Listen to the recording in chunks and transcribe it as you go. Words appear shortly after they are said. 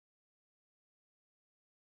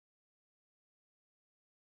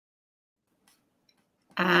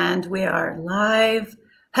And we are live.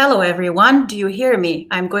 Hello, everyone. Do you hear me?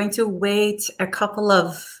 I'm going to wait a couple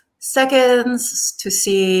of seconds to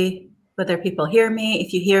see whether people hear me.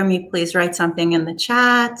 If you hear me, please write something in the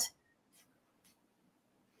chat.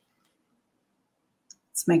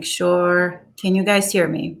 Let's make sure. Can you guys hear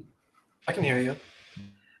me? I can hear you.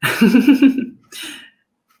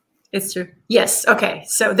 It's true. Yes. Okay.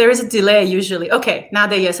 So there is a delay usually. Okay. Now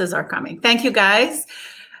the yeses are coming. Thank you, guys.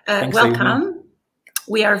 Welcome.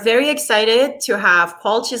 We are very excited to have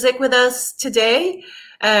Paul Cisek with us today.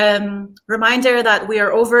 Reminder that we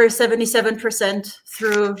are over 77%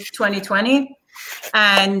 through 2020.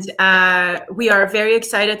 And we are very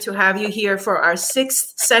excited to have you here for our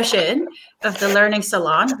 6th session of the Learning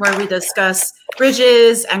Salon, where we discuss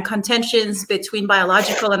bridges and contentions between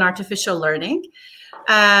biological and artificial learning.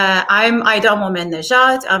 I'm Aida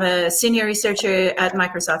Momen-Nejat. I'm a senior researcher at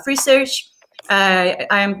Microsoft Research.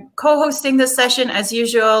 I'm co-hosting this session as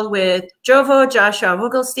usual with Joshua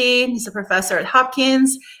Vogelstein. He's a professor at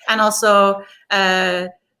Hopkins, and also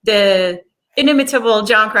the inimitable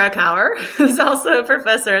John Krakauer, who's also a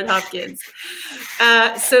professor at Hopkins.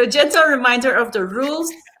 So gentle reminder of the rules.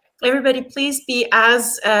 Everybody, please be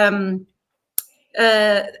as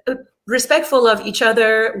respectful of each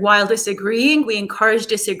other while disagreeing. We encourage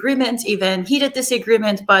disagreement, even heated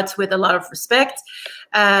disagreement, but with a lot of respect.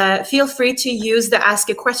 Feel free to use the Ask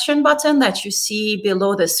a Question button that you see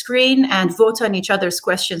below the screen and vote on each other's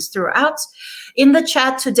questions throughout. In the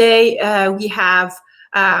chat today, we have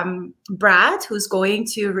Brad, who's going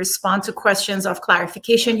to respond to questions of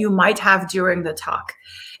clarification you might have during the talk.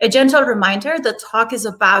 A gentle reminder, the talk is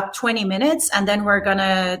about 20 minutes, and then we're going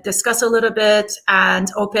to discuss a little bit and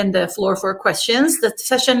open the floor for questions. The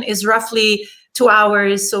session is roughly 2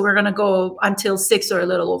 hours, so we're going to go until 6 or a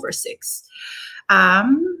little over 6.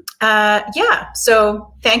 Yeah,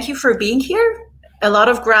 so thank you for being here. A lot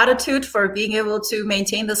of gratitude for being able to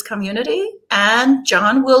maintain this community. And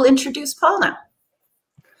John will introduce Paul now.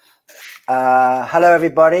 Hello,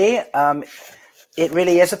 everybody. It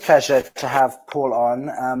really is a pleasure to have Paul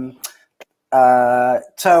on.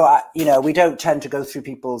 You know, we don't tend to go through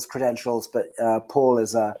people's credentials, but Paul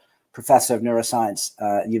is a professor of neuroscience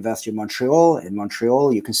at the University of Montreal in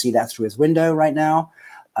Montreal. You can see that through his window right now.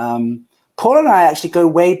 Paul and I actually go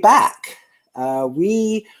way back.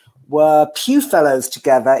 We were Pew Fellows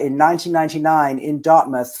together in 1999 in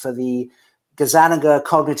Dartmouth for the Gazzaniga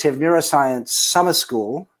Cognitive Neuroscience Summer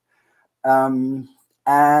School. And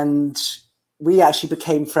we actually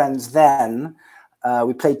became friends then.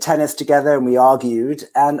 We played tennis together and we argued.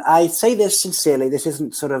 And I say this sincerely, this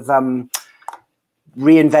isn't sort of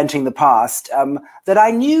reinventing the past, that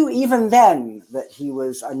I knew even then that he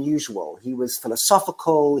was unusual. He was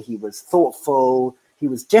philosophical, he was thoughtful, he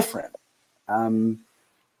was different.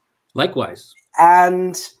 Likewise.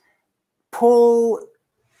 And Paul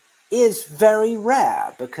is very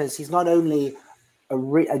rare because he's not only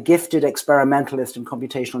a gifted experimentalist and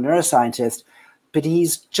computational neuroscientist, but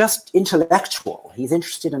he's just intellectual. He's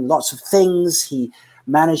interested in lots of things. He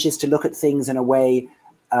manages to look at things in a way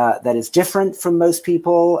that is different from most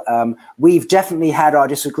people. We've definitely had our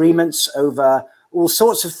disagreements over all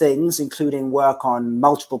sorts of things, including work on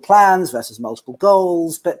multiple plans versus multiple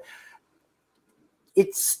goals. But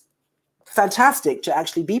it's fantastic to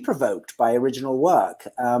actually be provoked by original work.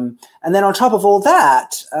 And then on top of all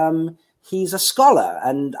that, he's a scholar.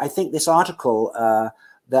 And I think this article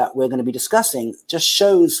that we're going to be discussing just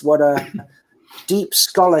shows what a deep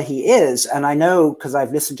scholar he is. And I know, because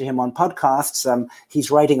I've listened to him on podcasts, he's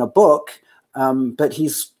writing a book, but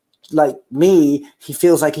he's like me. He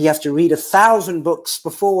feels like he has to read 1,000 books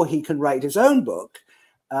before he can write his own book.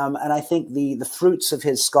 And I think the fruits of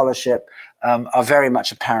his scholarship are very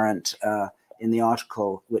much apparent in the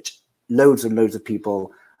article, which loads and loads of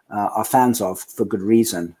people are fans of for good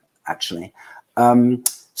reason, actually.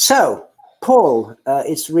 So, Paul,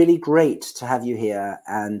 it's really great to have you here,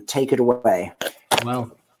 and take it away.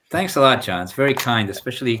 Well, thanks a lot, John. It's very kind,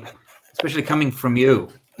 especially coming from you.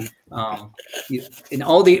 In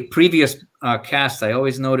all the previous casts, I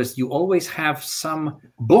always noticed you always have some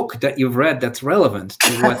book that you've read that's relevant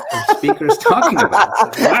to what the speaker is talking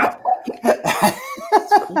about. So, wow.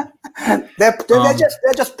 Cool.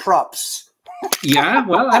 They're just props. Yeah,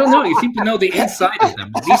 well, I don't know. You seem to know the inside of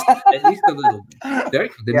them, at least a little bit. There,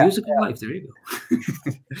 the music of life. There you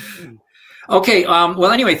go. Okay.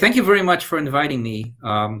 Well, anyway, thank you very much for inviting me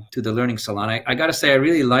to the Learning Salon. I got to say, I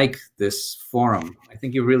really like this forum. I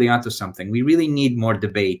think you're really onto something. We really need more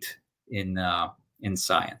debate in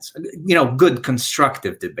science. You know, good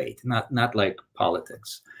constructive debate, not like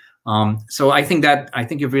politics. So I think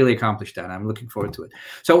you've really accomplished that. I'm looking forward to it.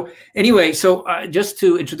 So anyway, just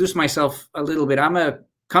to introduce myself a little bit, I'm a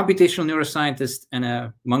computational neuroscientist and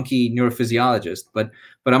a monkey neurophysiologist, but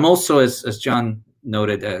I'm also, as John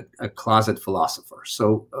noted, a closet philosopher.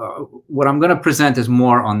 So what I'm going to present is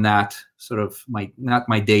more on that sort of not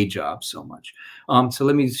my day job so much. So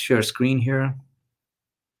let me share screen here.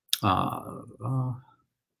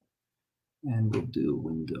 And we'll do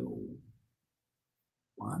window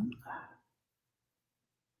 1.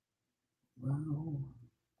 Well,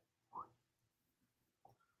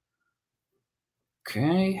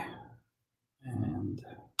 okay. And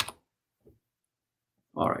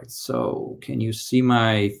all right. So can you see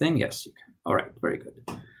my thing? Yes, you can. All right. Very good.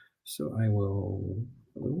 So I will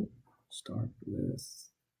start with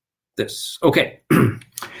this. Okay.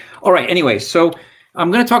 All right. Anyway, so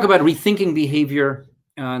I'm going to talk about rethinking behavior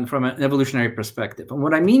from an evolutionary perspective. And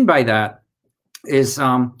what I mean by that is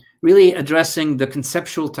really addressing the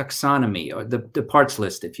conceptual taxonomy, or the parts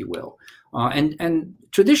list, if you will. And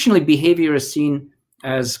traditionally, behavior is seen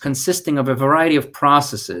as consisting of a variety of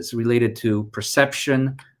processes related to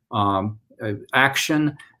perception,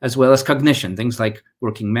 action, as well as cognition, things like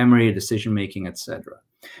working memory, decision-making, etc.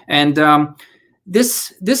 And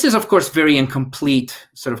this is, of course, very incomplete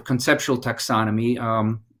sort of conceptual taxonomy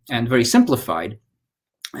and very simplified.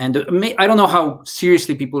 And I don't know how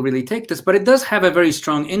seriously people really take this, but it does have a very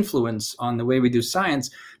strong influence on the way we do science,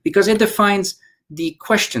 because it defines the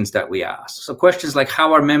questions that we ask. So questions like,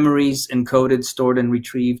 how are memories encoded, stored, and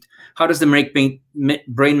retrieved? How does the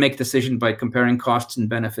brain make decisions by comparing costs and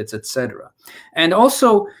benefits, etc.? And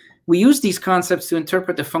also, we use these concepts to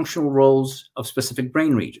interpret the functional roles of specific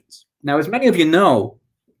brain regions. Now, as many of you know,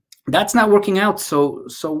 that's not working out so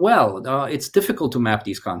well. It's difficult to map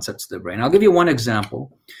these concepts to the brain. I'll give you one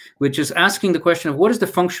example, which is asking the question of what is the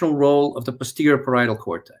functional role of the posterior parietal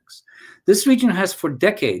cortex? This region has for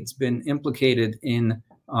decades been implicated in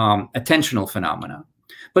attentional phenomena.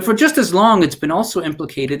 But for just as long, it's been also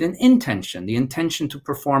implicated in intention, the intention to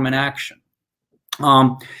perform an action.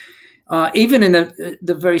 Even in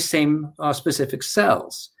the very same specific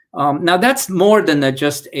cells. Now, that's more than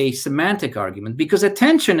just a semantic argument, because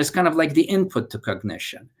attention is kind of like the input to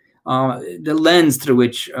cognition, the lens through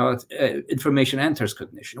which information enters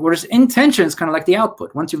cognition, whereas intention is kind of like the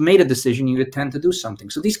output. Once you've made a decision, you intend to do something.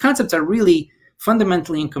 So these concepts are really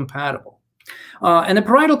fundamentally incompatible. And the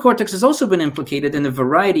parietal cortex has also been implicated in a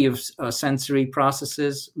variety of sensory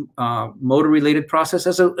processes, motor-related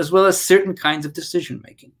processes, as well as certain kinds of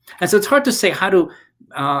decision-making. And so it's hard to say how to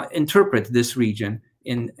interpret this region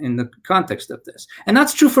in the context of this. And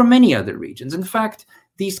that's true for many other regions. In fact,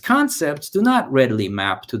 these concepts do not readily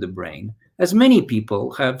map to the brain, as many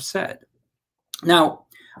people have said. Now,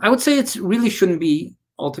 I would say it really shouldn't be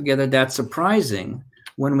altogether that surprising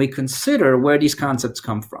when we consider where these concepts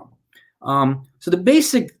come from. So the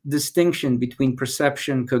basic distinction between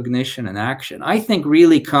perception, cognition, and action, I think,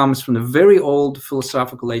 really comes from the very old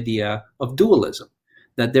philosophical idea of dualism,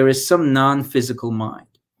 that there is some non-physical mind.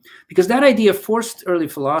 Because that idea forced early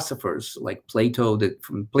philosophers like Plato,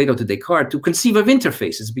 from Plato to Descartes, to conceive of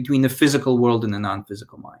interfaces between the physical world and the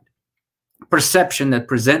non-physical mind. Perception that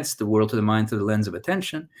presents the world to the mind through the lens of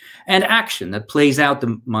attention, and action that plays out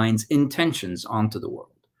the mind's intentions onto the world.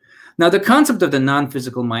 Now, the concept of the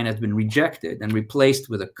non-physical mind has been rejected and replaced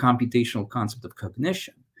with a computational concept of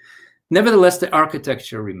cognition. Nevertheless, the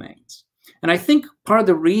architecture remains. And I think part of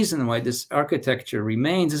the reason why this architecture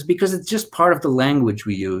remains is because it's just part of the language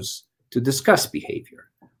we use to discuss behavior.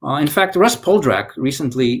 In fact, Russ Poldrack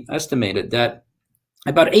recently estimated that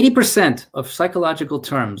about 80% of psychological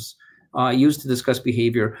terms used to discuss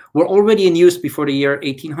behavior were already in use before the year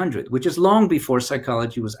 1800, which is long before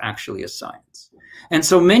psychology was actually a science. And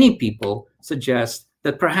so many people suggest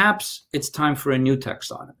that perhaps it's time for a new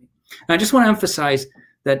taxonomy. And I just want to emphasize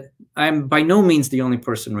that I'm by no means the only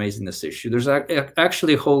person raising this issue. There's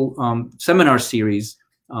actually a whole seminar series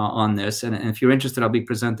on this, and if you're interested, I'll be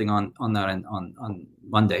presenting on that on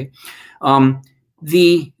Monday. People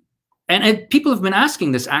have been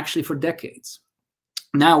asking this actually for decades.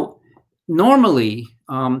 Now, normally,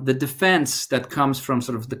 the defense that comes from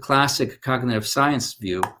sort of the classic cognitive science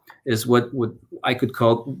view is what one could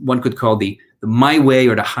call the my way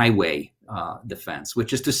or the highway defense,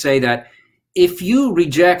 which is to say that if you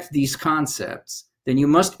reject these concepts, then you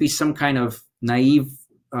must be some kind of naive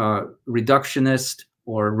reductionist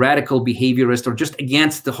or radical behaviorist, or just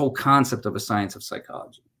against the whole concept of a science of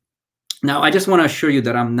psychology. Now, I just want to assure you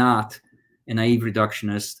that I'm not a naive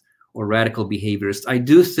reductionist or radical behaviorist. I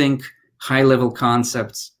do think high-level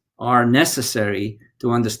concepts are necessary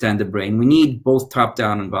to understand the brain. We need both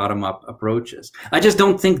top-down and bottom-up approaches. I just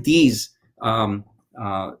don't think these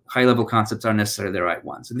high-level concepts are necessarily the right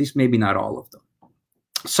ones, at least maybe not all of them.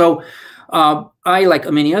 So I, like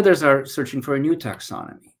many others, are searching for a new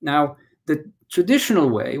taxonomy. Now, the traditional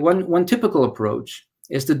way, one typical approach,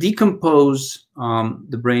 is to decompose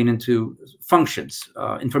the brain into functions,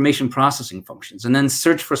 information processing functions, and then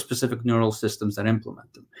search for specific neural systems that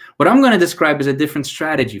implement them. What I'm going to describe is a different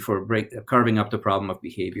strategy for carving up the problem of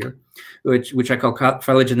behavior, which I call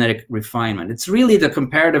phylogenetic refinement. It's really the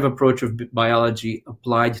comparative approach of biology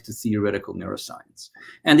applied to theoretical neuroscience.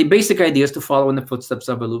 And the basic idea is to follow in the footsteps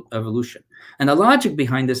of evolution. And the logic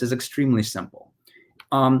behind this is extremely simple.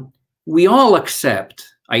 We all accept,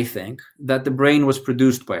 I think, that the brain was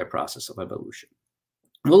produced by a process of evolution.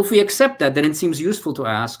 Well, if we accept that, then it seems useful to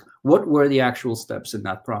ask, what were the actual steps in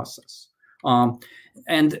that process?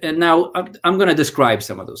 And now I'm going to describe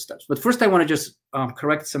some of those steps. But first, I want to just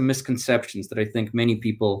correct some misconceptions that I think many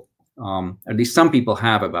people, at least some people,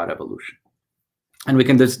 have about evolution. And we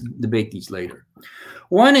can just debate these later.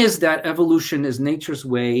 One is that evolution is nature's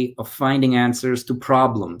way of finding answers to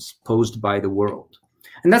problems posed by the world.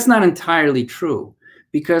 And that's not entirely true,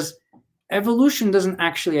 because evolution doesn't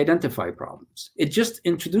actually identify problems. It just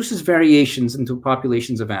introduces variations into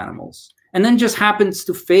populations of animals, and then just happens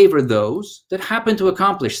to favor those that happen to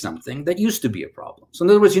accomplish something that used to be a problem. So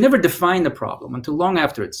in other words, you never define the problem until long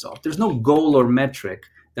after it's solved. There's no goal or metric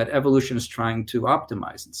that evolution is trying to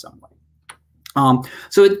optimize in some way.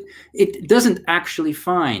 So it doesn't actually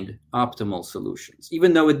find optimal solutions,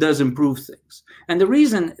 even though it does improve things. And the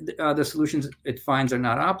reason the solutions it finds are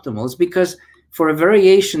not optimal is because for a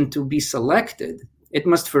variation to be selected, it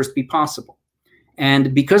must first be possible.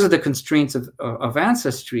 And because of the constraints of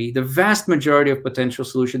ancestry, the vast majority of potential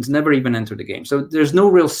solutions never even enter the game. So there's no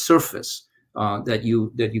real surface that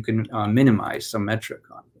you can minimize some metric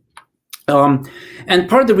on. And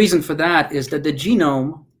part of the reason for that is that the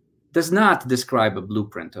genome does not describe a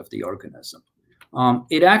blueprint of the organism.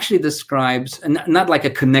 It actually describes, and not like a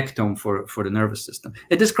connectome for the nervous system,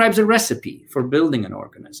 it describes a recipe for building an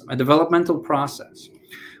organism, a developmental process,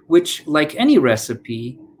 which, like any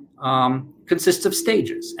recipe, consists of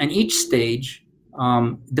stages. And each stage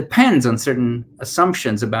depends on certain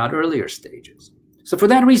assumptions about earlier stages. So for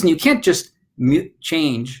that reason, you can't just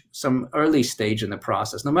change some early stage in the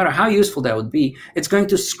process. No matter how useful that would be, it's going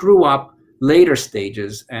to screw up later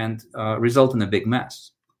stages and result in a big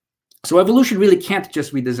mess. So evolution really can't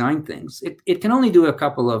just redesign things. It can only do a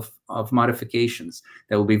couple of modifications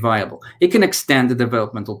that will be viable. It can extend the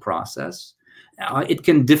developmental process. It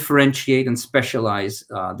can differentiate and specialize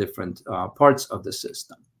different parts of the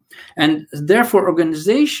system. And therefore,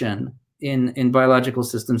 organization in biological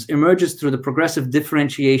systems emerges through the progressive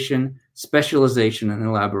differentiation, specialization, and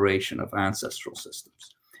elaboration of ancestral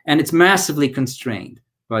systems. And it's massively constrained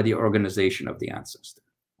by the organization of the ancestor.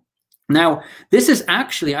 Now, this is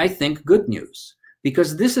actually, I think, good news,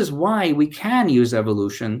 because this is why we can use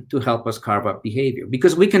evolution to help us carve up behavior,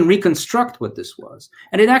 because we can reconstruct what this was.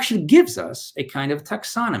 And it actually gives us a kind of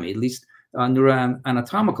taxonomy, at least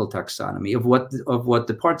neuroanatomical taxonomy of what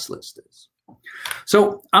the parts list is.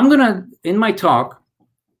 So I'm going to, in my talk,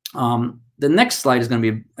 the next slide is going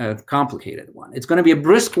to be a complicated one. It's going to be a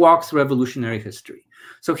brisk walk through evolutionary history.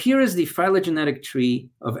 So here is the phylogenetic tree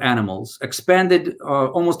of animals, expanded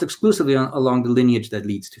almost exclusively along the lineage that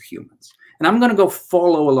leads to humans. And I'm going to go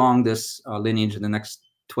follow along this lineage in the next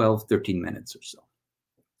 12, 13 minutes or so.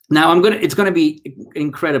 Now, it's going to be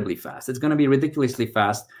incredibly fast. It's going to be ridiculously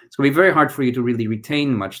fast. It's going to be very hard for you to really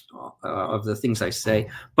retain much of the things I say.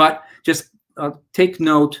 But just take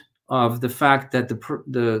note of the fact that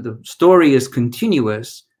the story is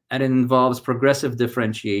continuous, and it involves progressive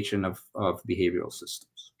differentiation of behavioral systems.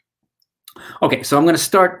 Okay, so I'm going to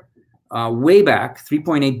start way back,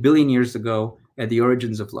 3.8 billion years ago, at the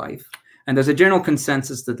origins of life. And there's a general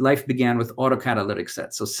consensus that life began with autocatalytic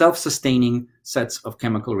sets, so self-sustaining sets of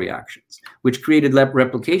chemical reactions, which created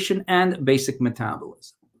replication and basic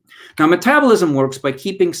metabolism. Now, metabolism works by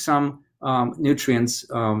keeping some nutrients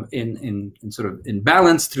in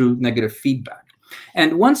balance through negative feedback.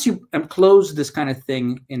 And once you enclose this kind of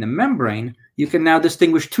thing in a membrane, you can now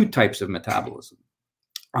distinguish two types of metabolism.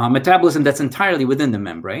 Metabolism that's entirely within the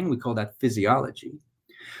membrane, we call that physiology.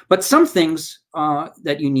 But some things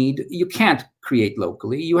that you need, you can't create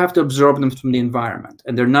locally. You have to absorb them from the environment,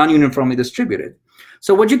 and they're non-uniformly distributed.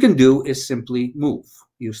 So what you can do is simply move.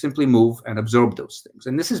 You simply move and absorb those things.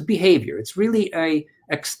 And this is behavior. It's really an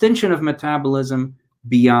extension of metabolism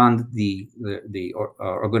beyond the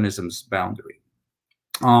organism's boundary.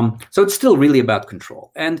 So it's still really about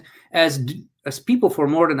control. And as people for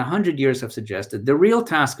more than 100 years have suggested, the real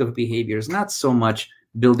task of behavior is not so much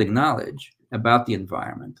building knowledge about the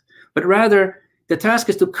environment, but rather the task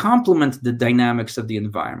is to complement the dynamics of the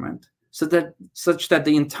environment such that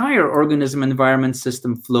the entire organism environment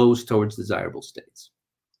system flows towards desirable states,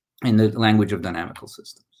 in the language of dynamical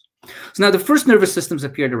systems. So now the first nervous systems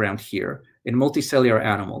appeared around here in multicellular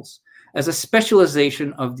animals as a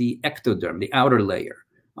specialization of the ectoderm, the outer layer.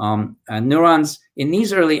 Neurons in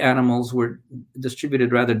these early animals were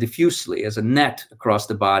distributed rather diffusely as a net across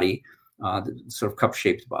the body, the sort of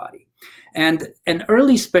cup-shaped body. And an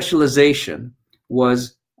early specialization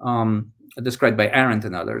was described by Arendt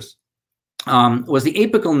and others, was the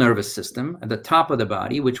apical nervous system at the top of the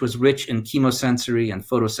body, which was rich in chemosensory and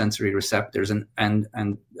photosensory receptors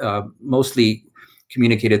and mostly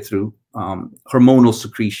communicated through hormonal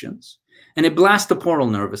secretions. And a blastoporal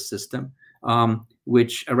nervous system,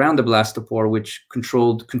 which around the blastopore, which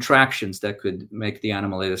controlled contractions that could make the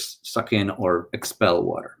animal either suck in or expel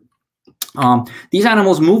water. These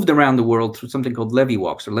animals moved around the world through something called levee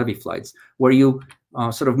walks or levee flights, where you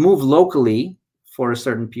sort of move locally for a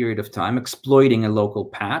certain period of time, exploiting a local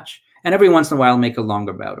patch, and every once in a while make a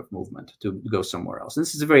longer bout of movement to go somewhere else.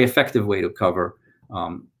 This is a very effective way to cover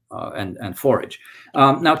and forage.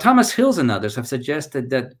 Now, Thomas Hills and others have suggested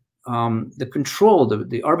that the control,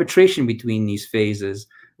 the arbitration between these phases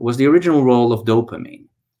was the original role of dopamine.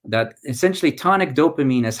 That essentially tonic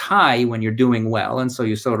dopamine is high when you're doing well, and so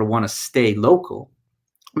you sort of want to stay local.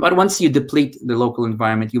 But once you deplete the local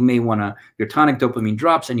environment, you may want to, your tonic dopamine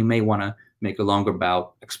drops, and you may want to make a longer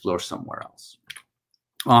bout, explore somewhere else.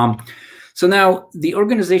 So now the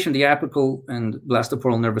organization, the apical and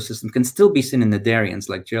blastoporal nervous system can still be seen in cnidarians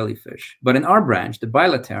like jellyfish. But in our branch, the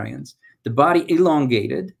bilaterians, the body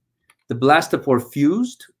elongated, the blastopore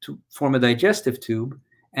fused to form a digestive tube,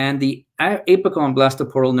 and the apical and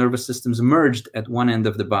blastoporal nervous systems merged at one end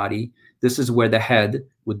of the body. This is where the head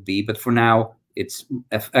would be, but for now, it's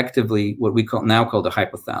effectively what we now call the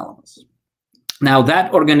hypothalamus. Now,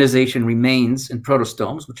 that organization remains in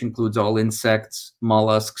protostomes, which includes all insects,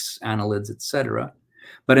 mollusks, annelids, etc.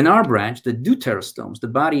 But in our branch, the deuterostomes, the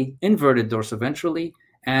body inverted dorsoventrally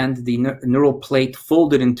and the neural plate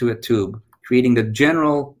folded into a tube, creating the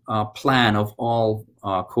general plan of all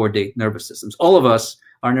chordate nervous systems. All of us,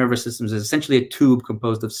 our nervous systems is essentially a tube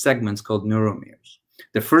composed of segments called neuromeres,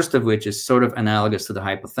 the first of which is sort of analogous to the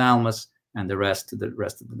hypothalamus and the rest to the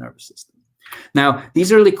rest of the nervous system. Now,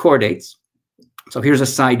 these early chordates, so here's a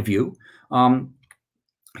side view.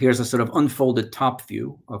 Here's a sort of unfolded top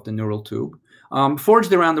view of the neural tube,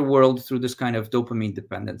 forged around the world through this kind of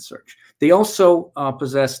dopamine-dependent search. They also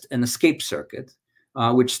possessed an escape circuit,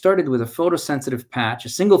 which started with a photosensitive patch, a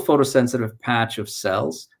single photosensitive patch of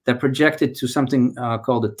cells that projected to something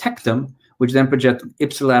called a tectum, which then projected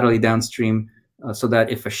ipsilaterally downstream so that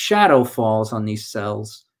if a shadow falls on these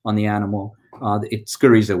cells, on the animal, it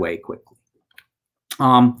scurries away quickly.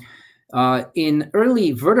 In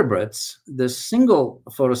early vertebrates, the single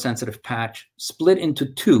photosensitive patch split into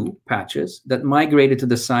two patches that migrated to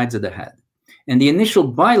the sides of the head. And the initial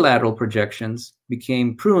bilateral projections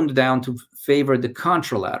became pruned down to favor the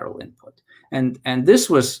contralateral input. And this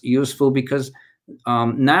was useful because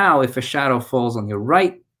now if a shadow falls on your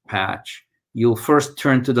right patch, you'll first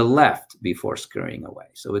turn to the left before scurrying away.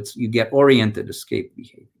 So you get oriented escape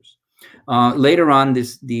behaviors. Later on,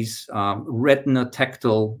 these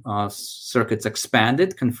retinotectal circuits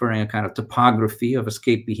expanded, conferring a kind of topography of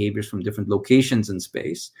escape behaviors from different locations in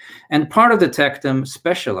space. And part of the tectum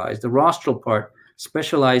specialized, the rostral part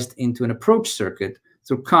specialized into an approach circuit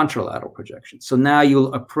through contralateral projection. So now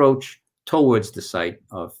you'll approach towards the site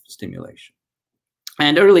of stimulation.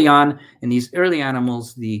 And early on, in these early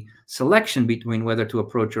animals, the selection between whether to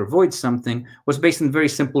approach or avoid something was based on very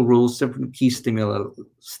simple rules, simple key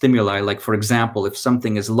stimuli, like, for example, if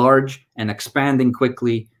something is large and expanding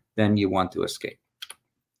quickly, then you want to escape.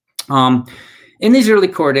 In these early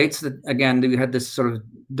chordates, again, we had this sort of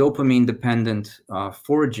dopamine-dependent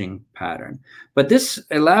foraging pattern. But this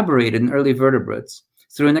elaborated in early vertebrates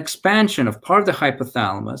through an expansion of part of the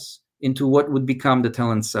hypothalamus into what would become the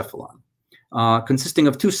telencephalon. Consisting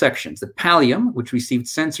of two sections, the pallium, which received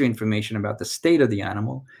sensory information about the state of the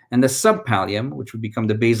animal, and the subpallium, which would become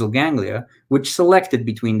the basal ganglia, which selected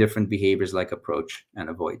between different behaviors like approach and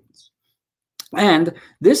avoidance. And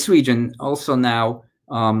this region also now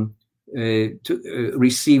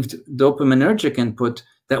received dopaminergic input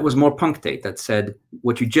that was more punctate, that said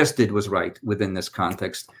what you just did was right within this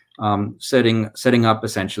context, setting up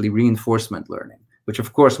essentially reinforcement learning, which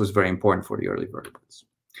of course was very important for the early vertebrates.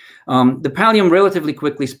 The pallium relatively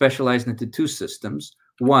quickly specialized into two systems.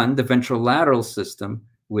 One, the ventrolateral system,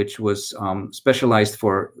 which was specialized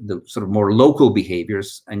for the sort of more local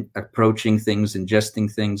behaviors and approaching things, ingesting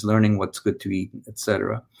things, learning what's good to eat,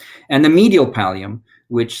 etc. And the medial pallium,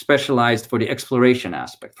 which specialized for the exploration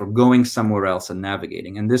aspect, for going somewhere else and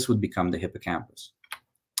navigating. And this would become the hippocampus.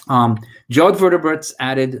 Jawed vertebrates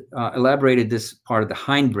elaborated this part of the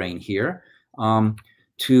hindbrain here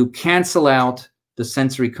to cancel out the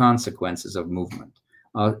sensory consequences of movement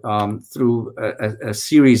through a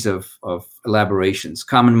series of elaborations: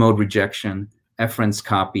 common mode rejection, efference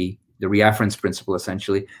copy, the reafference principle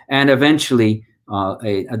essentially, and eventually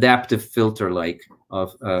a adaptive filter like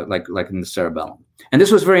in the cerebellum. And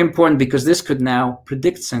this was very important because this could now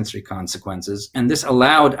predict sensory consequences, and this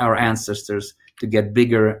allowed our ancestors to get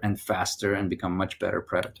bigger and faster and become much better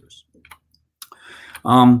predators.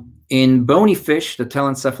 In bony fish, the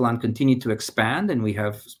telencephalon continued to expand, and we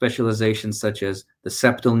have specializations such as the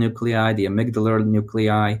septal nuclei, the amygdalar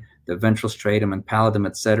nuclei, the ventral striatum and pallidum,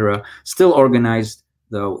 etc., still organized,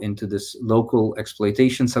 though, into this local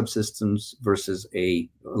exploitation subsystems versus a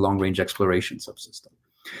long-range exploration subsystem.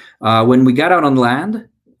 When we got out on land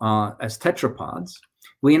as tetrapods,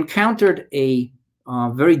 we encountered a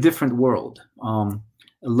very different world, a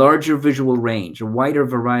larger visual range, a wider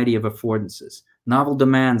variety of affordances, novel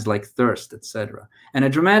demands like thirst, etc., and a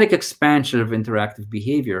dramatic expansion of interactive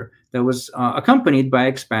behavior that was accompanied by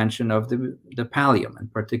expansion of the pallium in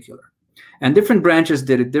particular. And different branches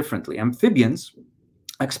did it differently. Amphibians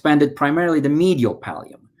expanded primarily the medial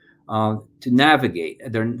pallium to navigate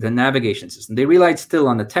the navigation system. They relied still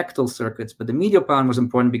on the tactile circuits, but the medial pallium was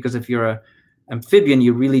important because if you're an amphibian,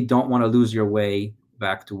 you really don't want to lose your way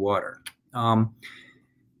back to water.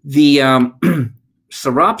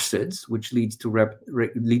 Sauropsids, which lead to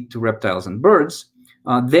reptiles and birds,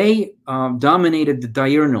 they dominated the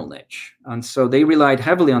diurnal niche. And so they relied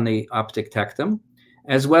heavily on the optic tectum,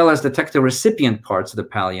 as well as the tectorecipient parts of the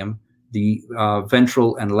pallium, the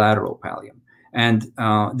ventral and lateral pallium. And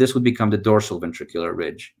this would become the dorsal ventricular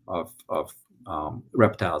ridge of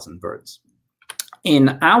reptiles and birds.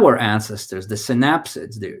 In our ancestors, the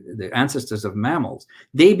synapsids, the ancestors of mammals,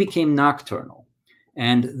 they became nocturnal.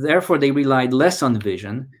 And therefore, they relied less on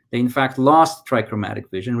vision. They, in fact, lost trichromatic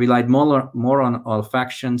vision, relied more on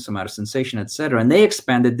olfaction, somatosensation, etc. And they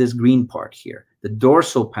expanded this green part here, the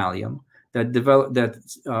dorsal pallium, that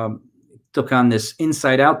took on this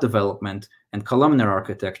inside-out development and columnar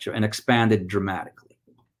architecture and expanded dramatically.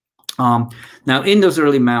 Now, in those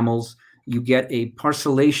early mammals, you get a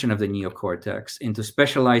parcellation of the neocortex into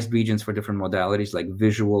specialized regions for different modalities like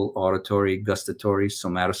visual, auditory, gustatory,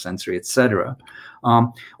 somatosensory, etc.,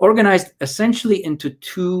 organized essentially into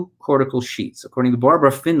two cortical sheets. According to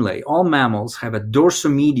Barbara Finlay, all mammals have a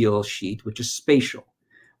dorsomedial sheet, which is spatial.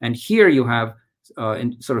 And here you have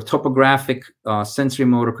in sort of topographic sensory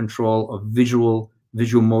motor control of visual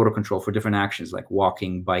motor control for different actions like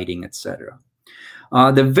walking, biting, etc.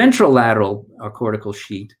 The ventrolateral cortical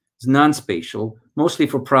sheet is non-spatial, mostly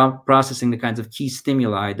for processing the kinds of key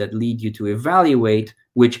stimuli that lead you to evaluate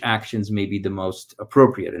which actions may be the most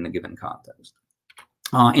appropriate in a given context.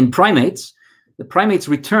 In primates, the primates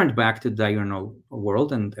returned back to the diurnal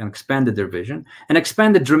world and expanded their vision, and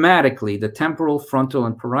expanded dramatically the temporal, frontal,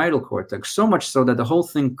 and parietal cortex, so much so that the whole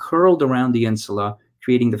thing curled around the insula,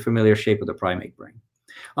 creating the familiar shape of the primate brain.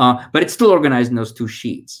 But it's still organized in those two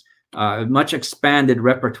sheets. A much expanded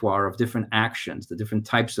repertoire of different actions, the different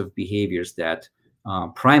types of behaviors that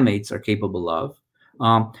primates are capable of.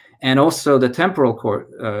 And also the temporal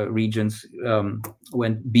regions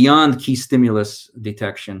went beyond key stimulus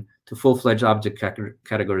detection to full-fledged object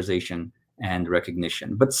categorization and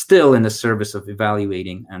recognition, but still in the service of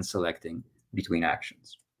evaluating and selecting between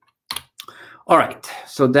actions. All right,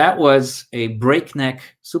 so that was a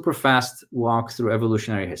breakneck, super fast walk through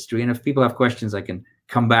evolutionary history. And if people have questions, I can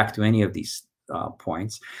come back to any of these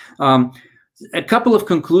points. A couple of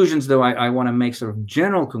conclusions, though, I want to make sort of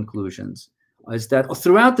general conclusions, is that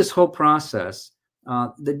throughout this whole process,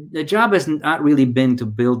 the job has not really been to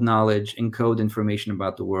build knowledge, encode information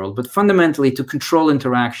about the world, but fundamentally to control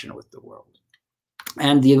interaction with the world.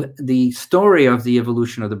 And the story of the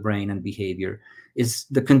evolution of the brain and behavior is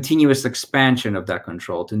the continuous expansion of that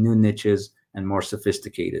control to new niches and more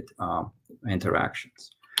sophisticated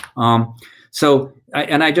interactions.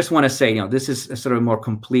 I just want to say, this is a sort of more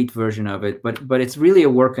complete version of it, but it's really a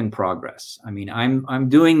work in progress. I mean, I'm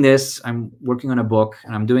doing this, I'm working on a book,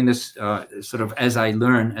 and I'm doing this sort of as I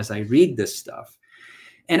learn, as I read this stuff.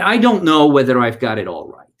 And I don't know whether I've got it all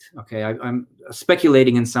right. Okay, I'm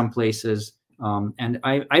speculating in some places. And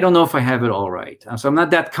I don't know if I have it all right. So I'm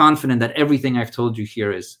not that confident that everything I've told you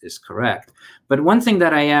here is correct. But one thing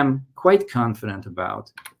that I am quite confident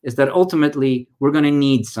about is that ultimately we're going to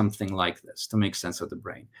need something like this to make sense of the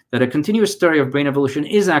brain. That a continuous story of brain evolution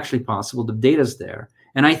is actually possible. The data's there.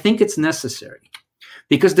 And I think it's necessary.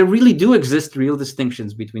 Because there really do exist real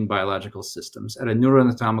distinctions between biological systems at a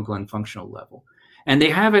neuroanatomical and functional level. And they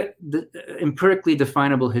have an empirically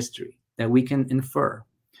definable history that we can infer.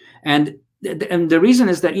 And the reason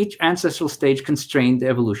is that each ancestral stage constrained the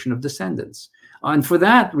evolution of descendants. And for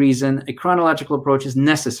that reason, a chronological approach is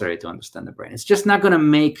necessary to understand the brain. It's just not going to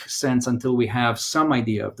make sense until we have some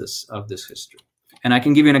idea of this history. And I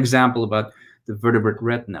can give you an example about the vertebrate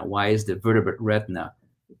retina. Why is the vertebrate retina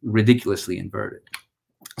ridiculously inverted?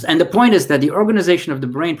 And the point is that the organization of the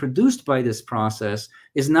brain produced by this process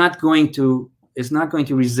is not going to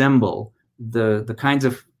resemble the kinds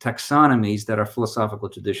of taxonomies that our philosophical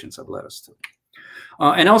traditions have led us to.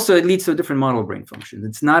 And also it leads to a different model of brain function.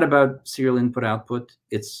 It's not about serial input-output.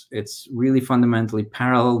 It's really fundamentally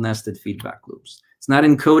parallel nested feedback loops. It's not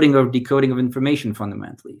encoding or decoding of information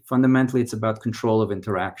fundamentally. Fundamentally, it's about control of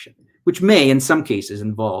interaction, which may, in some cases,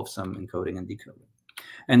 involve some encoding and decoding.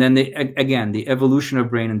 And then, again, the evolution of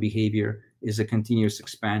brain and behavior is a continuous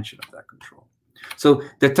expansion of that control. So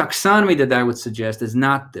the taxonomy that I would suggest is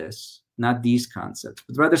not these concepts,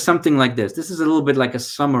 but rather something like this. This is a little bit like a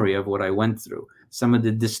summary of what I went through, some of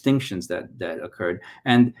the distinctions that occurred.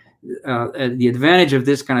 And the advantage of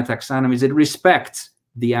this kind of taxonomy is it respects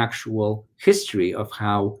the actual history of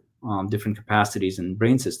how different capacities and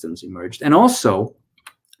brain systems emerged. And also,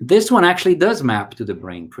 this one actually does map to the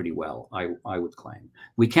brain pretty well, I would claim.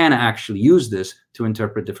 We can actually use this to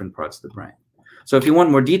interpret different parts of the brain. So if you want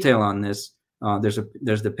more detail on this, there's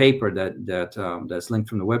the paper that's linked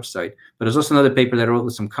from the website, but there's also another paper that I wrote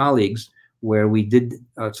with some colleagues where we did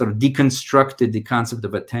sort of deconstructed the concept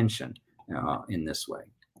of attention in this way.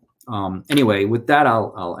 Anyway, with that,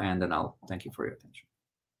 I'll end, and I'll thank you for your attention.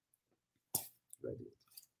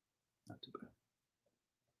 Not too bad.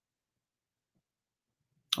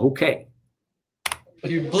 Okay.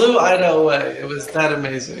 You blew Ida away. It was that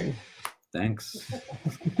amazing. Thanks.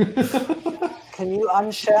 Can you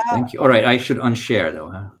unshare? Thank you. All right, I should unshare though,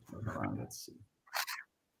 huh? Let's see.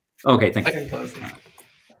 Okay, thank you. I can close it.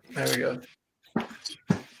 There we go.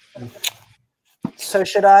 So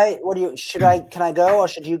should I? What do you? Should I? Can I go or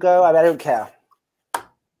should you go? I don't care.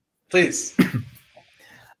 Please.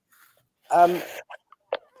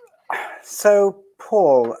 So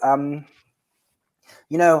Paul,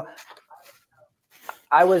 you know,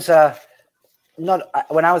 I was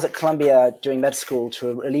when I was at Columbia doing med school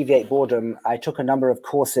to alleviate boredom, I took a number of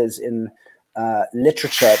courses in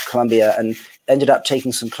literature at Columbia and ended up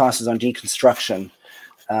taking some classes on deconstruction.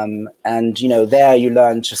 And, you know, there you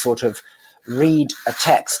learn to sort of read a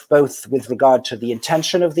text, both with regard to the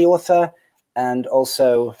intention of the author and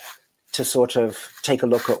also to sort of take a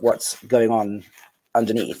look at what's going on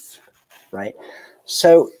underneath, right?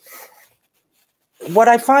 So what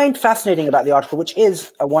I find fascinating about the article, which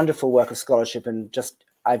is a wonderful work of scholarship, and just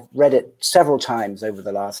I've read it several times over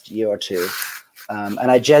the last year or two, and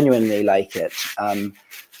I genuinely like it.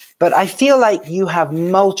 But I feel like you have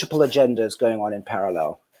multiple agendas going on in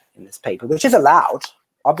parallel in this paper, which is allowed,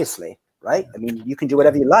 obviously, right? I mean, you can do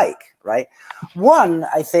whatever you like, right? One,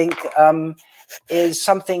 I think, is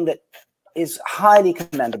something that is highly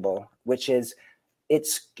commendable, which is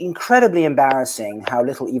it's incredibly embarrassing how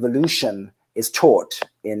little evolution is taught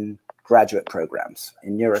in graduate programs,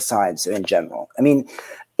 in neuroscience in general. I mean,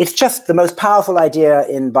 it's just the most powerful idea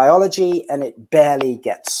in biology, and it barely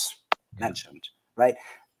gets mentioned, right?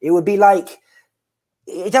 It would be like,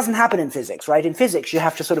 it doesn't happen in physics, right? In physics, you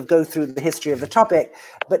have to sort of go through the history of the topic,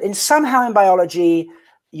 but somehow in biology,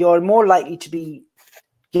 you're more likely to be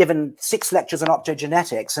given 6 lectures on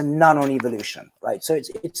optogenetics and none on evolution, right? So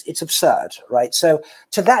it's absurd, right? So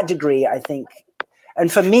to that degree, I think, and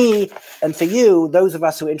for me and for you, those of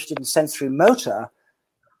us who are interested in sensory motor,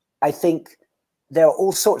 I think there are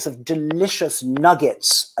all sorts of delicious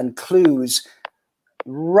nuggets and clues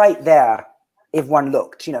right there if one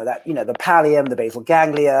looked, you know, that, you know, the pallium, the basal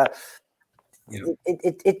ganglia. Yeah.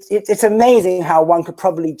 It's amazing how one could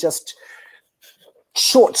probably just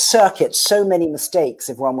short circuit so many mistakes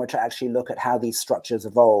if one were to actually look at how these structures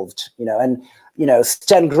evolved, you know. And, you know,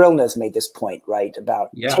 Sten Grillner's made this point, right, about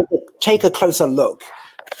take a closer look,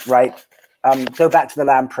 right? Go back to the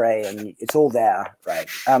lamprey and it's all there, right?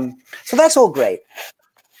 So that's all great.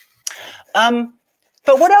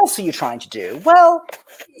 But what else are you trying to do? Well,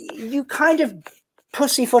 you kind of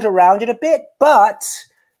pussyfoot around it a bit, but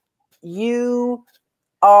you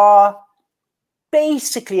are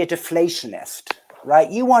basically a deflationist,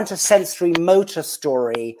 right? You want a sensory motor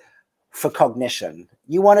story for cognition.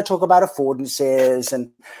 You want to talk about affordances,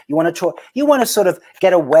 and you want to sort of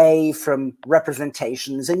get away from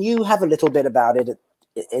representations, and you have a little bit about it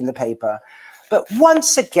in the paper. But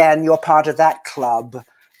once again, you're part of that club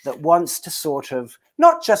that wants to sort of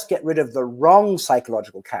not just get rid of the wrong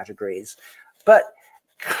psychological categories, but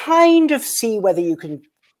kind of see whether you can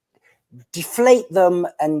deflate them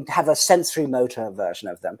and have a sensory motor version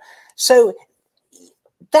of them. So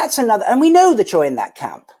that's another, and we know that you're in that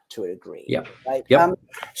camp to a degree. Yeah. Right. Yep.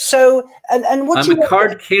 So and what I'm a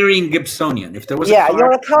card-carrying Gibsonian. If there was yeah, a card,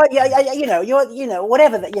 you're a card. Yeah. You're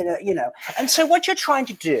whatever that. And so what you're trying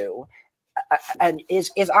to do, and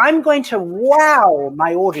is I'm going to wow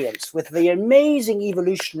my audience with the amazing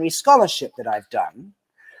evolutionary scholarship that I've done,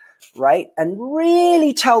 right, and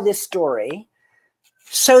really tell this story,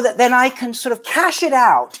 so that then I can sort of cash it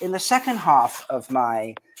out in the second half of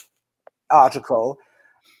my article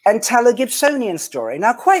and tell a Gibsonian story.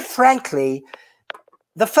 Now, quite frankly,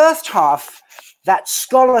 the first half, that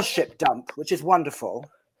scholarship dump, which is wonderful,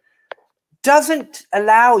 doesn't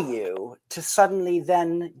allow you to suddenly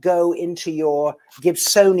then go into your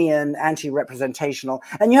Gibsonian anti-representational.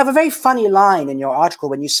 And you have a very funny line in your article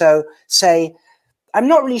when you say, I'm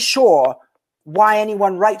not really sure why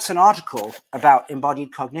anyone writes an article about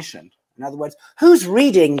embodied cognition. In other words, who's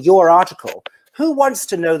reading your article? Who wants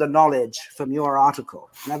to know the knowledge from your article?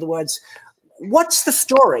 In other words, what's the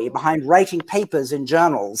story behind writing papers in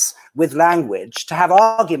journals with language to have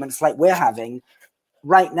arguments like we're having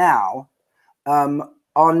right now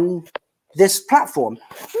on this platform?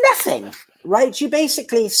 Nothing, right? You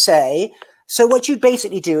basically say, so what you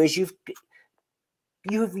basically do is you've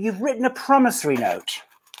written a promissory note,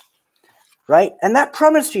 right? And that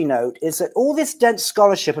promissory note is that all this dense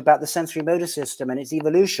scholarship about the sensory motor system and its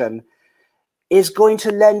evolution is going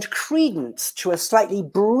to lend credence to a slightly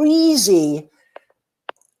breezy,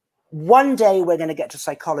 one day we're going to get to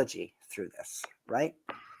psychology through this, right?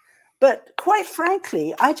 But quite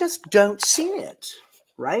frankly, I just don't see it,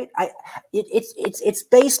 right? It's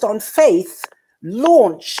based on faith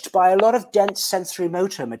launched by a lot of dense sensory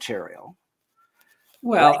motor material.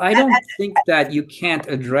 Well, I don't think that you can't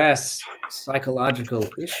address psychological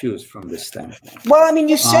issues from this standpoint. Well, I mean,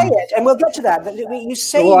 you say it, and we'll get to that. But you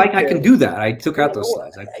say, well, I can do that. I took out those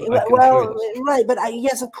slides. Right, but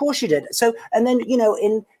yes, of course you did. So, and then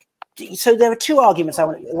so there are two arguments I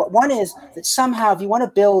want. One is that somehow, if you want to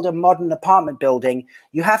build a modern apartment building,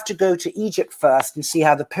 you have to go to Egypt first and see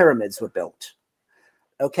how the pyramids were built.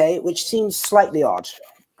 Okay, which seems slightly odd,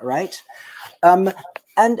 right? And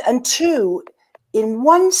two, in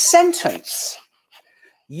one sentence,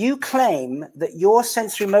 you claim that your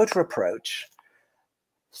sensory motor approach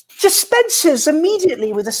dispenses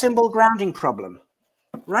immediately with a symbol grounding problem,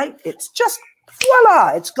 right? It's just voila,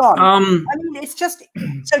 it's gone. I mean, it's just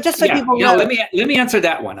so yeah, people know. Let me answer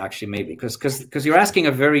that one actually, maybe because you're asking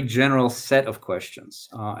a very general set of questions,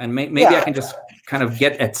 and maybe I can just kind of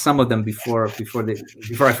get at some of them before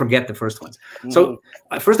I forget the first ones. Mm-hmm. So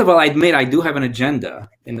first of all, I admit I do have an agenda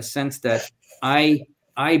in the sense that I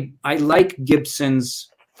like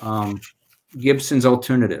Gibson's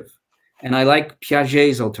alternative, and I like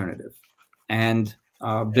Piaget's alternative, and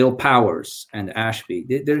Bill Powers and Ashby.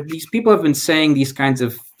 These people have been saying these kinds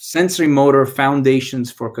of sensory motor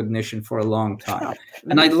foundations for cognition for a long time.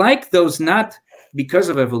 And I like those not because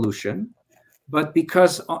of evolution, but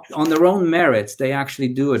because on their own merits, they actually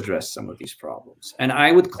do address some of these problems. And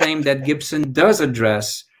I would claim that Gibson does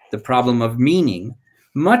address the problem of meaning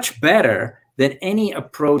much better than any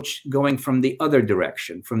approach going from the other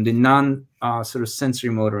direction, from the sort of sensory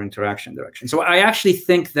motor interaction direction. So I actually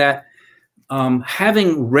think that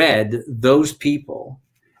having read those people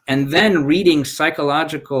and then reading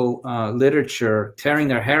psychological literature, tearing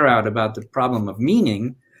their hair out about the problem of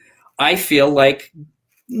meaning, I feel like,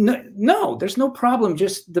 no, there's no problem.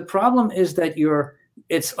 Just the problem is that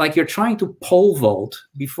it's like you're trying to pole vault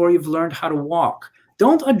before you've learned how to walk.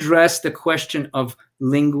 Don't address the question of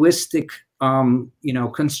linguistic,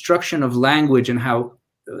 construction of language and how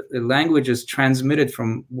language is transmitted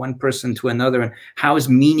from one person to another, and how is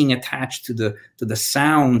meaning attached to the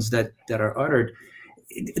sounds that are uttered.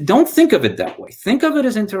 Don't think of it that way. Think of it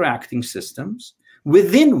as interacting systems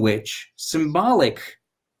within which symbolic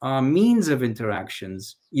means of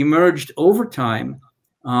interactions emerged over time,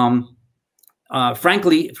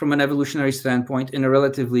 frankly, from an evolutionary standpoint, in a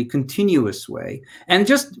relatively continuous way, and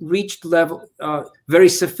just reached very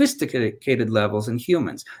sophisticated levels in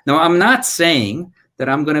humans. Now, I'm not saying that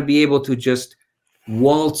I'm going to be able to just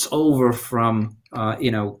waltz over from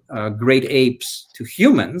great apes to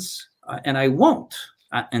humans. and I won't.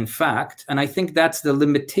 In fact, and I think that's the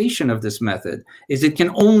limitation of this method, is it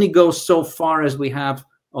can only go so far as we have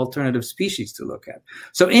alternative species to look at.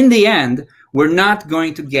 So in the end, we're not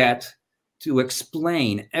going to get to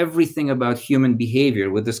explain everything about human behavior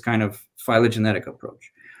with this kind of phylogenetic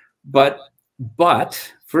approach. But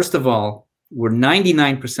first of all, we're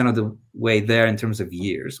 99% of the way there in terms of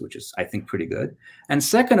years, which is, I think, pretty good. And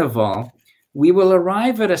second of all, we will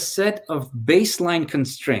arrive at a set of baseline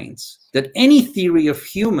constraints that any theory of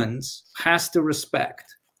humans has to respect,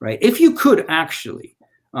 right? If you could actually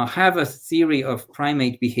have a theory of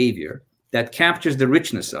primate behavior that captures the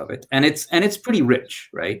richness of it, and it's pretty rich,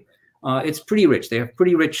 right? It's pretty rich. They have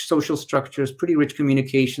pretty rich social structures, pretty rich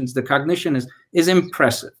communications. The cognition is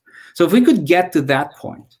impressive. So if we could get to that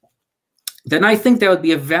point, then I think that would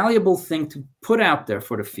be a valuable thing to put out there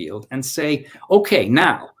for the field and say, okay,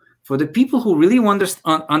 now, for the people who really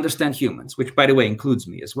understand humans, which, by the way, includes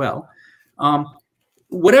me as well,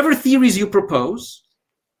 whatever theories you propose,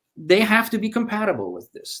 they have to be compatible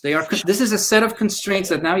with this. This is a set of constraints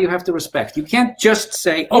that now you have to respect. You can't just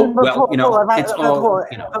say, oh, well, you know, it's all,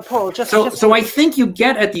 you know. So I think you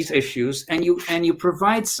get at these issues and you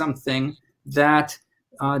provide something that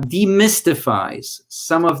demystifies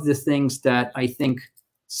some of the things that I think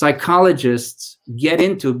psychologists get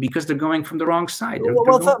into because they're going from the wrong side.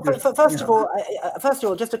 First of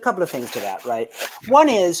all, just a couple of things to that, right? One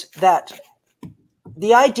is that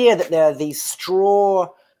the idea that there are these straw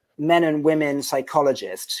men and women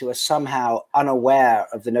psychologists who are somehow unaware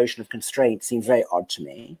of the notion of constraint seems very odd to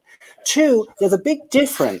me. Two, there's a big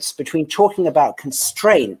difference between talking about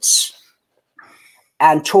constraints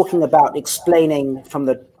and talking about explaining from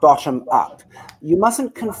the bottom up. You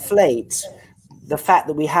mustn't conflate the fact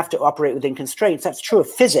that we have to operate within constraints. That's true of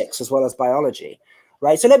physics as well as biology,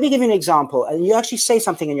 right? So let me give you an example. And you actually say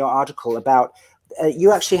something in your article about,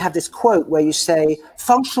 you actually have this quote where you say,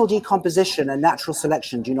 functional decomposition and natural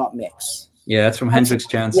selection do not mix. Yeah, that's from Hendrik's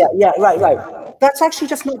Jansen. Yeah, right. That's actually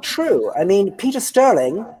just not true. I mean, Peter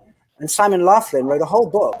Stirling and Simon Laughlin wrote a whole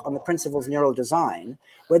book on the principles of neural design,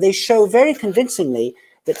 where they show very convincingly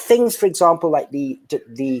that things, for example, like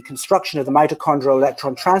the construction of the mitochondrial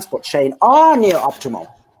electron transport chain are near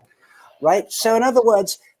optimal, right? So in other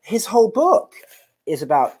words, his whole book is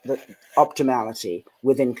about the optimality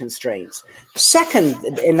within constraints. Second,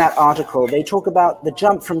 in that article, they talk about the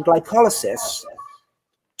jump from glycolysis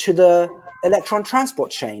to the electron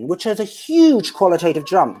transport chain, which is a huge qualitative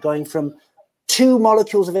jump, going from 2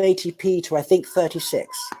 molecules of ATP to, I think, 36.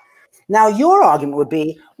 Now, your argument would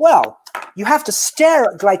be, well, you have to stare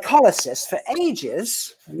at glycolysis for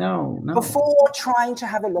ages before trying to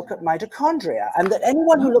have a look at mitochondria, and that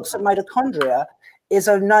anyone who looks at mitochondria is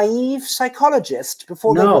a naive psychologist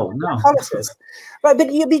before they look at glycolysis. Right,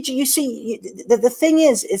 but you see, the thing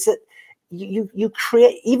is that you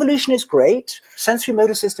create, evolution is great, sensory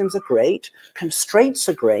motor systems are great, constraints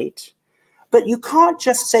are great, but you can't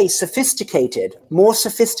just say sophisticated, more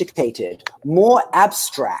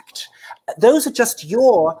abstract. Those are just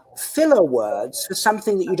your filler words for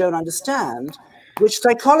something that you don't understand, which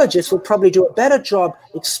psychologists will probably do a better job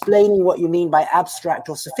explaining what you mean by abstract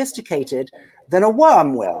or sophisticated than a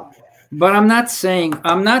worm will. But I'm not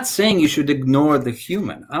saying you should ignore the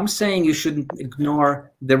human. I'm saying you shouldn't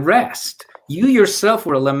ignore the rest. You yourself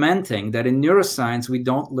were lamenting that in neuroscience we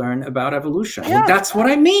don't learn about evolution. Yeah. Well, that's what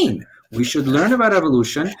I mean. We should learn about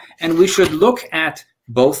evolution, and we should look at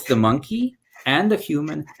both the monkey and the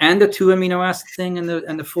human and the 2 amino acid thing and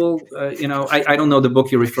the full, I don't know the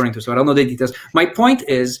book you're referring to, so I don't know the details. My point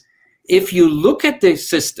is, if you look at the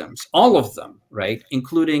systems, all of them, right,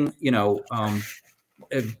 including,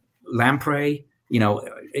 lamprey,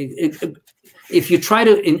 if you try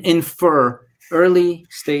to infer early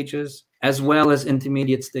stages as well as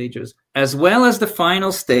intermediate stages, as well as the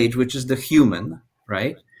final stage, which is the human,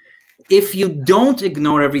 right? If you don't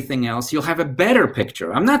ignore everything else, you'll have a better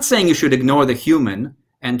picture. I'm not saying you should ignore the human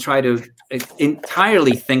and try to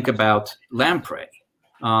entirely think about lamprey.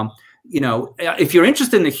 If you're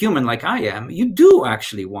interested in the human like I am, you do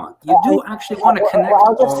actually want to connect.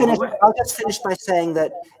 I'll just finish by saying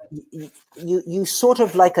that you sort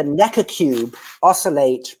of like a Necker cube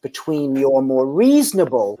oscillate between your more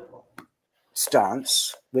reasonable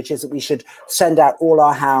stance, which is that we should send out all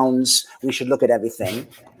our hounds, we should look at everything,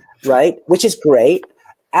 right? Which is great.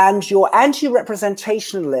 And your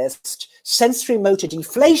anti-representationalist, sensory motor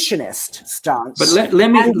deflationist stance. But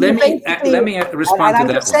let me respond to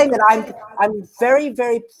that. I'm saying that I'm very,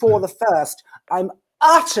 very for the first. I'm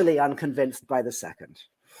utterly unconvinced by the second.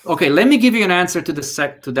 Okay, let me give you an answer to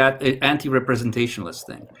that anti-representationalist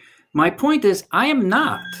thing. My point is, I am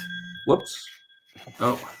not. Whoops.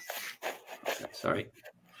 Oh. Sorry.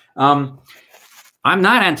 I'm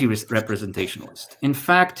not anti-representationalist. In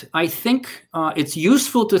fact, I think it's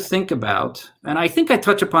useful to think about, and I think I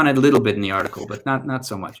touch upon it a little bit in the article, but not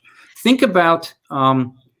so much. Think about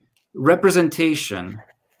representation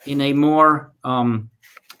in a more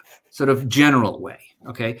sort of general way.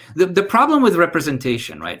 Okay, the problem with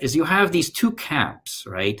representation, right, is you have these two camps,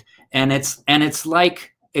 right, and it's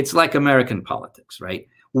like American politics, right?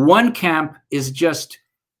 One camp is just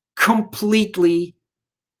completely,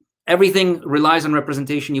 everything relies on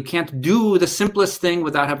representation. You can't do the simplest thing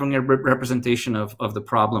without having a representation of the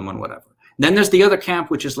problem and whatever. Then there's the other camp,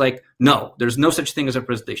 which is like, no, there's no such thing as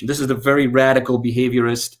representation. This is the very radical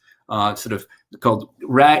behaviorist, sort of called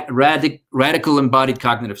radical embodied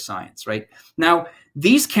cognitive science, right? Now,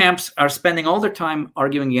 these camps are spending all their time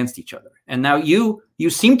arguing against each other. And now you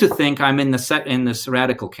seem to think I'm in this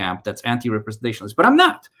radical camp that's anti-representationalist, but I'm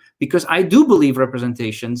not. Because I do believe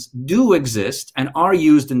representations do exist and are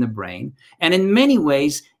used in the brain. And in many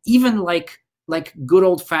ways, even like good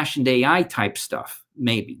old-fashioned AI type stuff,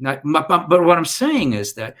 maybe. But what I'm saying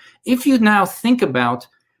is that if you now think about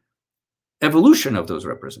evolution of those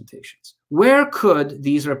representations, where could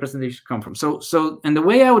these representations come from? And the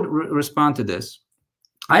way I would respond to this,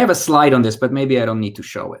 I have a slide on this, but maybe I don't need to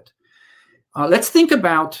show it. Let's think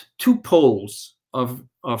about two poles of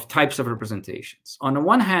types of representations. On the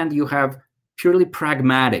one hand, you have purely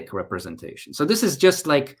pragmatic representation. So this is just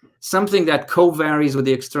like something that co-varies with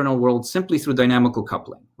the external world simply through dynamical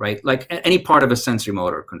coupling, right? Like any part of a sensory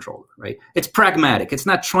motor controller, right? It's pragmatic. It's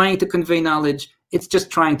not trying to convey knowledge. It's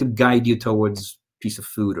just trying to guide you towards a piece of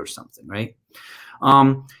food or something, right?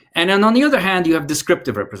 And then on the other hand, you have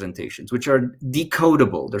descriptive representations, which are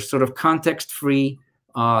decodable. They're sort of context-free.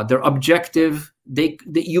 They're objective.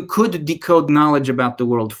 You could decode knowledge about the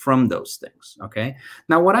world from those things, okay?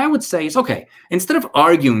 Now, what I would say is, okay, instead of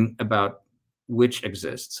arguing about which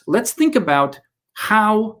exists, let's think about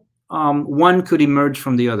how one could emerge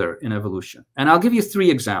from the other in evolution. And I'll give you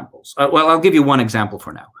three examples. Well, I'll give you one example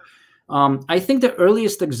for now. I think the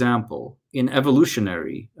earliest example in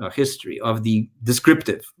evolutionary history of the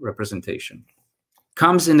descriptive representation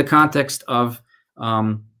comes in the context of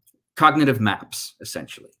cognitive maps,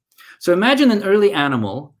 essentially. So imagine an early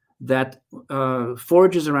animal that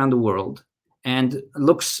forages around the world and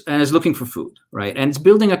is looking for food, right? And it's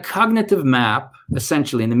building a cognitive map,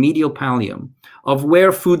 essentially, in the medial pallium of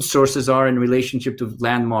where food sources are in relationship to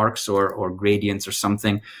landmarks or gradients or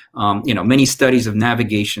something. Many studies of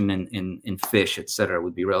navigation in fish, et cetera,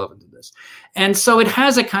 would be relevant to this. And so it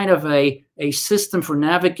has a kind of a system for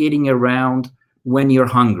navigating around when you're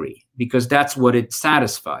hungry, because that's what it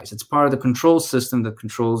satisfies. It's part of the control system that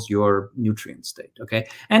controls your nutrient state, okay?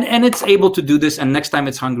 And it's able to do this, and next time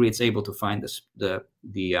it's hungry, it's able to find the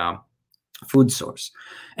food source.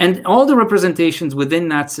 And all the representations within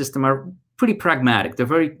that system are pretty pragmatic. They're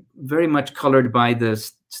very, very much colored by the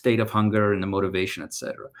state of hunger and the motivation, et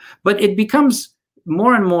cetera. But it becomes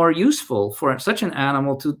more and more useful for such an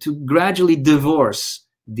animal to gradually divorce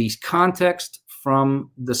these context from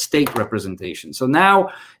the state representation. So now,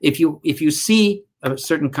 if you see a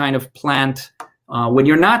certain kind of plant when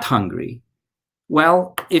you're not hungry,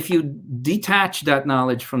 well, if you detach that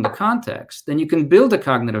knowledge from the context, then you can build a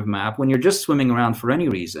cognitive map when you're just swimming around for any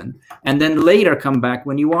reason, and then later come back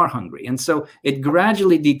when you are hungry. And so it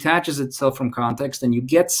gradually detaches itself from context, and you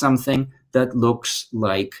get something that looks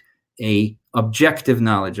like a objective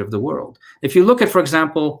knowledge of the world. If you look at, for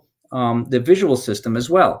example, the visual system as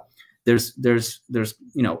well, there's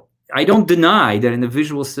I don't deny that in the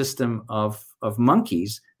visual system of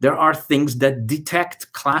monkeys, there are things that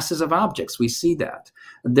detect classes of objects. We see that.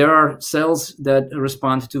 There are cells that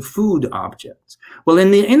respond to food objects. Well, in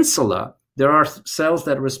the insula, there are cells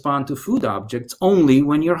that respond to food objects only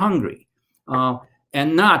when you're hungry,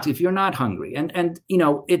 and not if you're not hungry. And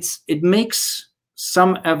it makes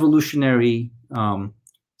some evolutionary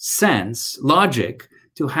sense, logic,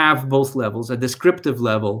 to have both levels, a descriptive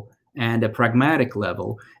level and a pragmatic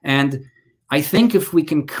level. And I think if we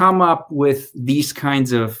can come up with these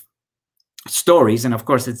kinds of stories, and of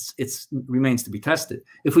course it remains to be tested,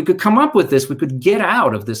 if we could come up with this, we could get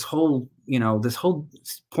out of this whole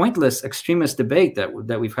pointless extremist debate that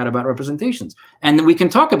we've had about representations. And then we can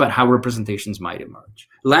talk about how representations might emerge.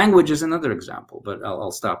 Language is another example, but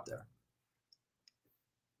I'll stop there.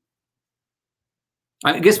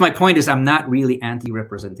 I guess my point is I'm not really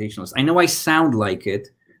anti-representationalist. I know I sound like it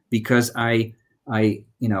because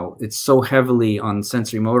it's so heavily on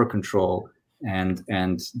sensory motor control and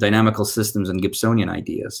dynamical systems and Gibsonian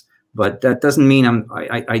ideas. But that doesn't mean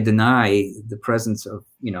I deny the presence of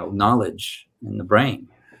knowledge in the brain,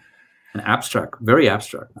 an abstract, very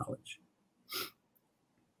abstract knowledge.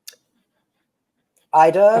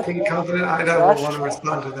 Ida? I think confident Ida will want to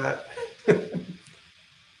respond to that.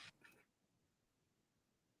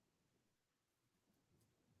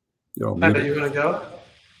 Ida, you want to go?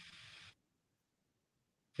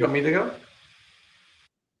 You want me to go?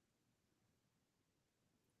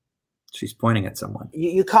 She's pointing at someone.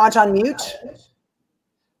 You can't unmute?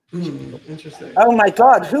 Interesting. Oh my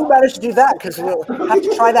God, who managed to do that? Because we'll have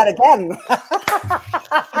to try that again.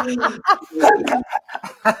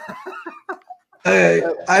 Hey,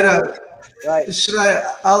 Ida, right. should I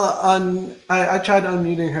tried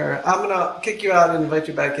unmuting her. I'm gonna kick you out and invite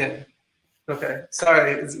you back in. Okay,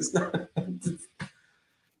 sorry. It's not,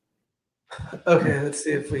 okay, let's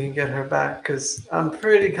see if we can get her back, because I'm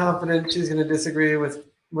pretty confident she's gonna disagree with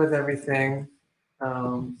everything.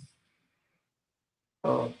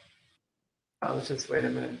 Let's just wait a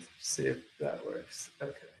minute to see if that works.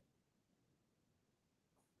 Okay.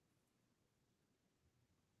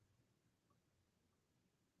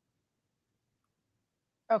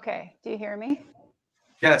 Okay, do you hear me?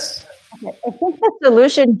 Yes. Okay. I think the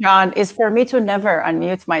solution, John, is for me to never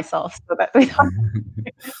unmute myself so that we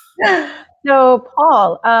don't. So,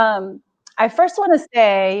 Paul, I first want to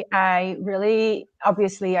say I really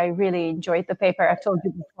enjoyed the paper. I've told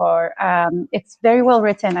you before. It's very well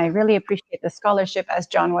written. I really appreciate the scholarship, as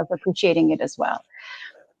John was appreciating it as well.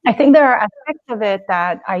 I think there are aspects of it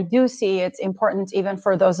that I do see it's important even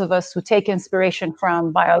for those of us who take inspiration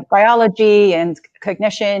from biology and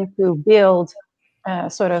cognition to build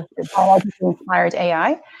sort of biologically inspired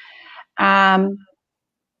AI.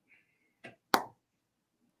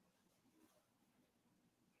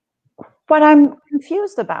 What I'm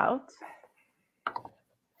confused about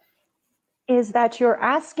is that you're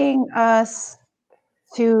asking us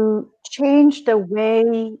to change the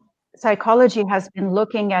way psychology has been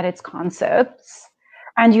looking at its concepts,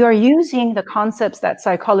 and you're using the concepts that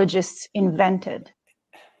psychologists invented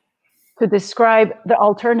to describe the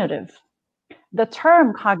alternative. The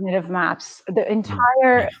term cognitive maps, the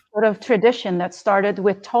entire sort of tradition that started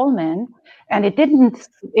with Tolman, and it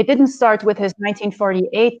didn't start with his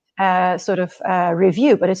 1948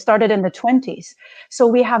 review, but it started in the 20s. So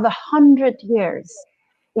we have 100 years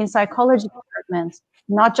in psychology departments,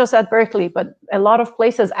 not just at Berkeley, but a lot of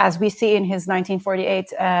places, as we see in his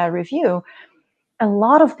 1948 review, a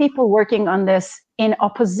lot of people working on this in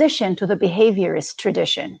opposition to the behaviorist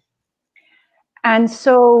tradition. And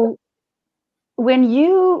so when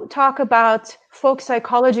you talk about folk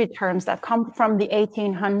psychology terms that come from the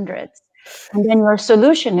 1800s, and then your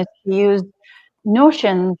solution is to use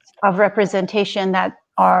notions of representation that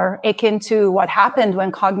are akin to what happened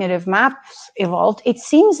when cognitive maps evolved, it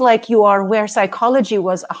seems like you are where psychology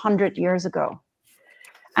was 100 years ago.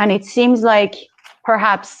 And it seems like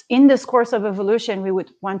perhaps in this course of evolution, we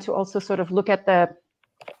would want to also sort of look at the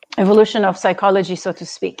evolution of psychology, so to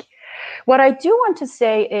speak. What I do want to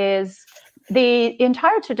say is the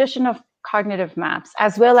entire tradition of cognitive maps,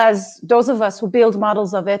 as well as those of us who build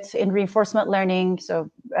models of it in reinforcement learning,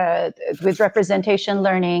 so with representation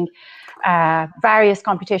learning, various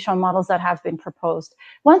computational models that have been proposed.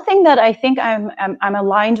 One thing that I think I'm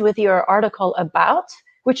aligned with your article about,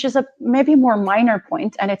 which is a maybe more minor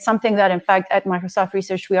point, and it's something that in fact at Microsoft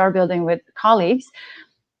Research we are building with colleagues,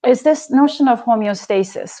 is this notion of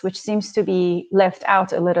homeostasis, which seems to be left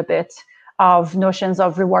out a little bit of notions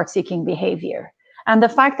of reward-seeking behavior. And the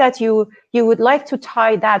fact that you would like to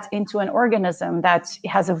tie that into an organism that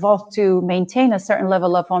has evolved to maintain a certain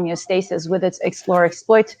level of homeostasis with its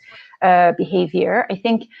explore-exploit behavior, I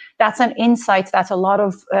think that's an insight that a lot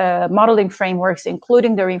of modeling frameworks,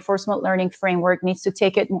 including the reinforcement learning framework, needs to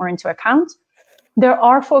take it more into account. There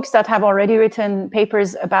are folks that have already written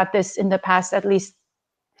papers about this in the past, at least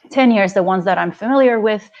 10 years, the ones that I'm familiar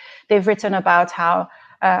with. They've written about how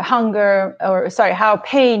how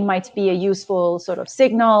pain might be a useful sort of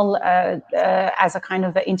signal as a kind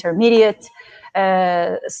of an intermediate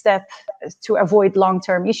step to avoid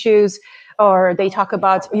long-term issues. Or they talk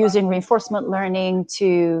about using reinforcement learning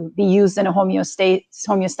to be used in a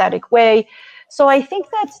homeostatic way. So I think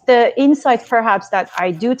that the insight perhaps that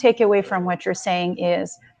I do take away from what you're saying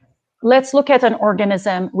is, let's look at an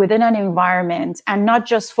organism within an environment and not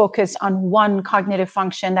just focus on one cognitive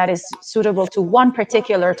function that is suitable to one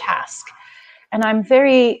particular task. And I'm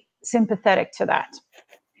very sympathetic to that.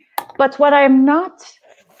 But what I'm not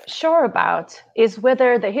sure about is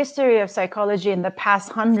whether the history of psychology in the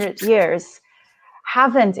past 100 years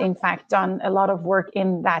haven't, in fact, done a lot of work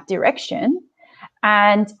in that direction.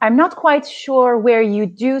 And I'm not quite sure where you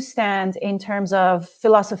do stand in terms of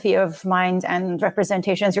philosophy of mind and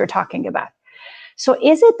representations you're talking about. So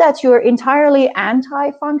is it that you're entirely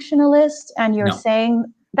anti-functionalist and you're saying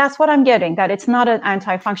that's what I'm getting, that it's not an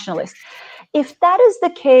anti-functionalist. If that is the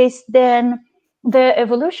case, then the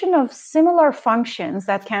evolution of similar functions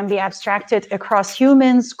that can be abstracted across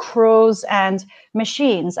humans, crows, and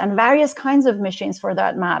machines, and various kinds of machines for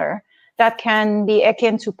that matter, that can be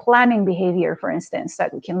akin to planning behavior, for instance,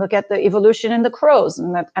 that we can look at the evolution in the crows,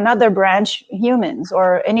 and that another branch, humans,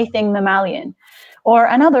 or anything mammalian, or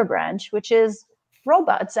another branch, which is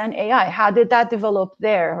robots and AI. How did that develop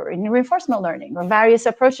there, or in reinforcement learning, or various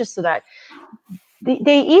approaches to that?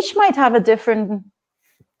 They each might have a different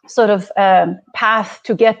sort of path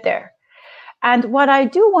to get there. And what I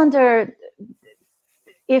do wonder,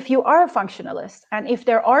 if you are a functionalist, and if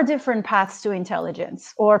there are different paths to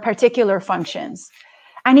intelligence or particular functions,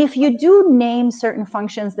 and if you do name certain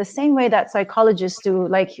functions the same way that psychologists do,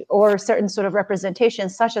 like, or certain sort of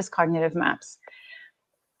representations such as cognitive maps,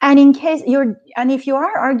 and if you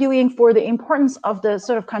are arguing for the importance of the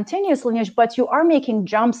sort of continuous lineage, but you are making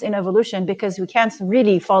jumps in evolution because we can't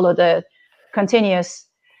really follow the continuous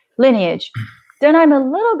lineage, then I'm a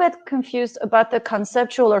little bit confused about the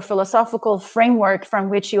conceptual or philosophical framework from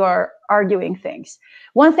which you are arguing things.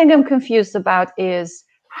 One thing I'm confused about is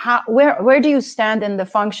where do you stand in the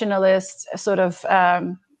functionalist sort of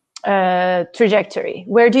trajectory?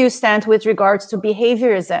 Where do you stand with regards to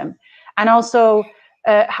behaviorism? And also,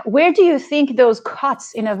 where do you think those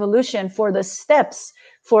cuts in evolution for the steps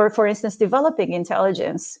for instance, developing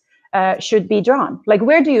intelligence should be drawn? Like,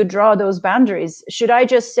 where do you draw those boundaries? Should I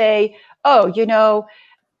just say, oh, you know,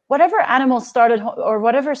 whatever animal started, or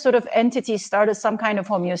whatever sort of entity started some kind of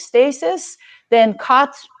homeostasis, then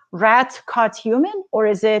cut rat, cut human? Or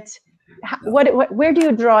is it, where do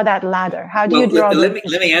you draw that ladder? How do you draw? Let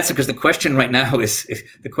me answer, because the question right now is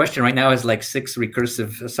like 6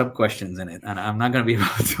 recursive sub-questions in it, and I'm not going to be able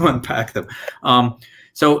to unpack them.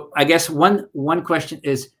 So I guess one question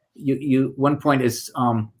is, one point is,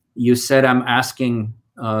 you said I'm asking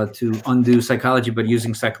to undo psychology, but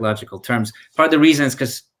using psychological terms. Part of the reason is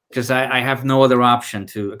because I have no other option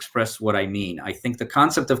to express what I mean. I think the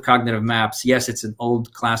concept of cognitive maps, yes, it's an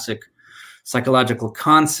old classic psychological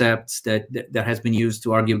concept that has been used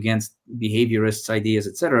to argue against behaviorists' ideas,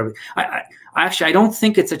 etc. I don't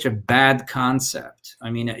think it's such a bad concept.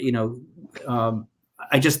 I mean, you know,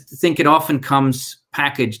 I just think it often comes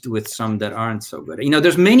packaged with some that aren't so good. You know,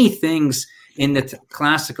 there's many things in the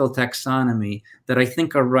classical taxonomy that I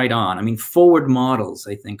think are right on. I mean, forward models,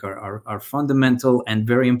 I think, are fundamental and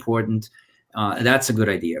very important. That's a good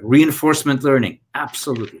idea. Reinforcement learning,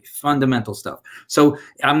 absolutely fundamental stuff. So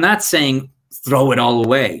I'm not saying throw it all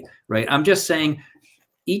away, right? I'm just saying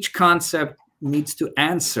each concept needs to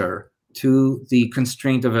answer to the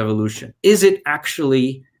constraint of evolution. Is it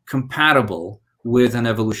actually compatible with an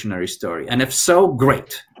evolutionary story? And if so,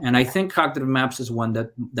 great. And I think cognitive maps is one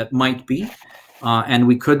that might be. And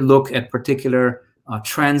we could look at particular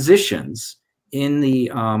transitions in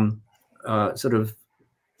the sort of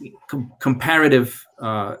comparative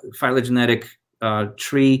phylogenetic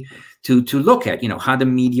tree to look at, you know, how the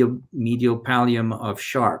medial pallium of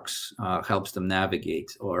sharks helps them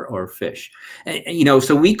navigate, or fish. You know,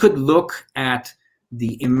 so we could look at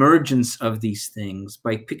the emergence of these things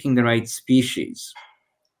by picking the right species.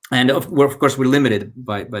 And of course, we're limited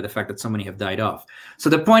by the fact that so many have died off. So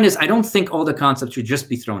the point is, I don't think all the concepts should just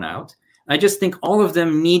be thrown out. I just think all of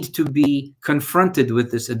them need to be confronted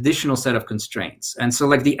with this additional set of constraints. And so,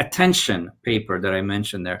 like the attention paper that I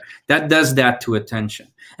mentioned there, that does that to attention.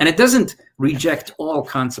 And it doesn't reject all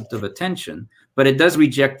concept of attention, but it does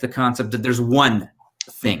reject the concept that there's one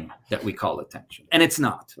thing that we call attention, and it's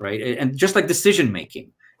not, right? And just like decision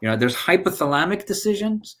making, you know, there's hypothalamic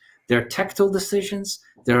decisions, there are tactile decisions,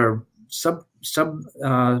 there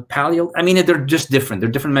are pallial. I mean, they're just different. They're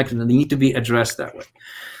different mechanisms. They need to be addressed that way.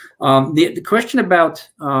 The question about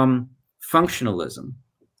functionalism.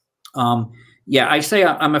 Yeah, I say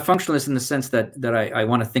I'm a functionalist in the sense that I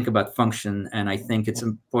want to think about function, and I think it's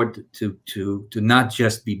important to not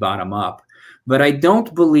just be bottom up. But I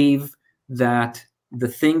don't believe that the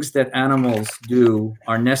things that animals do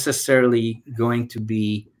are necessarily going to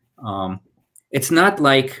be, it's not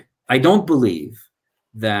like, I don't believe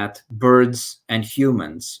that birds and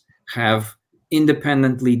humans have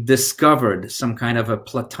independently discovered some kind of a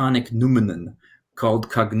Platonic noumenon called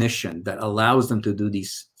cognition that allows them to do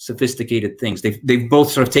these sophisticated things. They've both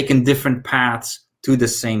sort of taken different paths to the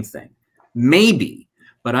same thing. Maybe,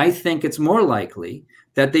 but I think it's more likely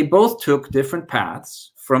that they both took different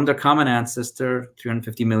paths from their common ancestor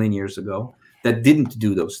 350 million years ago that didn't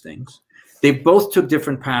do those things. They both took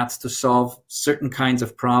different paths to solve certain kinds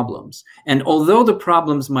of problems. And although the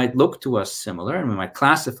problems might look to us similar, and we might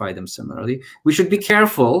classify them similarly, we should be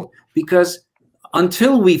careful, because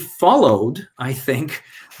until we followed, I think,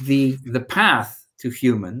 the path to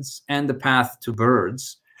humans and the path to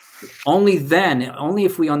birds, only then, only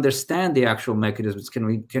if we understand the actual mechanisms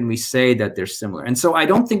can we say that they're similar. And so I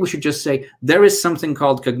don't think we should just say there is something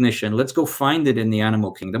called cognition. Let's go find it in the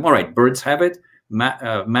animal kingdom. All right, birds have it,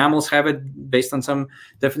 mammals have it based on some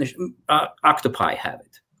definition, octopi have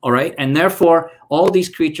it. All right, and therefore all these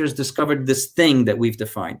creatures discovered this thing that we've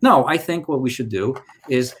defined. No, I think what we should do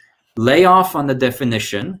is lay off on the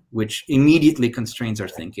definition, which immediately constrains our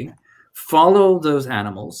thinking. Follow those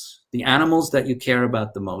animals, the animals that you care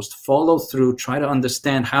about the most, follow through, try to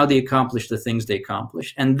understand how they accomplish the things they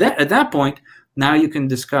accomplish. And at that point, now you can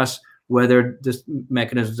discuss whether the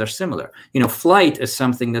mechanisms are similar. You know, flight is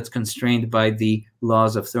something that's constrained by the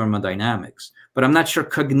laws of thermodynamics, but I'm not sure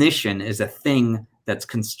cognition is a thing that's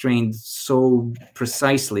constrained so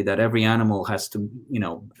precisely that every animal has to, you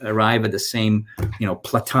know, arrive at the same, you know,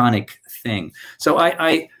 platonic thing. So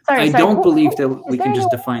I don't believe that we can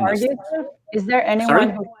just define this. Is there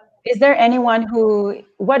anyone who, is there anyone who,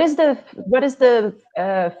 what is the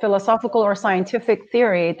philosophical or scientific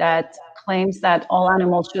theory that claims that all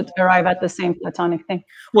animals should arrive at the same platonic thing?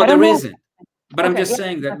 Well, there isn't. But I'm just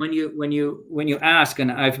saying that when you ask,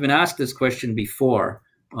 and I've been asked this question before,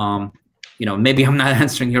 you know, maybe I'm not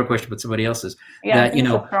answering your question, but somebody else's. Yeah, that, you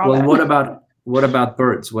know, well, what about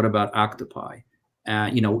birds? What about octopi?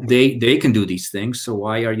 You know, they can do these things. So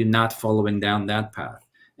why are you not following down that path?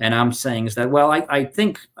 And I'm saying is that, well, I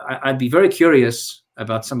think I'd be very curious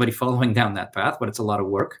about somebody following down that path, but it's a lot of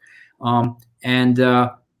work. And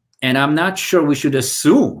I'm not sure we should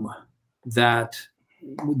assume that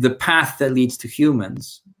the path that leads to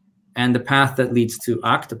humans and the path that leads to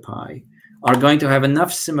octopi are going to have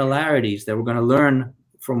enough similarities that we're going to learn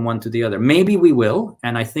from one to the other. Maybe we will,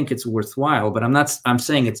 and I think it's worthwhile, but I'm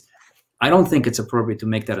saying I don't think it's appropriate to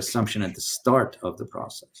make that assumption at the start of the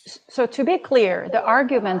process. So to be clear, the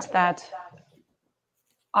argument that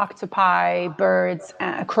octopi, birds,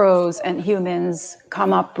 crows, and humans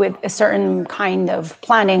come up with a certain kind of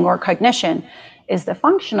planning or cognition is the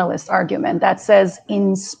functionalist argument that says,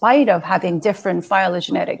 in spite of having different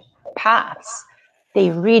phylogenetic paths, they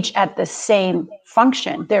reach at the same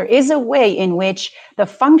function. There is a way in which the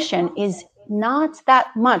function is not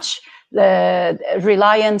that much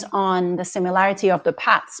reliant on the similarity of the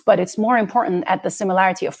paths, but it's more important at the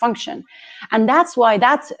similarity of function. And that's why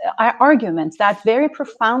that argument, that very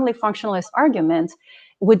profoundly functionalist argument,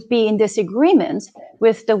 would be in disagreement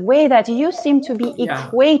with the way that you seem to be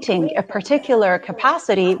equating a particular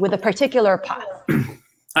capacity with a particular path.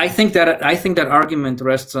 I think that argument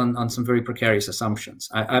rests on some very precarious assumptions.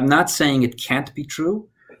 I'm not saying it can't be true.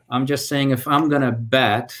 I'm just saying if I'm going to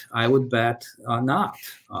bet, I would bet not.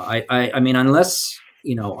 I mean, unless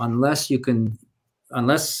data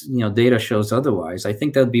shows otherwise, I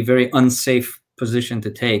think that would be a very unsafe position to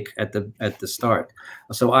take at the start.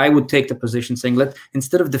 So I would take the position saying,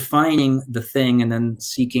 instead of defining the thing and then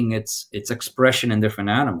seeking its expression in different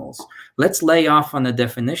animals, let's lay off on the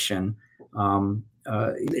definition.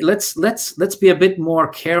 Let's be a bit more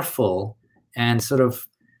careful and sort of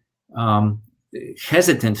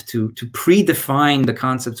hesitant to predefine the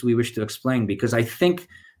concepts we wish to explain, because I think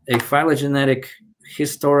a phylogenetic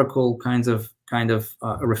historical kind of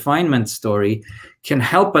refinement story can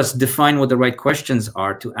help us define what the right questions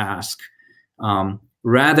are to ask,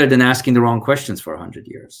 rather than asking the wrong questions for 100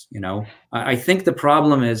 years. You know, I think the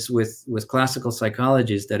problem is with classical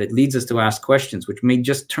psychology is that it leads us to ask questions which may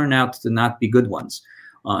just turn out to not be good ones,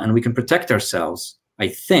 and we can protect ourselves, I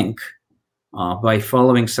think, by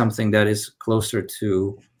following something that is closer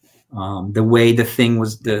to the way the thing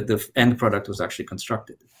was, the end product was actually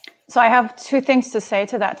constructed. So I have two things to say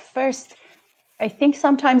to that. First, I think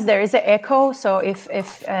sometimes there is an echo. So if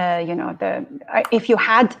you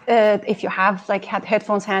have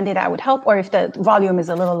headphones handy, that would help. Or if the volume is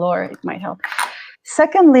a little lower, it might help.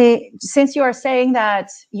 Secondly, since you are saying that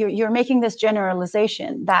you're making this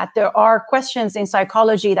generalization that there are questions in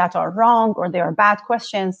psychology that are wrong or they are bad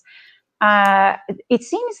questions, it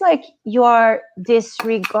seems like you are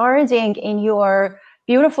disregarding in your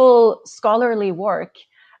beautiful scholarly work.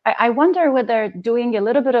 I wonder whether doing a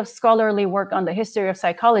little bit of scholarly work on the history of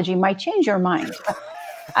psychology might change your mind.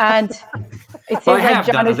 And it seems like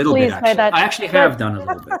John is pleased by that. I actually have done a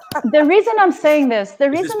little bit. The reason I'm saying this,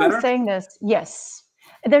 yes.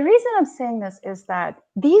 The reason I'm saying this is that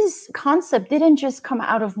these concepts didn't just come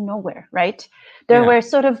out of nowhere, right? There were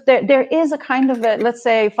sort of, there is a kind of a, let's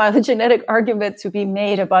say, phylogenetic argument to be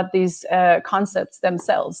made about these concepts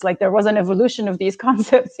themselves. Like there was an evolution of these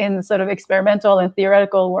concepts in sort of experimental and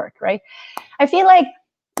theoretical work, right? I feel like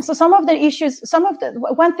So some of the issues,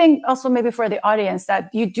 one thing also maybe for the audience that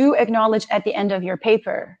you do acknowledge at the end of your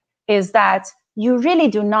paper is that you really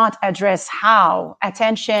do not address how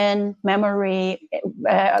attention, memory,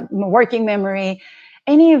 working memory,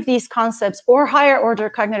 any of these concepts or higher order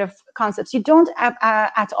cognitive concepts, you don't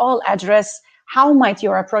at all address how might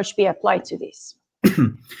your approach be applied to these.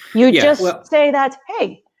 You just say that,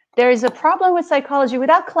 hey, there is a problem with psychology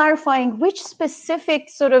without clarifying which specific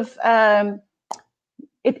sort of,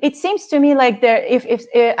 it seems to me like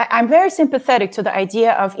I'm very sympathetic to the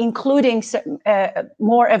idea of including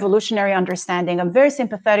more evolutionary understanding. I'm very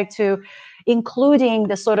sympathetic to including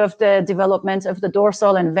the sort of the development of the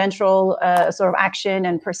dorsal and ventral sort of action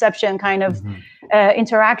and perception kind of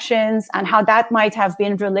interactions, and how that might have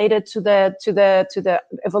been related to the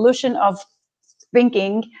evolution of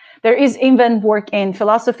thinking. There is even work in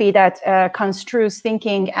philosophy that construes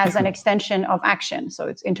thinking as an extension of action, so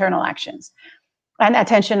it's internal actions, and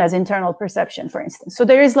attention as internal perception, for instance. So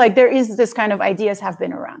there is this kind of ideas have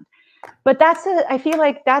been around. But I feel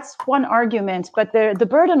like that's one argument, but the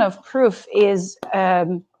burden of proof is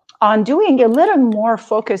on doing a little more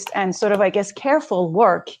focused and sort of, I guess, careful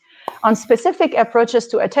work on specific approaches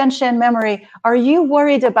to attention, memory. Are you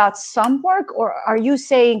worried about some work, or are you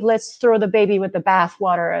saying, let's throw the baby with the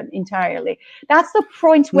bathwater entirely? That's the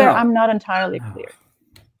point where I'm not entirely clear.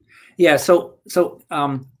 Yeah, so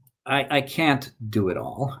I can't do it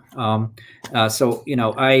all. So, you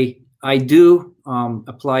know, I do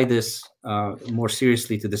apply this more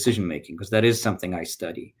seriously to decision making, because that is something I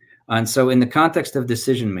study. And so in the context of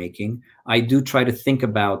decision making, I do try to think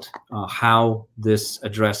about how this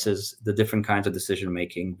addresses the different kinds of decision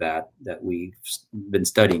making that we've been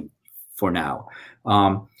studying for now.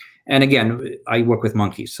 And again, I work with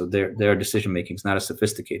monkeys, so their decision making is not as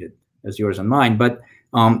sophisticated as yours and mine. But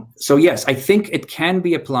so yes, I think it can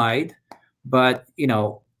be applied, but you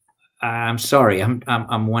know, I'm sorry,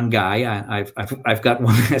 I'm one guy. I've got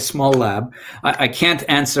a small lab. I can't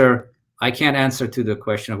answer to the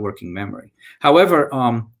question of working memory. However,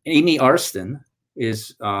 Amy Arston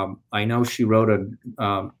is, I know she wrote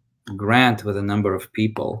a grant with a number of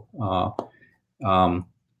people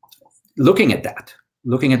looking at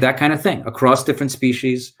that kind of thing across different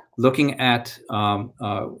species, looking at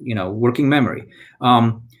you know, working memory.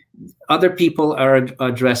 Other people are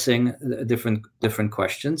addressing different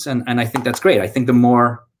questions, and I think that's great. I think the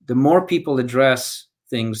more people address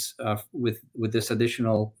things with this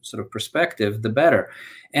additional sort of perspective, the better.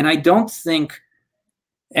 And I don't think,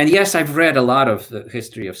 and yes, I've read a lot of the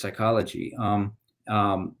history of psychology, and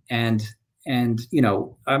you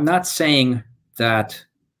know, I'm not saying that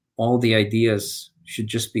all the ideas should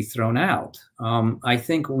just be thrown out. I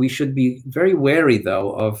think we should be very wary,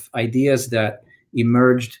 though, of ideas that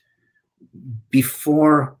emerged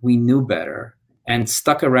before we knew better and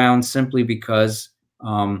stuck around simply because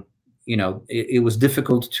you know, it was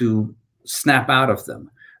difficult to snap out of them.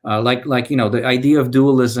 Like you know, the idea of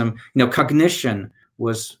dualism. You know, cognition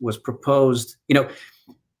was proposed. You know,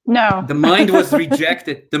 no, the mind was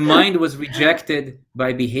rejected. The mind was rejected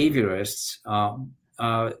by behaviorists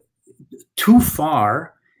too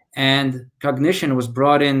far, and cognition was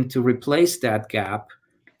brought in to replace that gap,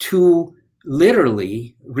 to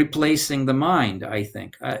literally replacing the mind. I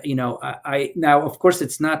think you know, I now, of course,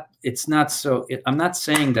 it's not so, I'm not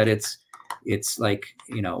saying that it's like,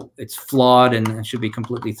 you know, it's flawed and should be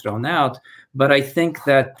completely thrown out, but I think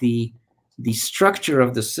that the structure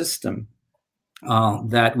of the system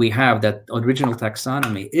that we have, that original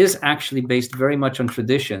taxonomy, is actually based very much on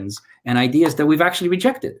traditions and ideas that we've actually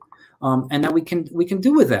rejected. And that we can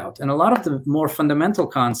do without. And a lot of the more fundamental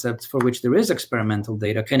concepts for which there is experimental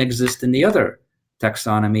data can exist in the other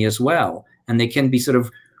taxonomy as well, and they can be sort of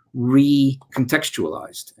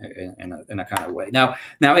recontextualized in a kind of way. Now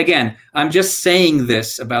again, I'm just saying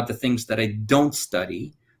this about the things that I don't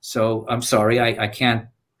study. So I'm sorry, I can't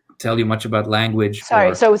tell you much about language.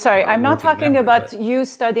 Sorry, I'm not talking about you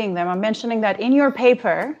studying them. I'm mentioning that in your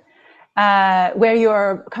paper, where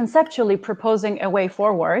you're conceptually proposing a way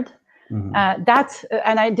forward.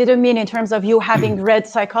 And I didn't mean in terms of you having read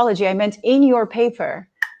psychology. I meant in your paper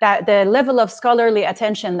that the level of scholarly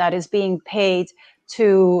attention that is being paid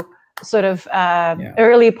to sort of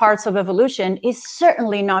early parts of evolution is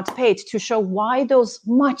certainly not paid to show why those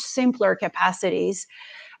much simpler capacities,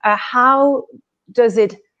 how does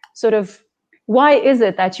it sort of, why is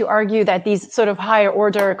it that you argue that these sort of higher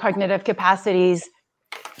order cognitive capacities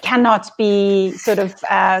cannot be sort of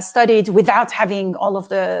studied without having all of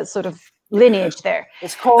the sort of lineage there?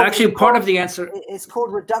 It's called, actually, part of the answer. It's called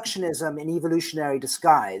reductionism in evolutionary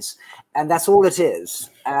disguise, and that's all it is.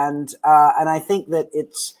 And I think that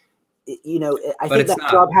you know, I think that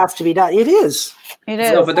job has to be done. It is. It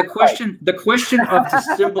is. No, but the question of the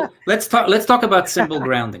symbol. Let's talk about symbol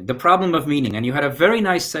grounding, the problem of meaning. And you had a very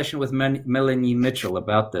nice session with Melanie Mitchell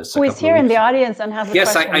about this. Who is here in the audience and has a question.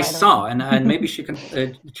 Yes, I saw, and maybe she can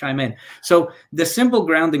chime in. So the symbol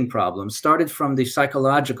grounding problem started from the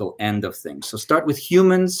psychological end of things. So start with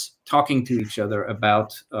humans talking to each other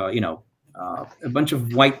about, a bunch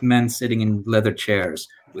of white men sitting in leather chairs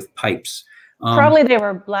with pipes. Probably they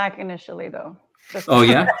were black initially, though. Oh,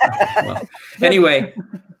 yeah? Well, anyway,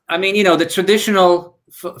 I mean, you know, the traditional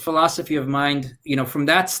philosophy of mind, you know, from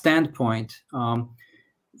that standpoint,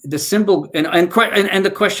 the symbol and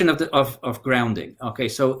the question of grounding. Okay,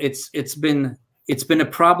 so it's been a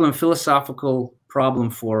problem, philosophical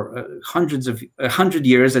problem for 100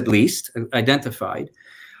 years at least, identified.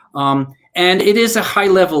 And it is a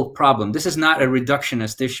high-level problem. This is not a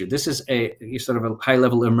reductionist issue. This is a sort of a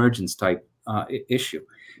high-level emergence type issue.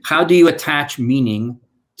 How do you attach meaning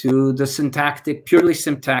to the purely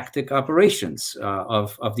syntactic operations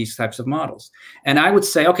of these types of models? And I would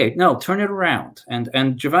say, okay, no, turn it around.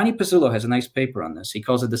 And Giovanni Pizzullo has a nice paper on this. He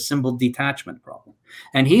calls it the symbol detachment problem.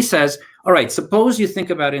 And he says, all right, suppose you think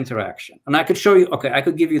about interaction. And I could show you, okay, I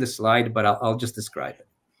could give you the slide, but I'll just describe it.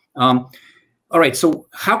 All right, so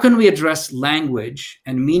how can we address language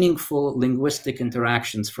and meaningful linguistic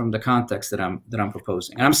interactions from the context that I'm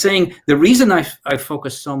proposing? And I'm saying the reason I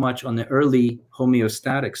focus so much on the early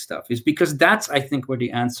homeostatic stuff is because that's, I think, where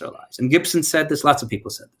the answer lies. And Gibson said this, lots of people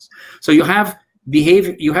said this. So you have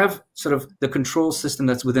behavior, you have sort of the control system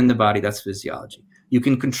that's within the body, that's physiology. You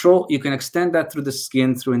can extend that through the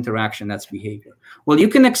skin, through interaction, that's behavior. Well, you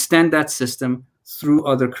can extend that system through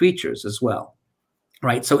other creatures as well.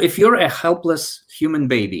 Right. So if you're a helpless human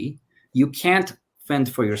baby, you can't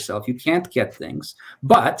fend for yourself. You can't get things.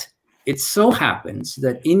 But it so happens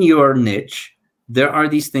that in your niche, there are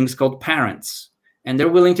these things called parents, and they're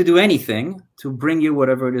willing to do anything to bring you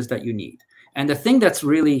whatever it is that you need. And the thing that's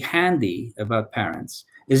really handy about parents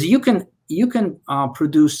is you can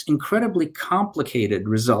produce incredibly complicated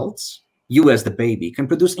results. You as the baby can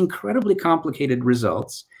produce incredibly complicated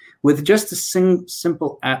results with just a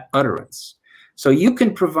simple utterance. So you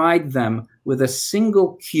can provide them with a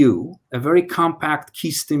single cue, a very compact key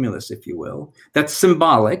stimulus, if you will, that's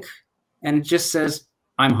symbolic, and it just says,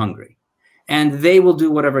 I'm hungry. And they will do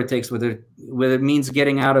whatever it takes, whether it means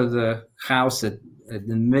getting out of the house at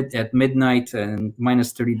midnight and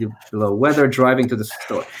minus 30 below weather, driving to the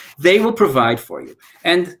store. They will provide for you.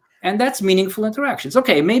 And that's meaningful interactions.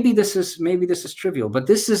 Okay, maybe this is trivial, but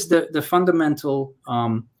this is the fundamental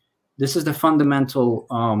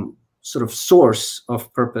sort of source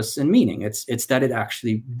of purpose and meaning. It's that it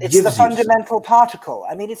actually gives the fundamental particle.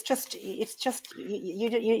 I mean, it's just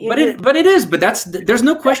but there's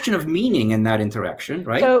no question of meaning in that interaction,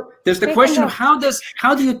 right? So there's the question of how do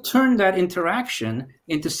you turn that interaction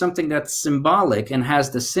into something that's symbolic and has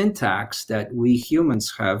the syntax that we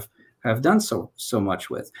humans have done so much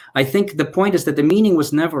with. I think the point is that the meaning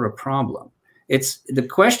was never a problem. It's the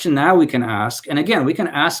question now we can ask, and again, we can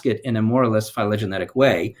ask it in a more or less phylogenetic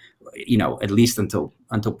way, you know, at least until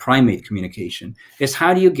primate communication, is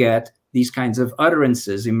how do you get these kinds of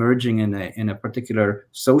utterances emerging in a particular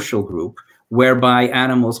social group whereby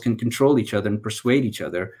animals can control each other and persuade each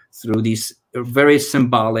other through these very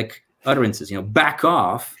symbolic utterances. You know, back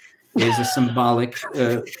off is a symbolic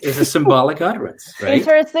utterance, right?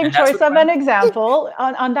 Interesting choice of an example.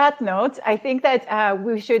 On that note, I think that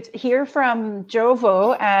we should hear from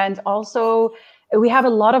Jovo, and also we have a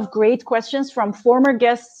lot of great questions from former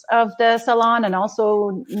guests of the Salon and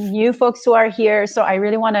also new folks who are here. So I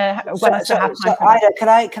really want us to have time. Ida, can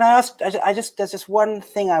I ask? There's just one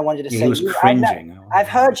thing I wanted to say. He was cringing. I've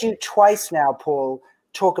heard you twice now, Paul,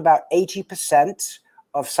 talk about 80%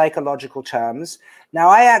 of psychological terms. Now,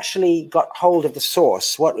 I actually got hold of the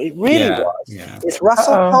source. What it really was is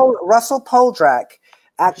Russell Poldrack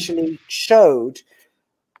actually showed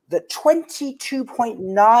that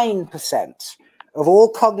 22.9% of all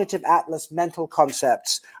cognitive atlas mental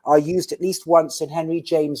concepts are used at least once in Henry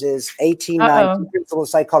James's 1890 Principles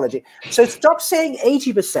of Psychology. So stop saying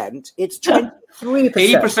 80%, it's 23%.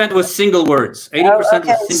 80% was single words. 80%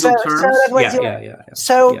 was single terms.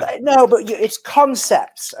 No, but it's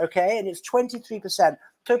concepts, okay? And it's 23%.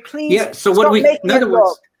 So please stop making it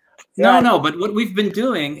look. No, but what we've been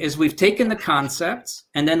doing is we've taken the concepts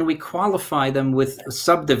and then we qualify them with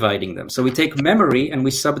subdividing them. So we take memory and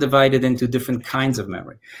we subdivide it into different kinds of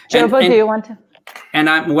memory. Jovo, do you want to? And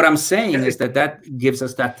what I'm saying is that gives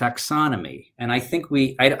us that taxonomy, and I think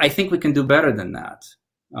we can do better than that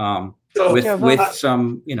with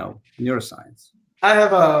some neuroscience. I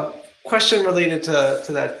have question related to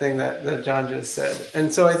that thing that John just said.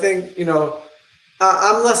 And so I think,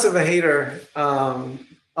 I'm less of a hater on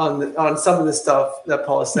some of the stuff that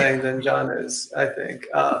Paul is saying than John is, I think.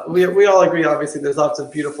 We all agree, obviously, there's lots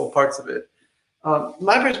of beautiful parts of it.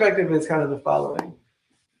 My perspective is kind of the following.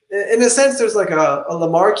 In a sense, there's like a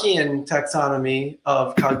Lamarckian taxonomy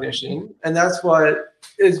of cognition, and that's what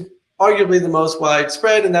is arguably the most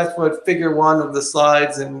widespread, and that's what figure 1 of the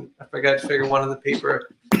slides, and I forgot figure 1 of the paper,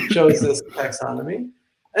 shows this taxonomy.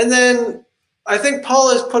 And then I think Paul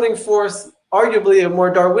is putting forth arguably a more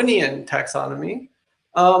Darwinian taxonomy,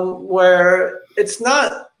 where it's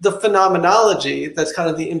not the phenomenology that's kind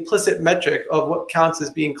of the implicit metric of what counts as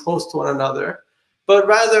being close to one another, but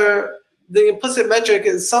rather the implicit metric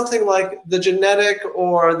is something like the genetic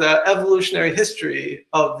or the evolutionary history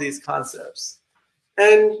of these concepts.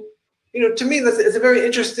 And to me, it's a very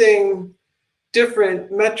interesting,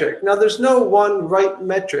 different metric. Now, there's no one right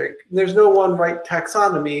metric. There's no one right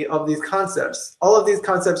taxonomy of these concepts. All of these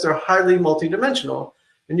concepts are highly multidimensional,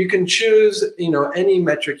 and you can choose, any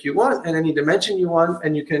metric you want and any dimension you want,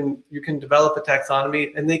 and you can develop a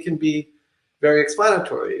taxonomy, and they can be very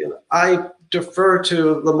explanatory. And I defer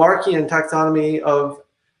to Lamarckian taxonomy of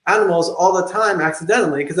animals all the time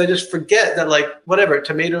accidentally, because I just forget that, like, whatever,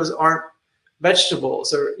 tomatoes aren't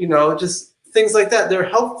vegetables, or just things like that. They're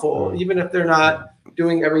helpful even if they're not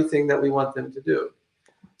doing everything that we want them to do.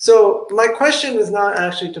 So my question is not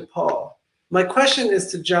actually to Paul. My question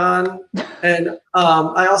is to John, and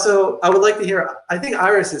I would like to hear, I think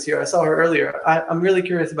Iris is here, I saw her earlier. I'm really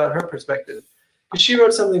curious about her perspective, because she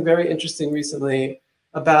wrote something very interesting recently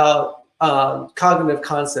about cognitive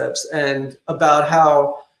concepts, and about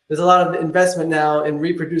how there's a lot of investment now in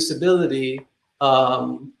reproducibility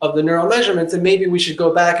of the neural measurements, and maybe we should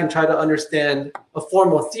go back and try to understand a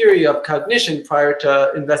formal theory of cognition prior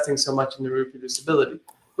to investing so much in the reproducibility,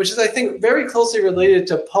 which is, I think, very closely related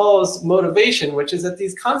to Paul's motivation, which is that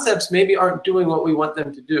these concepts maybe aren't doing what we want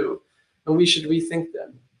them to do, and we should rethink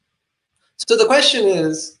them. So the question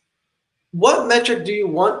is, what metric do you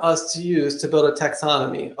want us to use to build a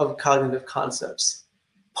taxonomy of cognitive concepts?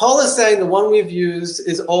 Paul is saying the one we've used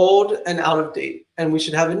is old and out of date, and we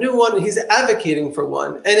should have a new one, and he's advocating for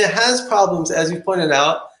one. And it has problems, as you pointed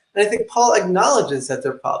out, and I think Paul acknowledges that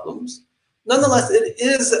there are problems. Nonetheless, it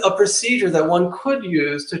is a procedure that one could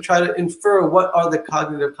use to try to infer what are the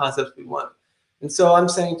cognitive concepts we want. And so I'm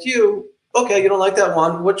saying to you, okay, you don't like that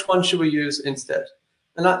one, which one should we use instead?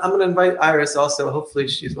 And I'm going to invite Iris also. Hopefully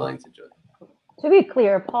she's willing to join. To be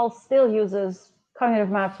clear, Paul still uses cognitive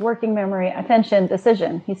maps, working memory, attention,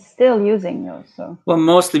 decision. He's still using those. So. Well,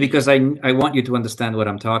 mostly because I want you to understand what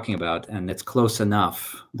I'm talking about, and it's close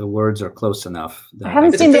enough. The words are close enough. I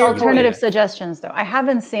haven't seen the alternative suggestions, though. I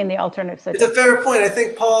haven't seen the alternative suggestions. It's a fair point. I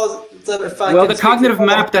think Paul. Well, the cognitive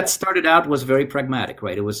map that started out was very pragmatic,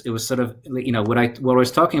 right? It was sort of, what I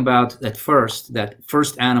was talking about at first, that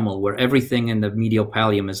first animal where everything in the medial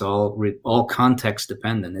pallium is all context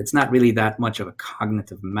dependent. It's not really that much of a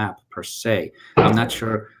cognitive map per se. I'm not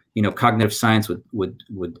sure, cognitive science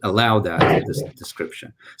would allow that, this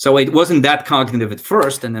description. So it wasn't that cognitive at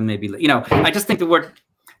first, and then maybe, I just think the word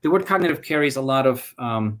cognitive carries a lot of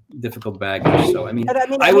difficult baggage. So,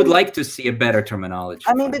 I would like to see a better terminology.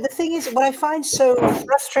 But the thing is, what I find so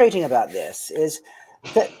frustrating about this is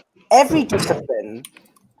that every discipline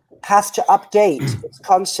has to update its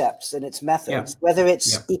concepts and its methods, whether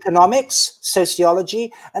it's economics,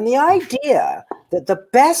 sociology, and the idea that the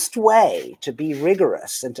best way to be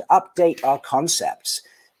rigorous and to update our concepts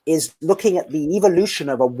is looking at the evolution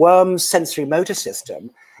of a worm's sensory motor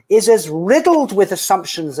system is as riddled with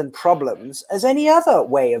assumptions and problems as any other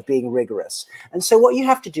way of being rigorous. And so what you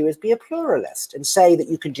have to do is be a pluralist and say that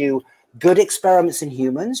you can do good experiments in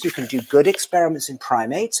humans, you can do good experiments in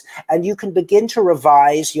primates, and you can begin to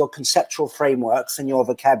revise your conceptual frameworks and your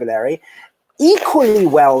vocabulary equally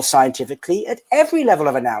well scientifically at every level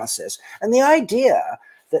of analysis. And the idea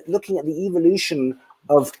that looking at the evolution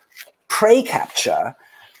of prey capture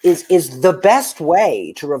is the best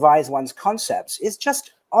way to revise one's concepts is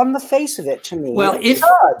just, on the face of it, to me, well, if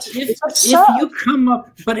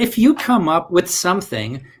you come up with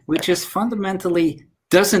something which is fundamentally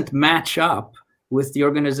doesn't match up with the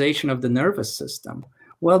organization of the nervous system,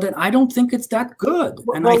 well, then I don't think it's that good.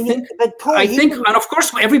 And I think, and of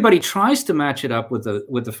course, everybody tries to match it up with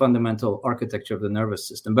the fundamental architecture of the nervous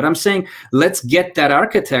system. But I'm saying, let's get that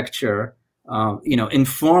architecture,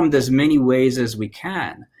 informed as many ways as we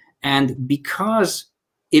can. And because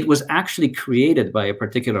it was actually created by a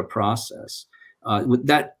particular process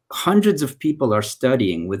that hundreds of people are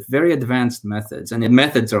studying with very advanced methods, and the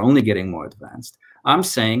methods are only getting more advanced. I'm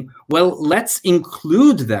saying, well, let's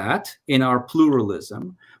include that in our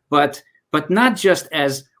pluralism, but not just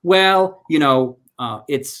as, well,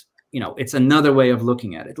 it's another way of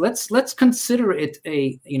looking at it. Let's consider it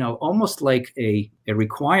almost like a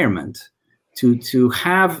requirement to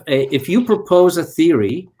have if you propose a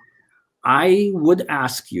theory, I would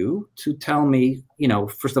ask you to tell me,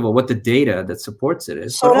 first of all, what the data that supports it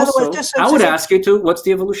is. So but also, I would ask you to, what's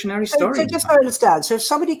the evolutionary story? So just to understand, so if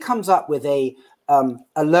somebody comes up with a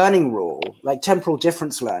learning rule, like temporal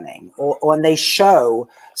difference learning, or and they show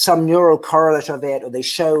some neural correlate of it, or they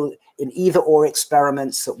show in either or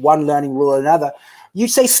experiments that one learning rule or another, you'd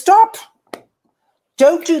say, stop.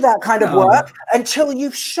 Don't do that kind of work until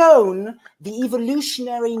you've shown the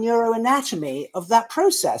evolutionary neuroanatomy of that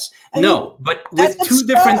process. But with two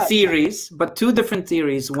different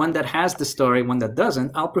theories, one that has the story, one that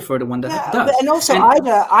doesn't, I'll prefer the one that does. And also,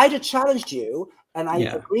 Ida challenged you, and I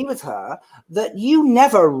agree with her, that you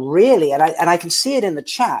never really, and I can see it in the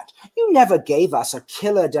chat, you never gave us a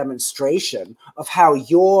killer demonstration of how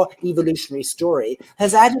your evolutionary story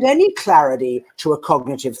has added any clarity to a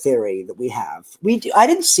cognitive theory that we have. I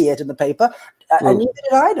didn't see it in the paper, and neither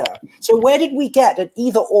did Ida. So where did we get an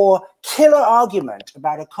either-or killer argument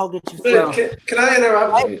about a cognitive theory? Can I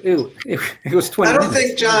interrupt? It was 20 I don't minutes.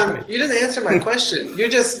 think, John, you didn't answer my question. You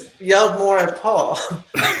just yelled more at Paul.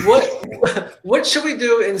 What should we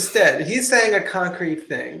do instead? He's saying a concrete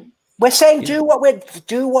thing. We're saying do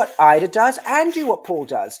what Ida does and do what Paul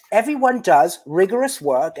does. Everyone does rigorous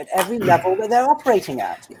work at every level that they're operating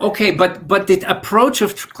at. Okay, but the approach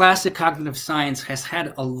of classic cognitive science has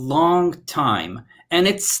had a long time, and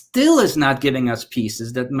it still is not giving us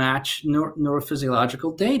pieces that match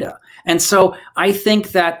neurophysiological data. And so I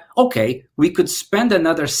think that, okay, we could spend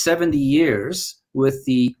another 70 years with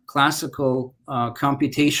the classical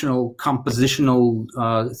computational compositional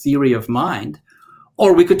theory of mind,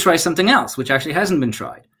 or we could try something else, which actually hasn't been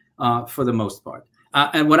tried for the most part.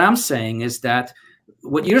 And what I'm saying is that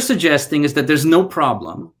what you're suggesting is that there's no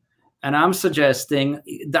problem. And I'm suggesting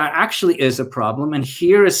that actually is a problem. And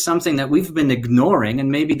here is something that we've been ignoring. And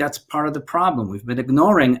maybe that's part of the problem. We've been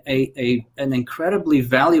ignoring an incredibly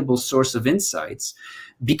valuable source of insights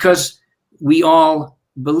because we all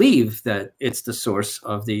believe that it's the source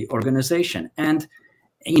of the organization. And,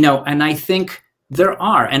 and I think there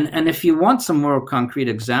are, and if you want some more concrete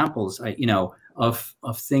examples, of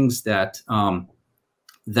things that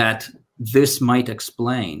that this might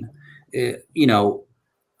explain,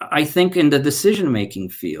 I think in the decision-making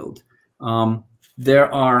field,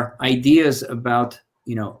 there are ideas about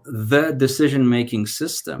the decision-making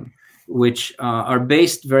system, which are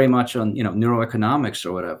based very much on neuroeconomics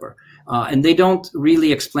or whatever, and they don't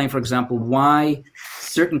really explain, for example, why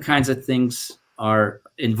certain kinds of things are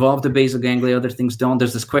involved in basal ganglia, other things don't.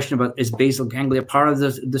 There's this question about, is basal ganglia part of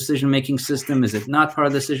the decision-making system? Is it not part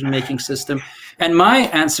of the decision-making system? And my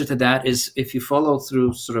answer to that is, if you follow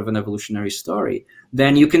through sort of an evolutionary story,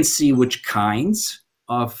 then you can see which kinds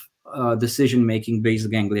of decision-making basal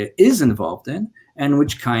ganglia is involved in and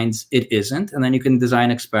which kinds it isn't. And then you can design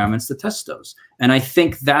experiments to test those. And I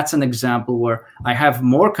think that's an example where I have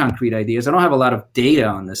more concrete ideas. I don't have a lot of data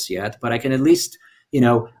on this yet, but I can at least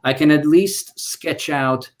sketch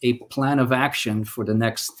out a plan of action for the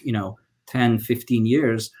next, 10, 15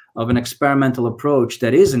 years of an experimental approach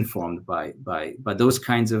that is informed by those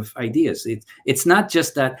kinds of ideas. It's not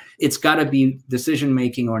just that it's got to be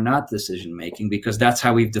decision-making or not decision-making, because that's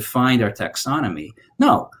how we've defined our taxonomy.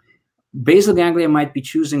 No, basal ganglia might be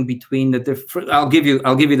choosing between the different. I'll give you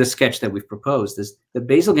the sketch that we've proposed. Is the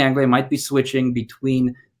basal ganglia might be switching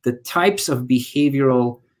between the types of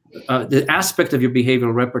behavioral the aspect of your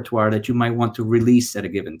behavioral repertoire that you might want to release at a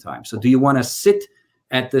given time. So do you want to sit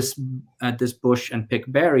at this bush and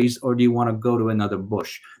pick berries, or do you want to go to another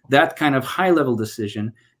bush? That kind of high-level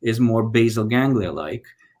decision is more basal ganglia-like,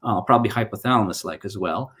 probably hypothalamus-like as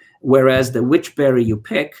well, whereas the which berry you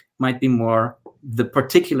pick might be more the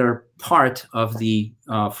particular part of the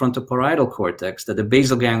frontoparietal cortex that the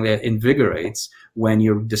basal ganglia invigorates when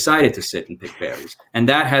you've decided to sit and pick berries. And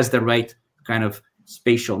that has the right kind of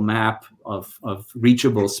spatial map of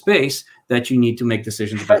reachable space that you need to make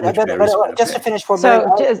decisions about which berries. Just to finish for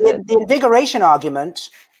the invigoration argument,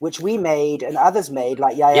 which we made and others made,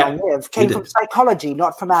 like Yael Niv, came from psychology,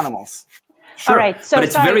 not from animals. Sure. All right, so but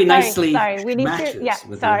it's very nicely we need to. Yeah,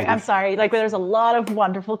 I'm sorry. Like, there's a lot of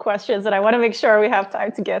wonderful questions, and I want to make sure we have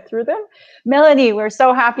time to get through them. Melanie, we're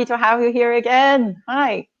so happy to have you here again.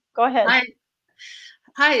 Hi, go ahead.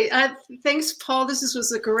 Hi, thanks, Paul. This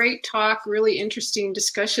was a great talk, really interesting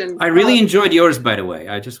discussion. I really enjoyed yours, by the way.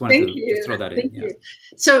 I just wanted to throw that in. Thank you.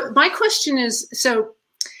 So my question is, so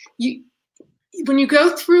when you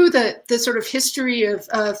go through the sort of history of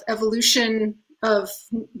evolution of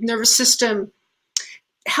nervous system,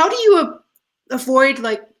 how do you avoid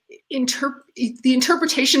like the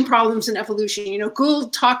interpretation problems in evolution? You know,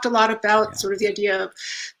 Gould talked a lot about sort of the idea of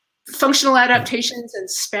functional adaptations and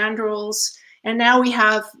spandrels. And now we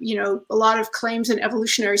have, you know, a lot of claims in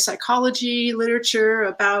evolutionary psychology literature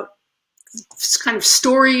about kind of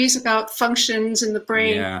stories about functions in the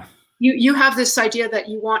brain. Yeah. You have this idea that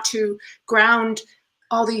you want to ground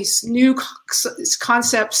all these new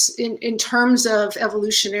concepts in terms of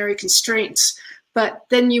evolutionary constraints, but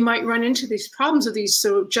then you might run into these problems of these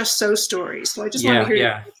just so stories. So I just want to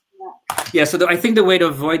hear Yeah, so I think the way to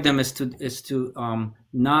avoid them is to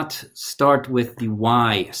not start with the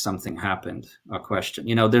why something happened question.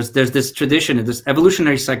 You know, there's this tradition, this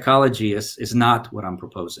evolutionary psychology is not what I'm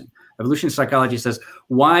proposing. Evolutionary psychology says,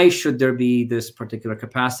 why should there be this particular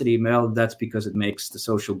capacity? Well, that's because it makes the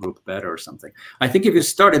social group better or something. I think if you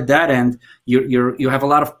start at that end, you have a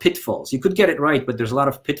lot of pitfalls. You could get it right, but there's a lot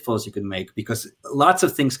of pitfalls you can make because lots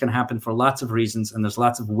of things can happen for lots of reasons, and there's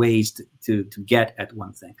lots of ways to get at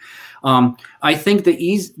one thing. I think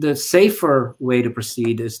the safer way to proceed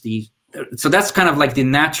is so that's kind of like the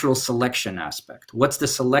natural selection aspect. What's the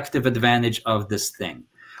selective advantage of this thing?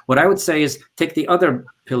 What I would say is take the other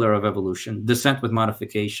pillar of evolution, descent with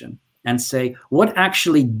modification, and say what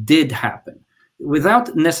actually did happen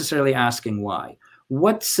without necessarily asking why.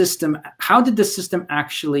 How did the system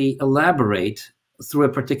actually elaborate through a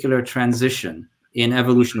particular transition in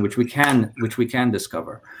evolution, which we can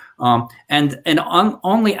discover,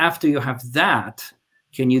 only after you have that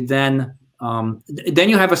can you then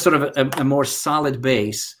you have a sort of a more solid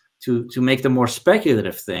base to make the more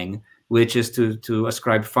speculative thing, which is to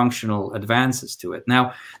ascribe functional advances to it.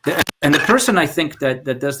 Now, the person I think that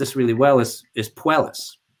does this really well is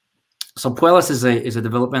Puelas. So Puelas is a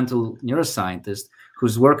developmental neuroscientist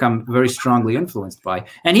whose work I'm very strongly influenced by,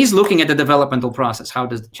 and he's looking at the developmental process. How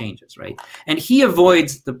does it changes, right? And he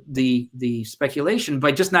avoids the speculation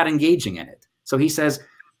by just not engaging in it. So he says,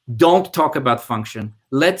 don't talk about function.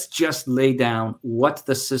 Let's just lay down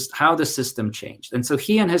how the system changed. And so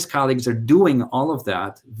he and his colleagues are doing all of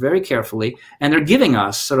that very carefully, and they're giving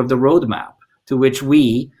us sort of the roadmap to which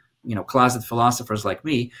we, you know, closet philosophers like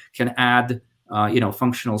me, can add,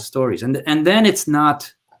 functional stories. And then it's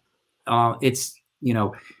not, it's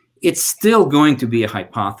still going to be a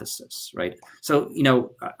hypothesis, right? So, you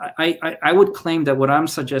know, I would claim that what I'm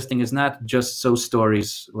suggesting is not just so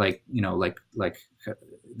stories like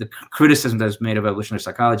the criticism that's made of evolutionary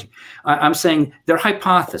psychology. I'm saying they're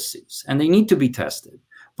hypotheses and they need to be tested,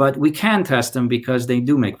 but we can test them because they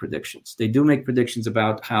do make predictions. They do make predictions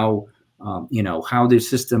about how the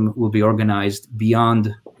system will be organized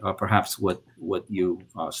beyond perhaps what you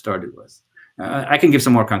started with. I can give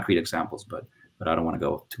some more concrete examples, but I don't want to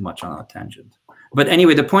go too much on a tangent. But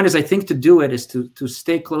anyway, the point is, I think to do it is to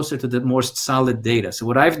stay closer to the more solid data. So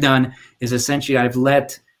what I've done is essentially I've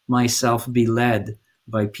let myself be led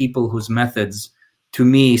by people whose methods to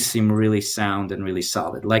me seem really sound and really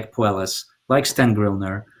solid, like Puelas, like Sten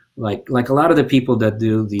Grillner, like a lot of the people that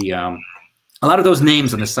do a lot of those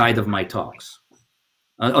names on the side of my talks,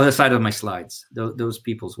 on the side of my slides, those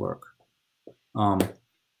people's work. I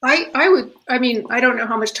don't know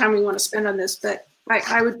how much time we want to spend on this, but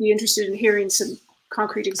I would be interested in hearing some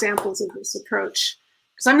concrete examples of this approach,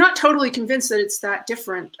 because I'm not totally convinced that it's that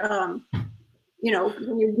different.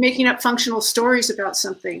 When you're making up functional stories about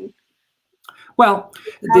something. Well,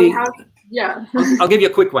 I'll give you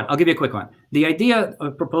a quick one. The idea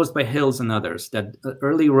proposed by Hills and others that the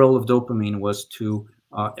early role of dopamine was to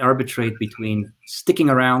arbitrate between sticking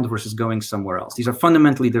around versus going somewhere else. These are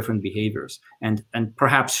fundamentally different behaviors and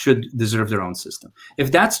perhaps should deserve their own system.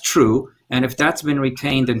 If that's true, and if that's been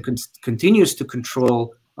retained and continues to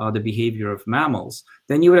control the behavior of mammals,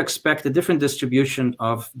 then you would expect a different distribution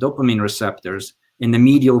of dopamine receptors in the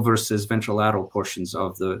medial versus ventrolateral portions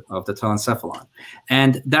of the telencephalon.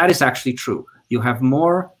 And that is actually true. You have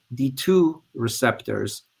more D2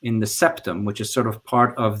 receptors in the septum, which is sort of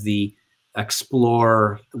part of the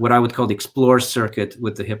what I would call the explore circuit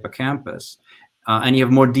with the hippocampus. And you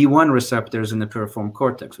have more D1 receptors in the piriform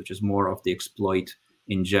cortex, which is more of the exploit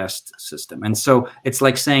ingest system. And so it's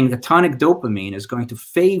like saying the tonic dopamine is going to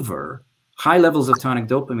favor, high levels of tonic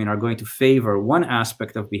dopamine are going to favor one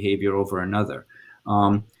aspect of behavior over another.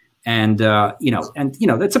 That's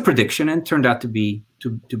a prediction and turned out to be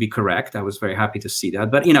correct. I was very happy to see that.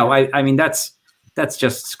 But, that's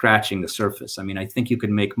just scratching the surface. I mean, I think you could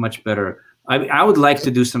make much better. I would like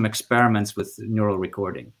to do some experiments with neural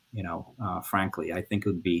recording, frankly. I think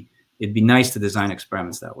it'd be nice to design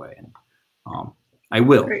experiments that way. And I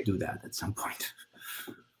will Great. do that at some point.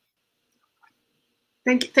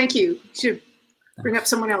 Thank you. Should bring up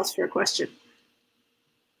someone else for a question.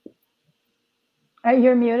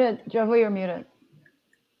 You're muted, Jovo. You're muted.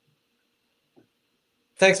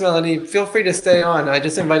 Thanks, Melanie. Feel free to stay on. I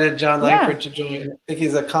just invited John Langford to join. I think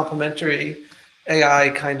he's a complementary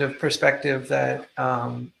AI kind of perspective that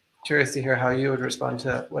curious to hear how you would respond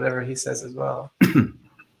to whatever he says as well.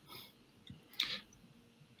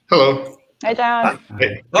 Hello. Hi, John.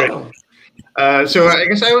 Hey, Welcome. So I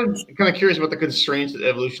guess I was kind of curious about the constraints that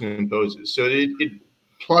evolution imposes. So it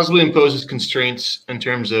plausibly imposes constraints in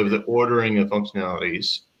terms of the ordering of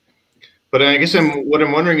functionalities. But I guess what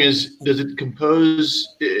I'm wondering is, does it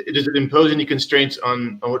impose any constraints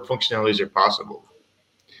on what functionalities are possible?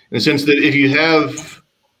 In the sense that if you have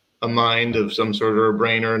a mind of some sort, or a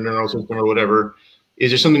brain or a neural system or whatever,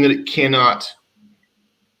 is there something that it cannot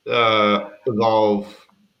evolve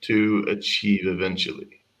to achieve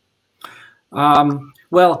eventually?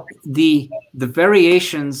 Well, the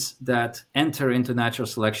variations that enter into natural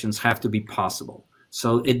selections have to be possible.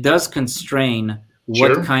 So it does constrain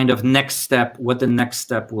what kind of what the next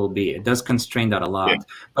step will be. It does constrain that a lot,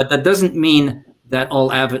 but that doesn't mean that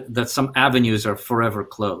that some avenues are forever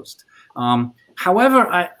closed.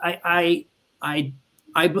 However, I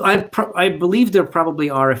believe there probably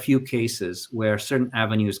are a few cases where certain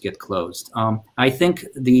avenues get closed. I think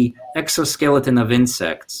the exoskeleton of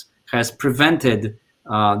insects has prevented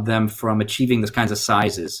them from achieving the kinds of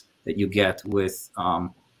sizes that you get with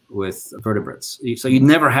vertebrates. So you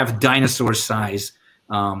never have dinosaur-size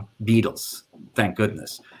beetles, thank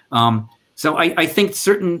goodness. So I think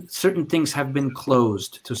certain things have been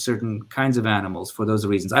closed to certain kinds of animals for those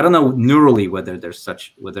reasons. I don't know neurally whether there's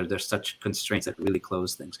such constraints that really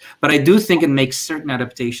close things, but I do think it makes certain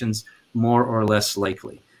adaptations more or less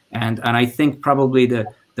likely. And I think probably the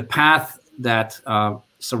path that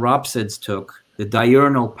sauropsids took, the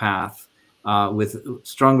diurnal path with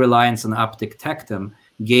strong reliance on optic tectum,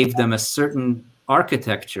 gave them a certain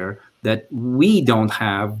architecture that we don't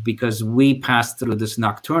have because we passed through this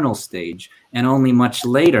nocturnal stage and only much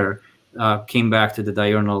later came back to the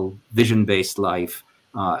diurnal vision-based life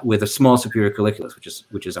with a small superior colliculus,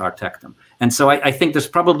 which is our tectum. And so I think there's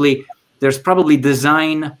probably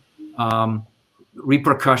design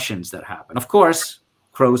repercussions that happen. Of course,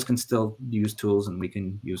 crows can still use tools and we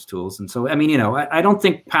can use tools. And so, I mean, I don't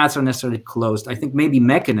think paths are necessarily closed. I think maybe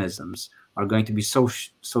mechanisms are going to be so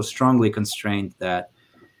strongly constrained that,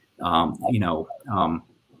 in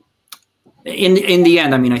the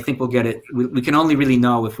end, I mean, I think we'll get it. We can only really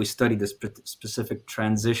know if we study the specific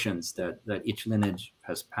transitions that each lineage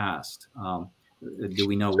has passed. Do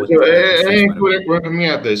we know what? So I think what coming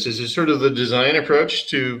at this is sort of the design approach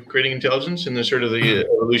to creating intelligence and the sort of the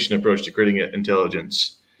evolution approach to creating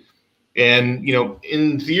intelligence. And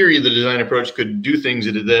in theory, the design approach could do things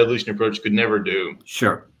that the evolution approach could never do.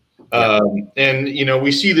 Sure. And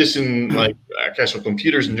we see this in like actual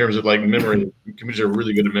computers in terms of like memory. Computers are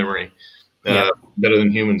really good at memory, better than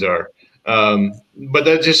humans are. But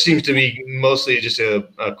that just seems to be mostly just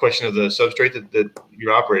a question of the substrate that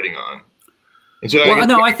you're operating on. And so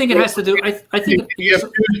I think it has to do. I think you have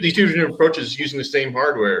these two different approaches using the same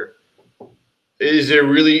hardware. Is there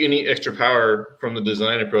really any extra power from the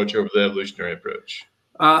design approach over the evolutionary approach?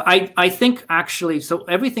 I think actually, so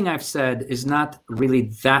everything I've said is not really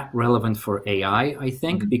that relevant for AI, I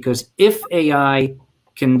think, because if AI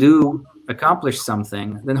can accomplish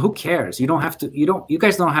something, then who cares? You don't have to, you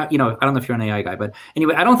guys don't have, I don't know if you're an AI guy, but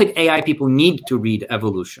anyway, I don't think AI people need to read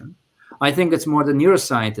evolution. I think it's more the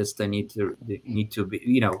neuroscientists that need to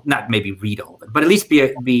be, not maybe read all of it, but at least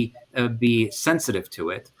be sensitive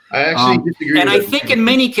to it. I actually disagree. And I think in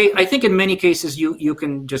many cases you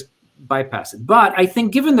can just bypass it. But I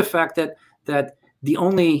think given the fact that the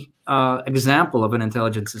only example of an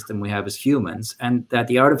intelligent system we have is humans, and that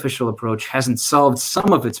the artificial approach hasn't solved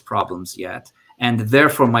some of its problems yet, and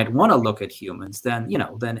therefore might want to look at humans, then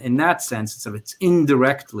in that sense it's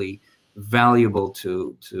indirectly valuable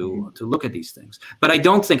to look at these things. But I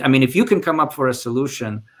don't think, I mean, if you can come up for a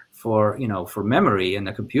solution for memory in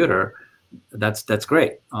a computer, that's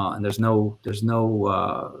great. And there's no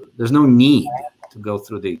need to go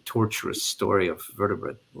through the torturous story of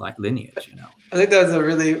vertebrate lineage. I think that's a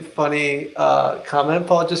really funny comment,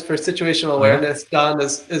 Paul. Just for situational awareness, John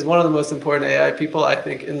is one of the most important AI people I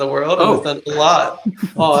think in the world, and has done a lot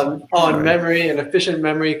on memory and efficient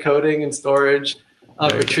memory coding and storage.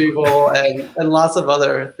 Retrieval and lots of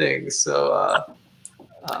other things. So,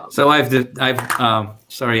 I've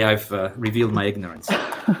revealed my ignorance.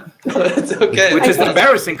 It's okay. Which is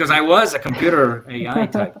embarrassing because I was a computer AI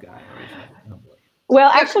type guy. Well,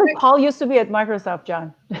 actually, Paul used to be at Microsoft,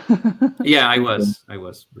 John. Yeah, I was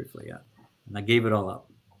briefly, yeah. And I gave it all up.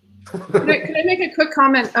 Could I make a quick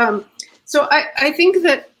comment? So I think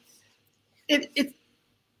that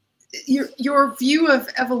your view of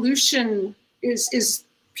evolution is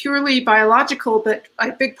purely biological, but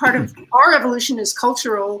a big part of our evolution is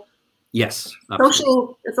cultural. Yes,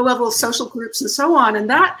 social, at the level of social groups and so on, and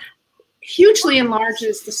that hugely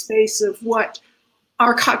enlarges the space of what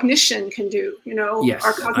our cognition can do. You know, yes,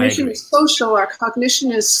 our cognition is social. Our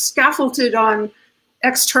cognition is scaffolded on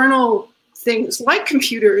external things like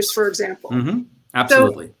computers, for example.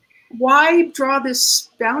 Absolutely. So why draw this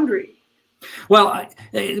boundary? Well,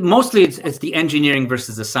 mostly it's the engineering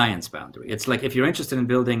versus the science boundary. It's like if you're interested in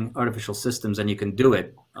building artificial systems and you can do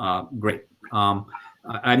it, great.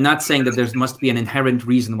 I'm not saying that there must be an inherent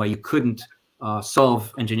reason why you couldn't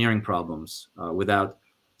solve engineering problems without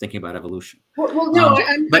thinking about evolution. Well, no.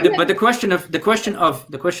 But the question of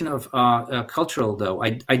cultural, though,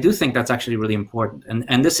 I do think that's actually really important,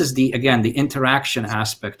 and this is the interaction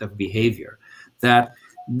aspect of behavior, again,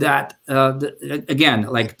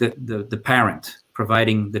 like the parent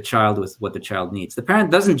providing the child with what the child needs. The parent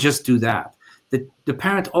doesn't just do that. The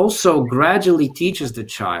parent also gradually teaches the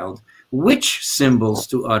child which symbols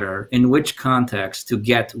to utter in which context to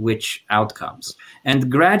get which outcomes.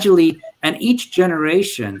 And gradually, and each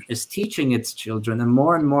generation is teaching its children a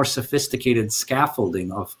more and more sophisticated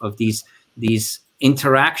scaffolding of these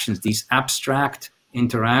interactions, these abstract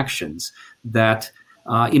interactions that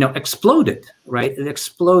exploded, right? It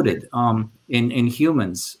exploded in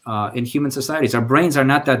humans, in human societies. Our brains are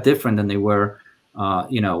not that different than they were,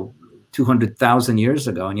 200,000 years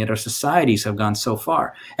ago, and yet our societies have gone so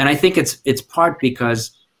far. And I think it's part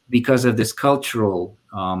because of this cultural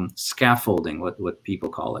scaffolding, what people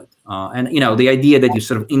call it, and the idea that you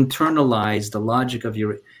sort of internalize the logic of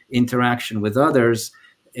your interaction with others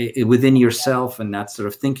within yourself, and that sort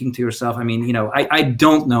of thinking to yourself. I mean, I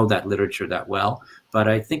don't know that literature that well, but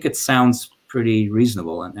I think it sounds pretty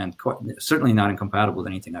reasonable and quite, certainly not incompatible with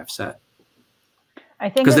anything I've said. I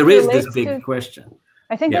think because there is this big question.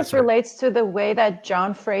 I think this relates to the way that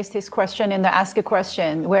John phrased his question in the Ask a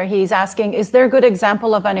Question, where he's asking, is there a good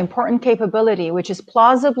example of an important capability which is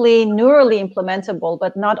plausibly neurally implementable,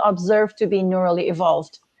 but not observed to be neurally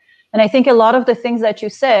evolved? And I think a lot of the things that you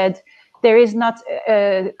said, there is not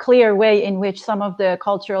a clear way in which some of the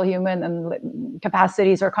cultural human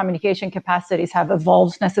capacities or communication capacities have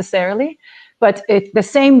evolved necessarily. But the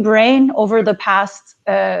same brain over the past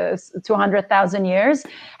 200,000 years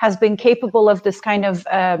has been capable of this kind of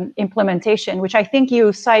implementation, which I think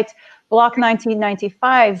you cite Block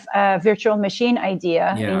 1995 virtual machine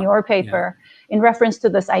idea in your paper in reference to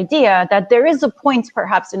this idea that there is a point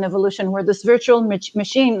perhaps in evolution where this virtual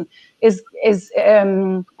machine is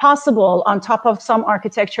possible on top of some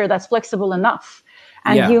architecture that's flexible enough.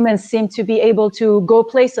 And humans seem to be able to go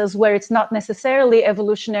places where it's not necessarily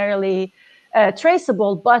evolutionarily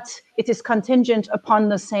traceable, but it is contingent upon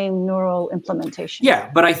the same neural implementation.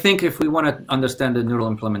 Yeah, but I think if we want to understand the neural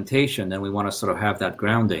implementation, then we want to sort of have that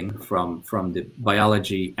grounding from the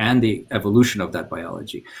biology and the evolution of that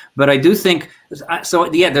biology. But I do think, so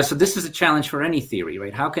this is a challenge for any theory,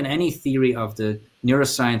 right? How can any theory of the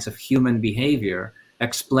neuroscience of human behavior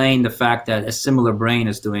explain the fact that a similar brain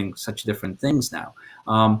is doing such different things now?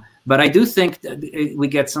 But I do think that we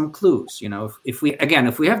get some clues. If we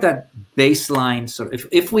have that baseline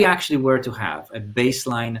if we actually were to have a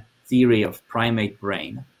baseline theory of primate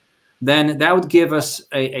brain, then that would give us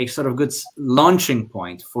a sort of good launching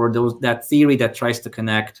point for that theory that tries to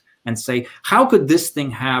connect and say, how could this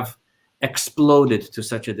thing have exploded to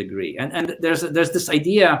such a degree? And there's this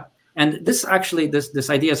idea, and this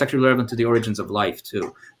idea is actually relevant to the origins of life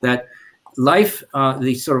too, that life,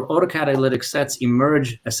 the sort of autocatalytic sets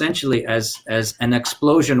emerge essentially as an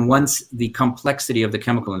explosion once the complexity of the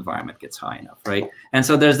chemical environment gets high enough, right? And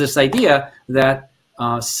so there's this idea that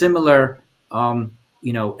similar,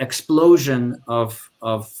 explosion of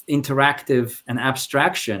interactive and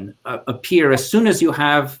abstraction appear as soon as you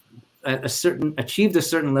have achieved a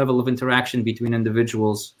certain level of interaction between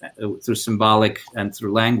individuals through symbolic and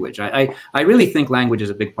through language. I really think language is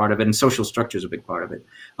a big part of it, and social structure is a big part of it.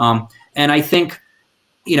 And I think,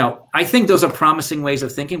 those are promising ways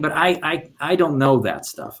of thinking, but I don't know that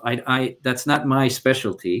stuff. That's not my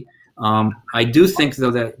specialty. I do think though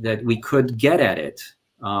that we could get at it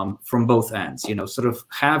from both ends. Sort of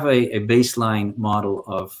have a baseline model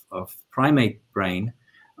of primate brain.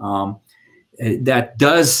 That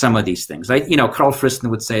does some of these things. Carl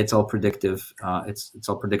Friston would say it's all predictive. It's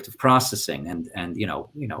all predictive processing, and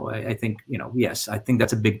I think yes, I think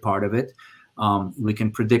that's a big part of it. We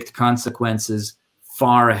can predict consequences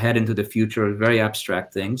far ahead into the future, very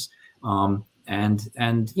abstract things.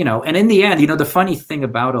 And you know, and in the end, you know, the funny thing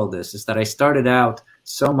about all this is that I started out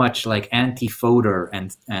so much like anti-Fodor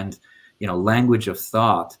and you know, language of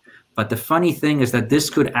thought. But the funny thing is that this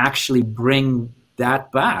could actually bring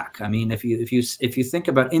that back. I mean, if you think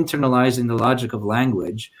about internalizing the logic of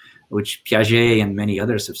language, which Piaget and many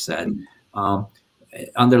others have said,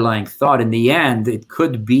 underlying thought, in the end, it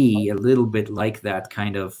could be a little bit like that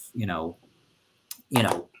kind of, you know,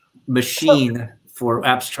 machine for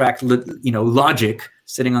abstract, you know, logic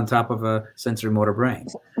sitting on top of a sensory motor brain.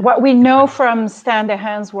 What we know from Stan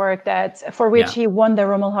DeHaan's work, that for which he won the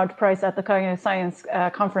Rumelhart Prize at the Cognitive Science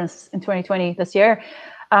Conference in 2020 this year,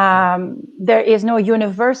 there is no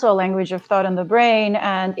universal language of thought in the brain,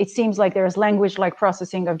 and it seems like there is language-like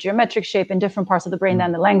processing of geometric shape in different parts of the brain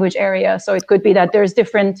than the language area. So it could be that there's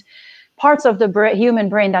different parts of the human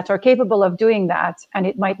brain that are capable of doing that, and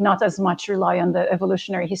it might not as much rely on the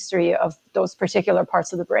evolutionary history of those particular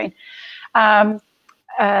parts of the brain.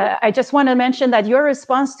 I just want to mention that your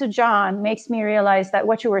response to John makes me realize that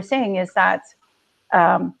what you were saying is that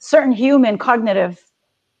certain human cognitive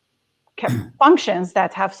functions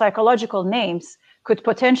that have psychological names could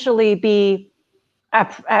potentially be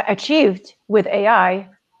achieved with AI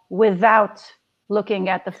without looking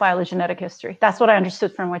at the phylogenetic history. That's what I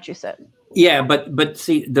understood from what you said. Yeah, but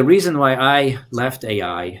see, the reason why I left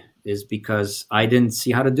AI is because I didn't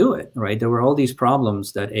see how to do it, right? There were all these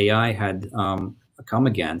problems that AI had come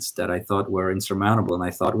against that I thought were insurmountable. And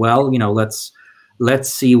I thought, well, you know, let's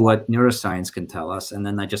see what neuroscience can tell us. And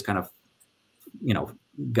then I just kind of, you know,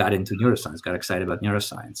 got into neuroscience, got excited about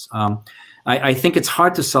neuroscience. I think it's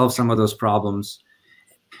hard to solve some of those problems.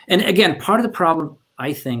 And again, part of the problem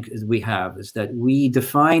I think is that we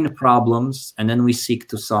define problems and then we seek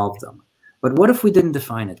to solve them. But what if we didn't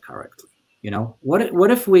define it correctly? You know,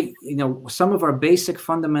 what if we, you know, some of our basic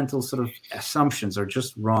fundamental sort of assumptions are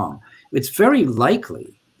just wrong? It's very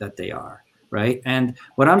likely that they are, right? And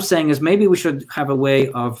what I'm saying is maybe we should have a way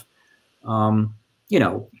of, you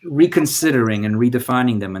know, reconsidering and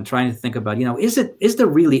redefining them and trying to think about, you know, is there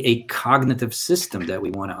really a cognitive system that we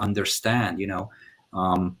want to understand, you know?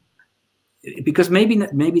 Because maybe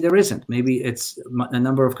there isn't. Maybe it's a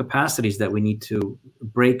number of capacities that we need to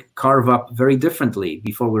carve up very differently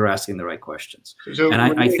before we're asking the right questions. So and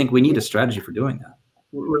I think we need a strategy for doing that.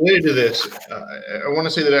 Related to this, I want to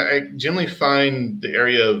say that I generally find the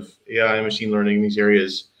area of AI and machine learning in these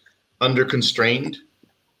areas under constrained.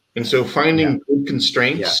 And so finding good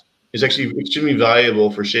constraints is actually extremely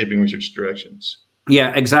valuable for shaping research directions.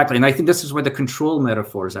 Yeah, exactly. And I think this is where the control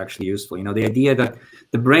metaphor is actually useful. You know, the idea that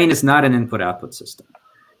the brain is not an input-output system.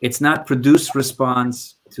 It's not produce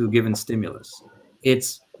response to a given stimulus.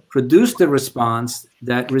 It's produce the response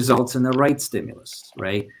that results in the right stimulus,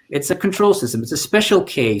 right? It's a control system. It's a special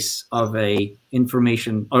case of a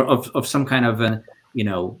information or of some kind of an, you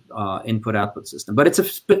know, input-output system. But it's a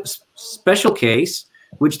special case,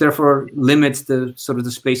 which therefore limits the sort of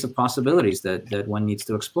the space of possibilities that one needs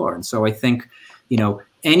to explore. And so I think, you know,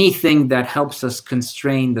 anything that helps us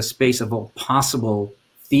constrain the space of all possible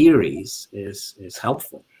theories is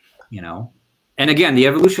helpful, you know. And again, the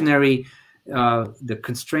evolutionary, the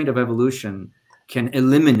constraint of evolution can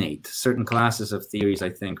eliminate certain classes of theories, I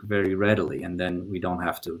think, very readily, and then we don't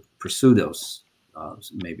have to pursue those.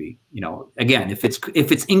 Maybe, you know, again, if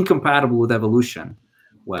it's incompatible with evolution,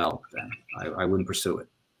 well, then I wouldn't pursue it.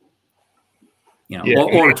 You know,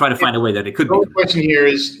 or try to find a way that it could be. The question here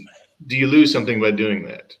is, do you lose something by doing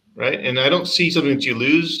that, right? And I don't see something that you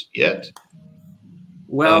lose yet.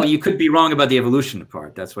 Well, you could be wrong about the evolution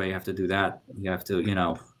part. That's why you have to do that. You have to, you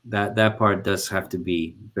know, that part does have to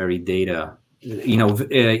be very data, you know,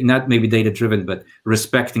 not maybe data driven, but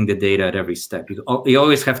respecting the data at every step. You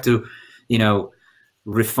always have to, you know,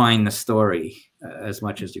 refine the story as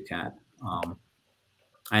much as you can.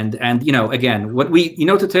 And you know, again, what we, you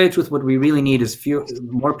know, to tell you the truth, what we really need is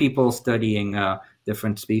more people studying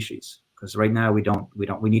different species, because right now we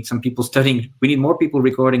need some people studying. We need more people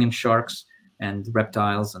recording in sharks and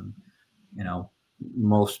reptiles and, you know,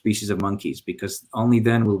 most species of monkeys, because only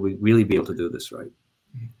then will we really be able to do this right.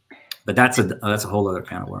 But that's a whole other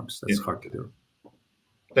can of worms. That's hard to do.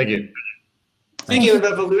 Thank you. Speaking of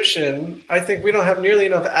evolution, I think we don't have nearly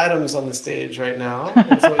enough atoms on the stage right now.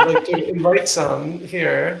 And so I'd like to invite some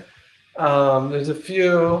here. There's a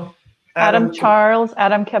few. Adam Charles,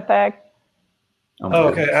 Adam Kepek. Oh,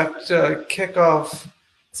 okay, I have to kick off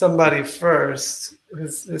somebody first.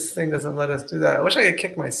 This thing doesn't let us do that. I wish I could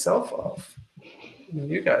kick myself off.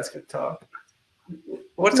 You guys could talk.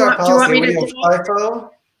 What's our policy? We have FIFO?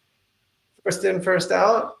 First in, first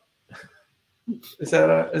out? Is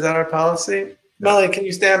that our policy? Melanie, can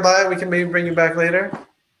you stand by? We can maybe bring you back later.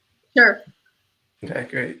 Sure. Okay,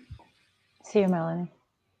 great. See you, Melanie.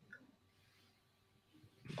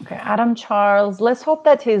 Okay, Adam Charles. Let's hope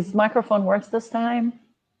that his microphone works this time.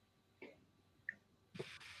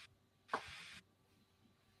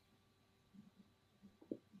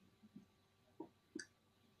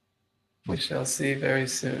 We shall see very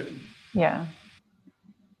soon. Yeah.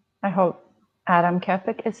 I hope Adam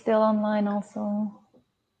Kepik is still online also.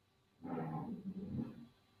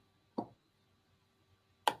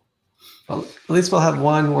 Well, at least we'll have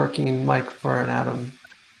one working mic for an Adam.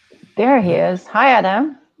 There he is. Hi,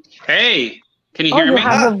 Adam. Hey, can you Oh, hear you me?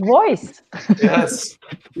 have a voice. Yes.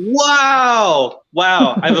 Wow.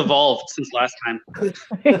 Wow. I've evolved since last time.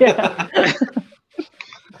 Yeah.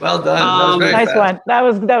 Well done. That was very Nice fast. one.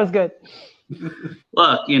 That was good.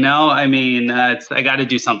 Look, you know, I mean, I got to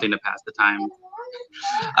do something to pass the time.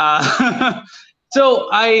 So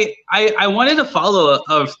I wanted to follow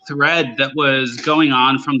a thread that was going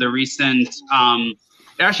on from the recent, it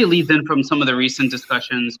actually leads in from some of the recent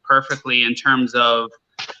discussions perfectly in terms of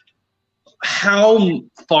how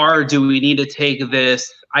far do we need to take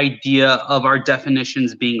this idea of our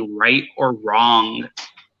definitions being right or wrong.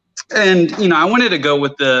 And, you know, I wanted to go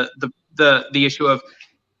with the issue of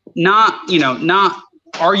not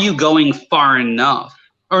are you going far enough?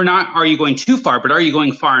 Or not are you going too far, but are you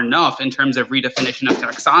going far enough in terms of redefinition of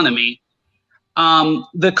taxonomy?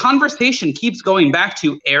 The conversation keeps going back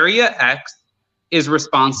to area X is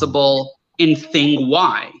responsible in thing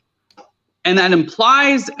Y. And that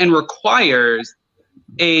implies and requires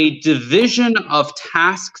a division of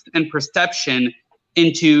tasks and perception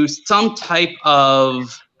into some type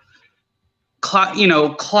of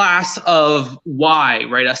class of Y,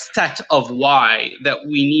 right? A set of Y that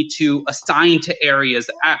we need to assign to areas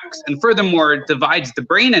X. And furthermore, it divides the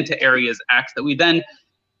brain into areas X that we then,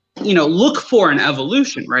 look for in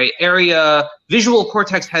evolution, right? Visual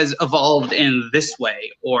cortex has evolved in this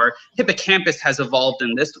way, or hippocampus has evolved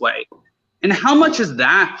in this way. And how much is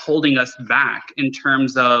that holding us back in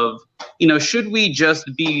terms of, should we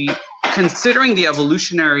just be considering the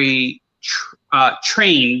evolutionary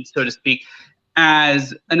train, so to speak,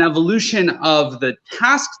 as an evolution of the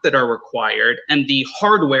tasks that are required and the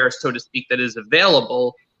hardware, so to speak, that is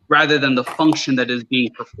available, rather than the function that is being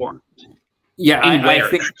performed? Yeah,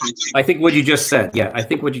 I think what you just said. Yeah, I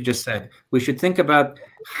think what you just said. We should think about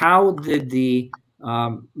how did the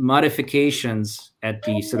modifications at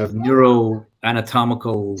the sort of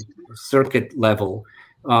neuroanatomical circuit level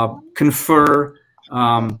confer,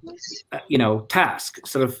 task,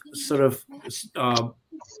 sort of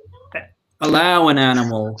allow an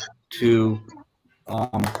animal to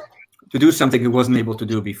do something it wasn't able to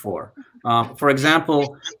do before. For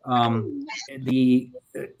example,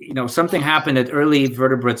 something happened at early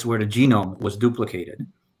vertebrates where the genome was duplicated,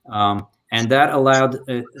 and that allowed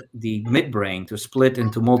the midbrain to split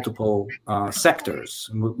into multiple sectors,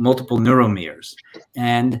 multiple neuromeres,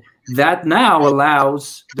 and that now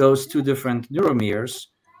allows those two different neuromeres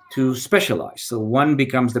to specialize. So one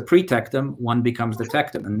becomes the pretectum, one becomes the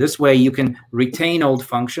tectum. And this way you can retain old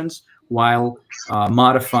functions while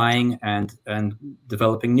modifying and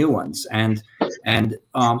developing new ones. And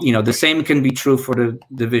the same can be true for the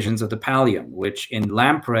divisions of the pallium, which in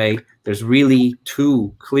lamprey, there's really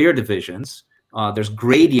two clear divisions. There's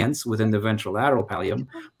gradients within the ventrolateral pallium,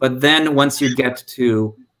 but then once you get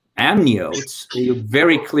to amniotes, you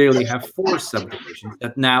very clearly have four subdivisions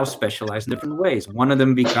that now specialize in different ways. One of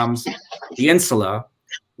them becomes the insula,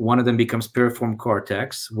 one of them becomes piriform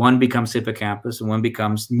cortex, one becomes hippocampus, and one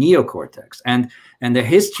becomes neocortex. And the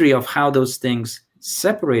history of how those things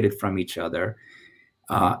separated from each other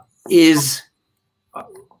is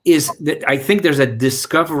that I think there's a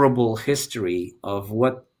discoverable history of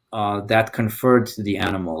what that conferred to the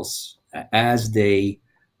animals as they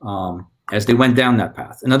went down that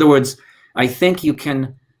path. In other words, I think you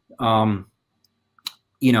can, in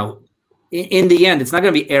the end, it's not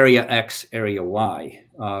going to be area X, area Y.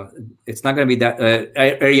 It's not going to be that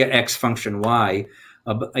area X function Y.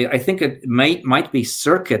 But I think it might be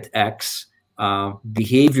circuit X,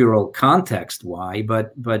 behavioral context Y.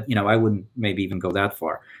 But I wouldn't maybe even go that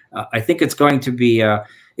far. I think it's going to be.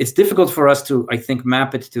 It's difficult for us to, I think,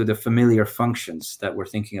 map it to the familiar functions that we're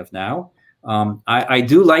thinking of now. I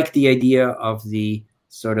do like the idea of the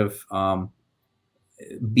sort of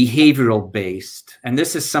behavioral based, and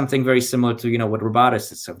this is something very similar to what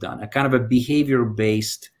roboticists have done, a kind of a behavior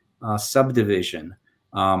based subdivision.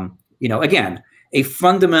 Again, a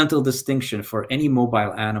fundamental distinction for any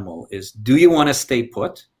mobile animal is: do you want to stay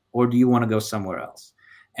put or do you want to go somewhere else?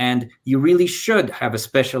 And you really should have a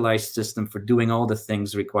specialized system for doing all the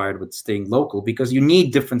things required with staying local, because you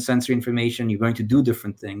need different sensory information. You're going to do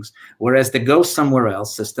different things. Whereas the go somewhere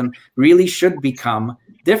else system really should become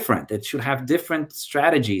different. It should have different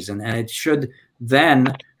strategies, and it should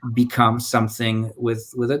then become something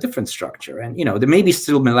with a different structure. And, you know, there may be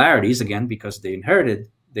similarities, again, because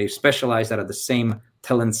they specialized out of the same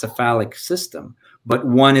telencephalic system, but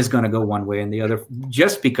one is going to go one way and the other,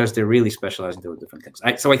 just because they're really specialized in doing different things.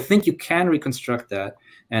 So I think you can reconstruct that,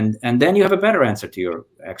 and then you have a better answer to your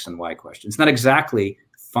X and Y question. It's not exactly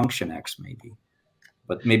function X, maybe,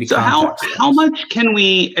 but maybe so context X. How much can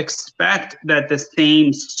we expect that the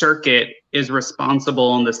same circuit is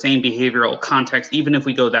responsible in the same behavioral context, even if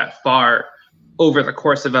we go that far over the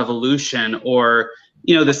course of evolution? Or,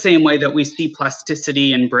 you know, the same way that we see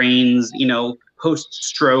plasticity in brains, you know,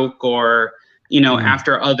 post-stroke, or, you know,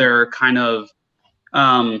 after other kind of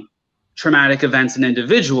traumatic events in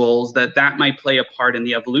individuals, that might play a part in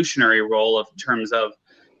the evolutionary role of terms of,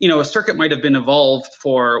 you know, a circuit might have been evolved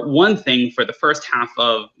for one thing for the first half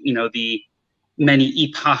of, you know, the many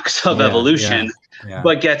epochs of evolution,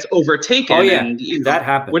 but gets overtaken. Oh, yeah, and, you know, that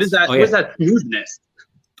happens. What is that? Oh, what is that smoothness?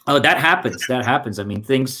 Oh, that happens. That happens. I mean,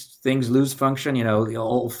 things lose function. You know, the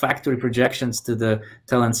olfactory projections to the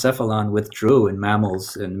telencephalon withdrew in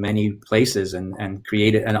mammals in many places, and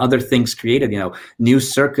created, and other things created. You know, new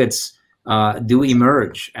circuits do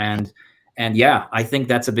emerge, and yeah, I think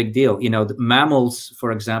that's a big deal. You know, the mammals,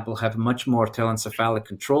 for example, have much more telencephalic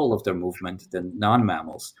control of their movement than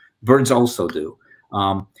non-mammals. Birds also do,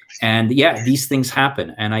 and yeah, these things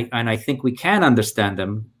happen, and I think we can understand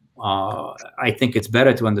them. I think it's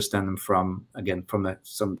better to understand them from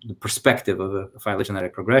the perspective of a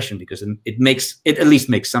phylogenetic progression, because it at least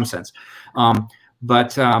makes some sense.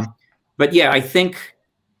 But yeah, I think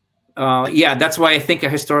that's why I think a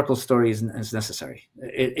historical story is necessary.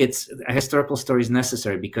 It's a historical story is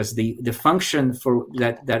necessary because the function for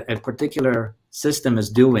that a particular system is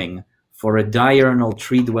doing for a diurnal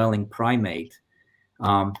tree-dwelling primate,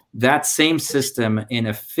 that same system in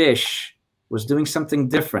a fish was doing something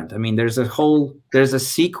different. I mean, there's a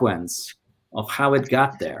sequence of how it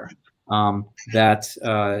got there that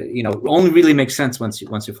you know, only really makes sense once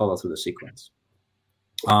you follow through the sequence.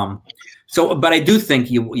 But I do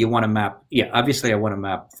think you want to map. Yeah, obviously, I want to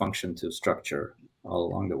map function to structure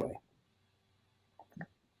all along the way.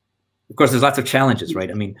 Of course, there's lots of challenges,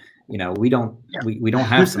 right? I mean, you know, we don't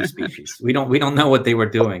have some species. We don't know what they were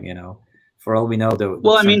doing. You know. For all we know,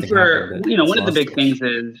 well, I mean, one of the big things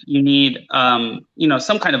is you need, you know,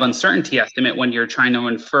 some kind of uncertainty estimate when you're trying to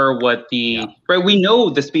infer what right. We know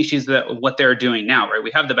the species what they're doing now, right? We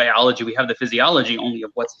have the biology, we have the physiology only of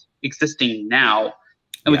what's existing now,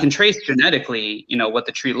 and we can trace genetically, you know, what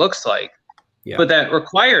the tree looks like. Yeah. But that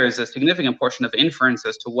requires a significant portion of inference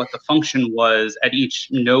as to what the function was at each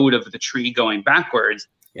node of the tree going backwards.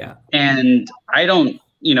 Yeah. And I don't.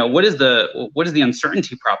 You know, what is the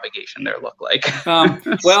uncertainty propagation there look like?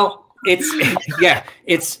 Well,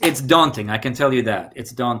 it's daunting. I can tell you that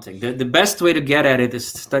it's daunting. The best way to get at it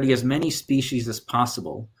is to study as many species as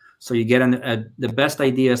possible, so you get the best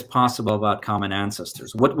idea as possible about common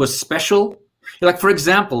ancestors. What was special? Like, for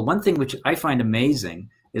example, one thing which I find amazing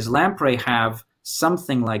is lamprey have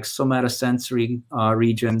something like somatosensory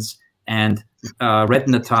regions and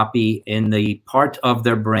retinotopy in the part of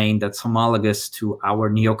their brain that's homologous to our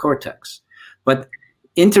neocortex. But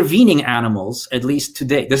intervening animals, at least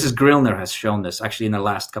today, this is Grillner has shown this actually in the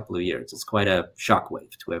last couple of years. It's quite a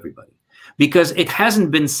shockwave to everybody, because it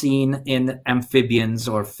hasn't been seen in amphibians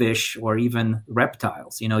or fish or even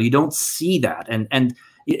reptiles. You know, you don't see that, and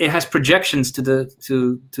it has projections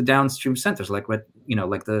to downstream centers like what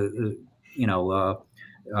the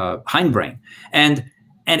hindbrain.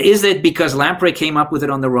 And is it because lamprey came up with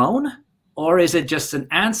it on their own, or is it just an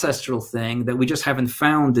ancestral thing that we just haven't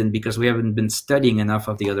found in because we haven't been studying enough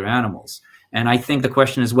of the other animals? And I think the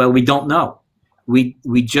question is, well, we don't know. We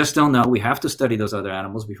just don't know. We have to study those other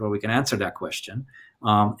animals before we can answer that question.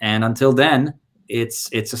 And until then,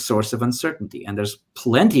 it's a source of uncertainty. And there's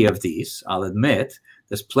plenty of these, I'll admit.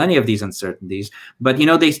 There's plenty of these uncertainties. But, you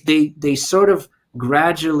know, they sort of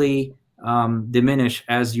gradually diminish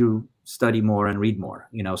as you study more and read more.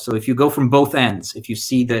 You know, so if you go from both ends, if you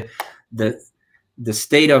see the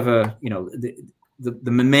state of a, you know,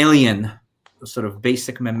 the mammalian, sort of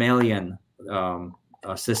basic mammalian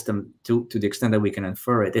system to the extent that we can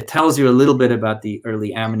infer it, it tells you a little bit about the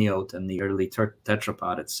early amniote and the early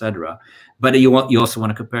tetrapod, etc. But you also want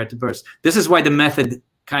to compare it to birds. This is why the method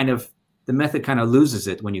kind of loses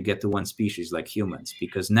it when you get to one species like humans,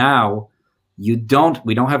 because now we don't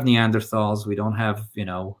have Neanderthals, we don't have, you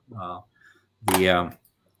know,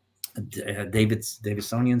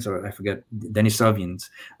 Davisonians, or I forget, Denisovians.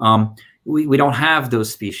 We don't have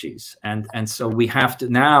those species, and so we have to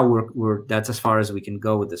now. We're that's as far as we can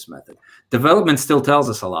go with this method. Development still tells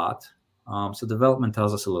us a lot. So development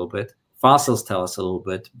tells us a little bit. Fossils tell us a little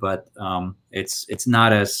bit, but it's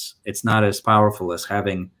not as powerful as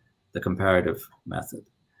having the comparative method.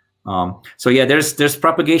 So yeah, there's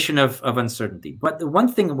propagation of uncertainty. But the one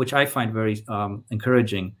thing which I find very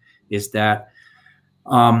encouraging is that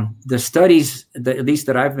the studies, at least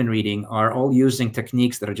that I've been reading, are all using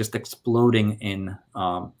techniques that are just exploding in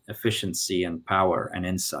efficiency and power and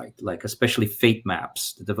insight, like especially fate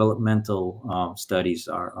maps. The developmental studies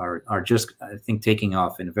are just, I think, taking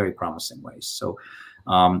off in very promising ways. So,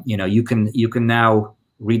 you can now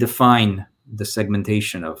redefine the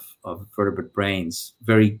segmentation of vertebrate brains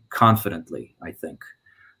very confidently, I think.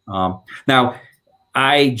 Now,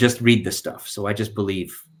 I just read this stuff, so I just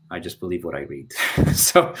believe what I read.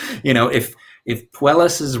 So, if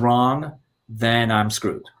Puelas is wrong, then I'm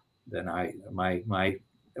screwed. Then a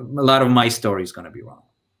lot of my story is going to be wrong.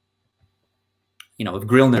 If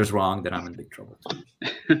Grillner's wrong, then I'm in big trouble.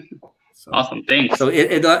 So, awesome, thanks. So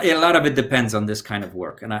a lot of it depends on this kind of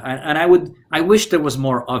work, and I wish there was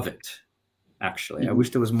more of it. Actually, I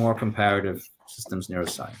wish there was more comparative systems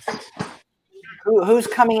neuroscience. Who's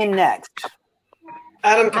coming in next?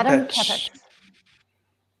 Adam Kepich.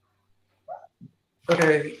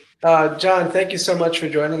 Okay, John, thank you so much for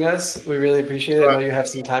joining us. We really appreciate it. I know you have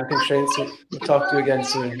some time constraints. We'll talk to you again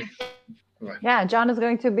soon. Yeah, John is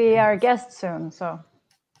going to be our guest soon. So,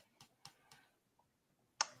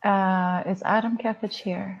 is Adam Kepich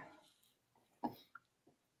here?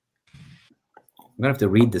 I'm gonna have to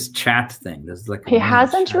read this chat thing. There's like he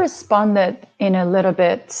hasn't responded in a little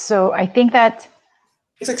bit, so I think that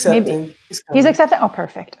he's accepting. He's accepting. Oh,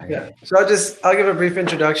 perfect. Yeah. So I'll give a brief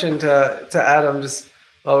introduction to Adam just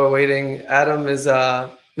while we're waiting. Adam is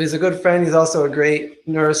he's a good friend. He's also a great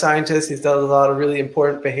neuroscientist. He's done a lot of really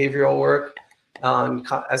important behavioral work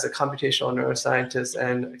as a computational neuroscientist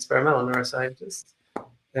and experimental neuroscientist.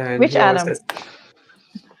 And which Adam?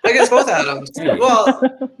 I guess both Adams. Well,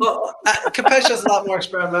 Kepich does a lot more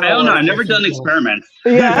experimental. I don't know. I've never done experiments.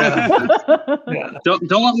 Yeah. Yeah. Don't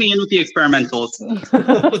let me in with the experimentals.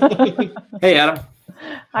 Hey, Adam.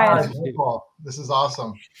 Hi, Adam. Hey, Paul. This is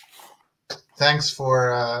awesome. Thanks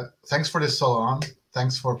for this Salon.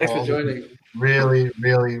 Thanks for joining. Really,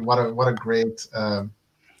 really, what a great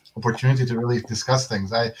opportunity to really discuss things.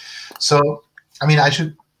 Can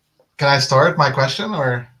I start my question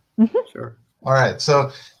or? Mm-hmm. Sure. All right.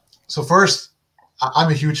 So first, I'm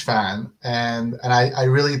a huge fan, and I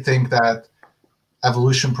really think that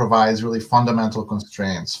evolution provides really fundamental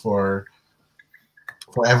constraints for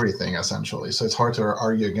everything, essentially. So it's hard to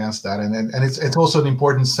argue against that, and it's also an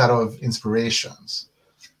important set of inspirations.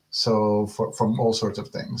 So from all sorts of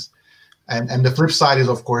things, and the flip side is,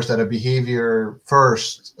 of course, that a behavior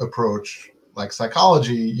first approach like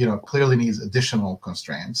psychology, clearly needs additional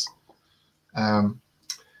constraints.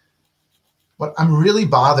 But I'm really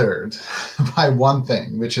bothered by one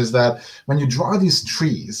thing, which is that when you draw these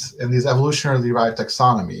trees in these evolutionarily derived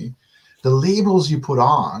taxonomy, the labels you put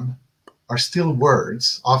on are still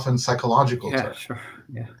words, often psychological terms. Sure.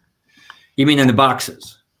 Yeah. You mean in the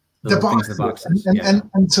boxes? The boxes.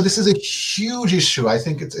 And so this is a huge issue. I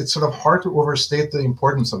think it's sort of hard to overstate the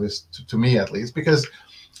importance of this, to me at least, because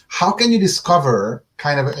how can you discover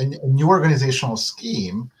kind of a new organizational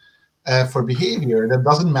scheme for behavior that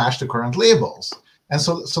doesn't match the current labels? And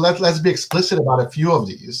so let's be explicit about a few of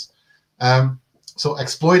these. So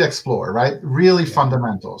exploit, explore, right? Really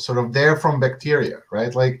fundamental, sort of there from bacteria,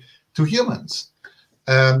 right? Like to humans.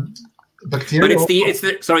 Bacteria. But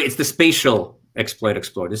it's the spatial exploit,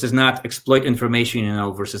 explore. This is not exploit information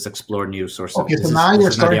versus explore new sources. Okay, so now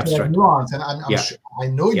you're starting to have nuance, and I'm sure I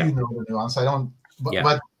know you know the nuance. I don't,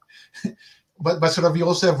 but sort of we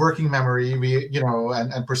also have working memory,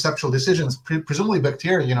 and perceptual decisions. Presumably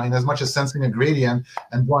bacteria, in as much as sensing a gradient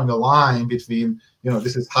and drawing a line between,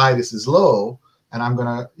 this is high, this is low, and I'm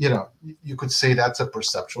gonna, you could say that's a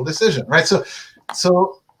perceptual decision, right?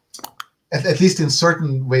 So at least in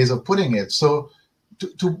certain ways of putting it. So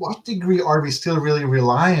to what degree are we still really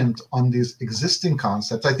reliant on these existing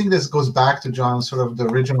concepts? I think this goes back to John's sort of the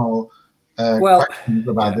original questions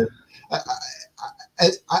about this.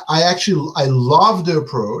 I love the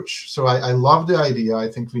approach. So I love the idea. I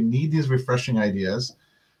think we need these refreshing ideas.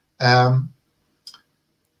 But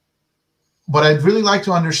I'd really like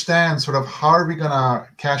to understand sort of how are we going to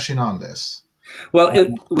cash in on this? Well,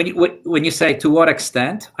 when you say to what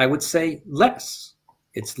extent, I would say less.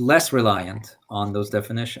 It's less reliant on those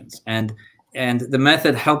definitions. And the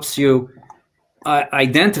method helps you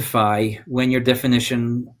identify when your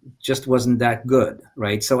definition just wasn't that good,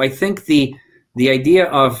 right? So I think the idea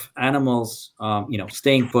of animals,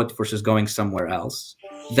 staying put versus going somewhere else,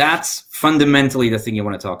 that's fundamentally the thing you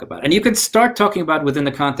want to talk about. And you can start talking about within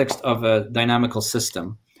the context of a dynamical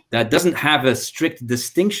system that doesn't have a strict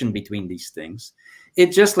distinction between these things.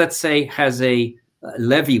 It just, let's say, has a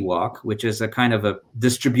levy walk, which is a kind of a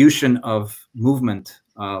distribution of movement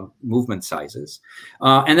sizes,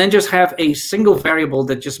 and then just have a single variable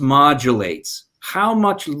that just modulates how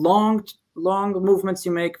much long movements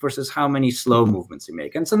you make versus how many slow movements you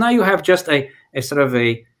make. And so now you have just a sort of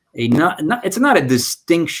it's not a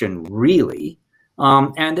distinction really.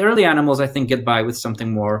 And early animals, I think, get by with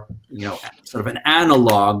something more, sort of an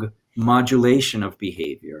analog modulation of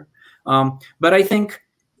behavior. But I think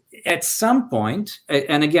at some point,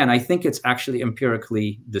 and again, I think it's actually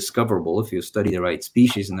empirically discoverable if you study the right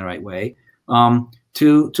species in the right way,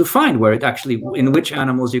 to find where it actually, in which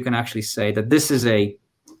animals you can actually say that this is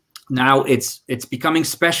now it's becoming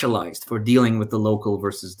specialized for dealing with the local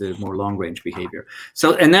versus the more long range behavior.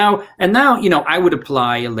 So and now I would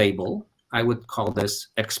apply a label. I would call this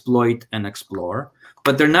exploit and explore,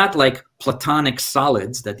 but they're not like platonic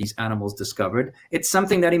solids that these animals discovered. It's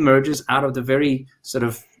something that emerges out of the very sort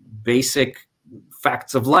of basic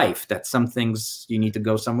facts of life, that some things you need to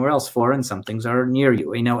go somewhere else for and some things are near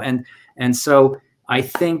you, and so I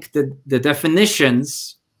think that the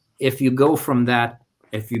definitions, if you go from that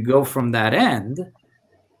end,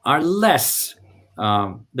 are less,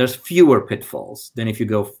 there's fewer pitfalls than if you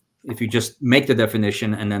just make the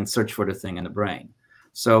definition and then search for the thing in the brain.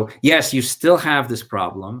 So yes, you still have this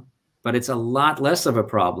problem, but it's a lot less of a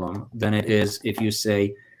problem than it is if you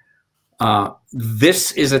say,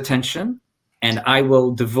 this is attention, and I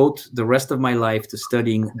will devote the rest of my life to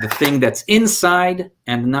studying the thing that's inside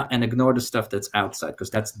and ignore the stuff that's outside,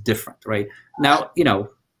 because that's different, right? Now,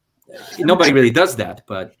 nobody really does that,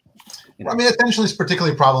 but I mean, attention is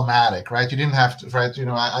particularly problematic, right? You didn't have to, right?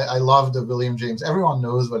 I love the William James. Everyone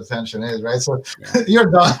knows what attention is, right? So yeah.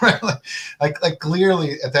 You're done, right? Like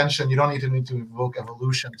clearly, attention. You don't need to invoke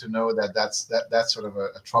evolution to know that's sort of a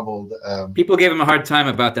troubled. People gave him a hard time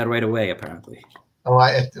about that right away, apparently. Oh,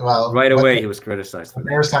 right away he was criticized for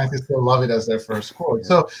that. Neuroscientists still love it as their first quote.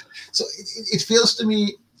 Yeah. So it feels to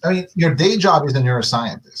me. I mean, your day job is a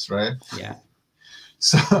neuroscientist, right? Yeah.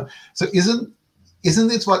 So isn't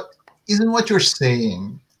what you're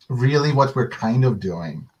saying really what we're kind of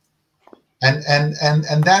doing?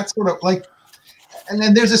 And that's sort of like, and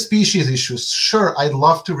then there's a species issue. Sure, I'd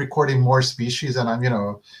love to record in more species, and I'm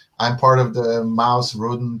part of the mouse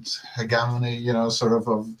rodent hegemony, sort of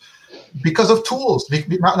because of tools,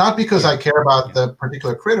 not because I care about the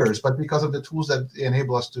particular critters, but because of the tools that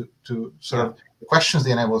enable us to sort of the questions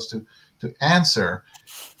they enable us to answer.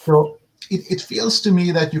 So it feels to me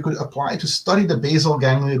that you could apply to study the basal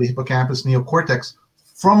ganglia, the hippocampus, neocortex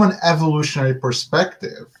from an evolutionary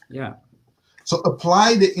perspective. Yeah. So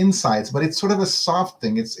apply the insights, but it's sort of a soft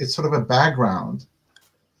thing. It's sort of a background,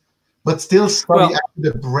 but still study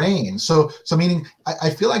the brain. So meaning I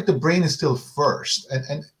feel like the brain is still first,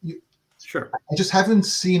 and sure. I just haven't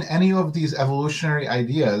seen any of these evolutionary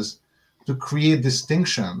ideas to create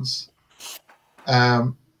distinctions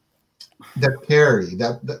that carry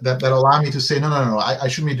that allow me to say no, I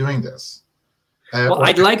shouldn't be doing this. Well,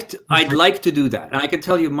 I'd like to do that, and I can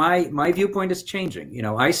tell you my viewpoint is changing.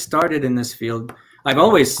 I started in this field. I've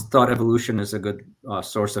always thought evolution is a good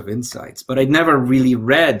source of insights, but I'd never really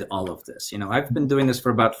read all of this. I've been doing this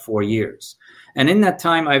for about 4 years, and in that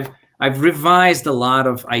time, I've revised a lot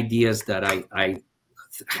of ideas that I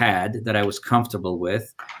had that I was comfortable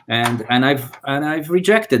with, and I've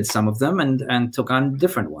rejected some of them and took on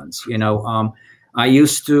different ones. I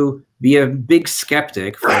used to be a big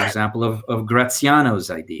skeptic, for example, of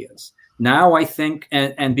Graziano's ideas. Now I think,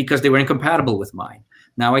 and because they were incompatible with mine,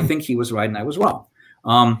 now I think he was right and I was wrong.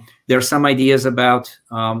 There are some ideas about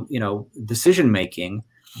decision making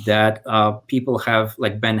that people have,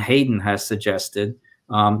 like Ben Hayden has suggested,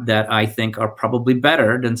 that I think are probably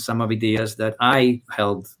better than some of the ideas that I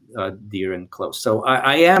held dear and close. So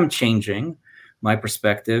I am changing my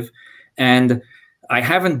perspective, and I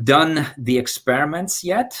haven't done the experiments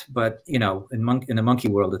yet, but in the monkey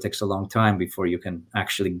world, it takes a long time before you can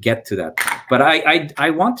actually get to that point. But I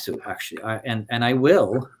want to actually, and I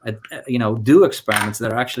will, do experiments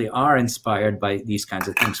that actually are inspired by these kinds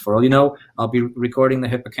of things. For all you know, I'll be recording the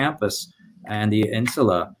hippocampus and the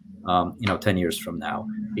insula 10 years from now,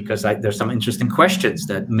 because there's some interesting questions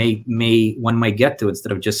that one might get to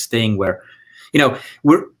instead of just staying where,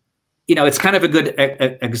 it's kind of a good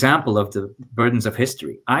example of the burdens of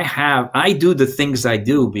history. I do the things I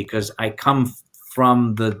do because I come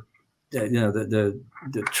from the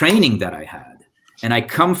training that I had, and I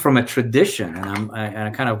come from a tradition, and I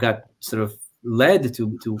kind of got sort of led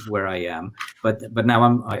to where I am, but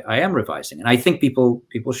now I am revising, and I think people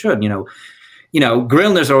should,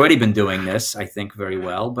 Grillner's already been doing this, I think, very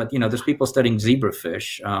well, but there's people studying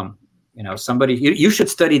zebrafish. You should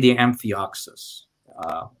study the Amphioxus.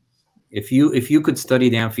 If you could study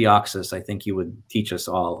the Amphioxus, I think you would teach us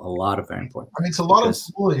all a lot of very important. I mean, it's a lot of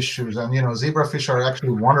cool issues, and zebrafish are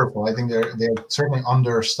actually wonderful. I think they're certainly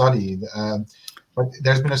understudied, but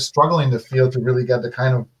there's been a struggle in the field to really get the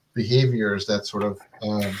kind of behaviors that sort of.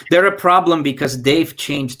 They're a problem because they've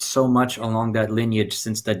changed so much along that lineage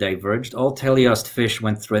since they diverged. All teleost fish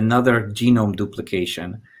went through another genome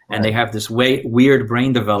duplication. And they have this weird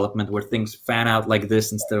brain development where things fan out like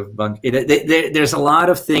this instead of there's a lot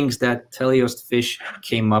of things that teleost fish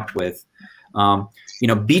came up with.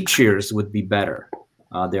 Beach ears would be better.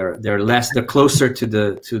 They're closer to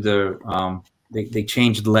the they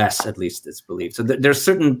changed less, at least it's believed. So there's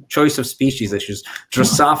certain choice of species issues.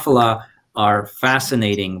 Drosophila are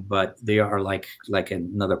fascinating, but they are like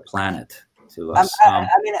another planet to us. I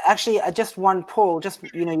mean, actually, just one, Paul,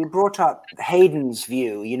 you brought up Hayden's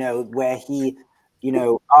view, where he,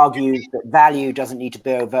 argues that value doesn't need to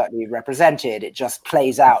be overtly represented. It just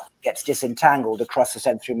plays out, gets disentangled across the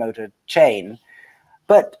sensory-motor chain.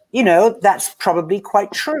 But, that's probably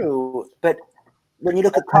quite true. But when you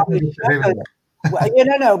look at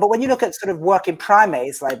but when you look at sort of work in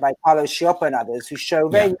primates, like by Carlos Schioppa and others, who show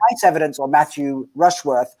very nice evidence, or Matthew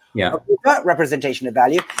Rushworth, of overt representation of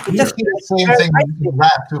value, it just the same thing with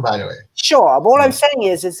that too, by the way. Sure, but all I'm saying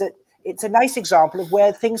is that it's a nice example of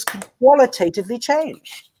where things can qualitatively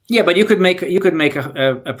change. Yeah, but you could make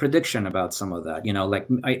a prediction about some of that.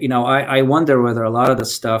 I wonder whether a lot of the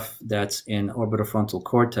stuff that's in orbitofrontal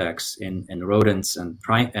cortex in rodents and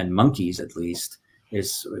monkeys, at least,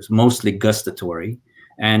 is mostly gustatory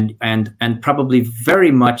and probably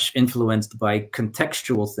very much influenced by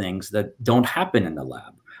contextual things that don't happen in the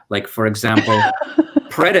lab. Like, for example,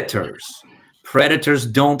 predators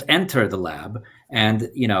don't enter the lab, and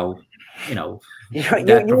that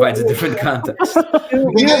provides a different context.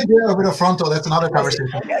 Orbitofrontal, that's another conversation.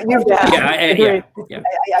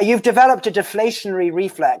 You've developed a deflationary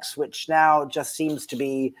reflex, which now just seems to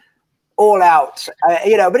be all out,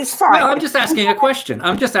 but it's fine. No, I'm just asking a question.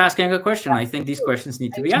 I think these questions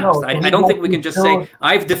need to be asked. I don't think we can just say,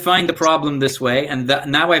 I've defined the problem this way, and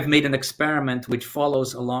now I've made an experiment which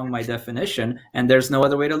follows along my definition, and there's no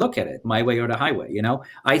other way to look at it, my way or the highway.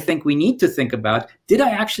 I think we need to think about, did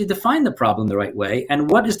I actually define the problem the right way,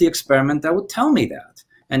 and what is the experiment that would tell me that?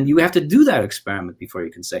 And you have to do that experiment before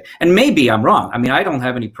you can say. And maybe I'm wrong. I mean, I don't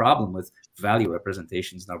have any problem with value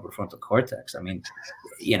representations in our prefrontal cortex. I mean,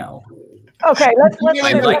 Okay, let's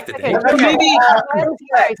I like the data. Maybe.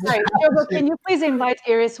 Sorry. Can you please invite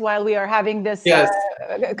Iris while we are having this? Yes.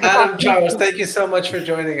 Adam, Charles, thank you so much for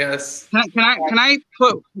joining us. Can I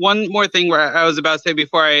put one more thing where I was about to say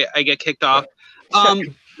before I get kicked off?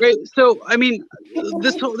 Right. So, I mean,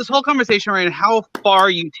 this whole conversation, right, and how far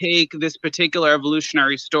you take this particular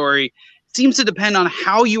evolutionary story seems to depend on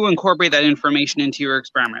how you incorporate that information into your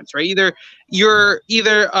experiments, right? Either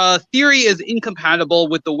a theory is incompatible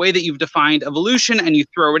with the way that you've defined evolution and you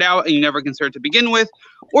throw it out and you never consider it to begin with,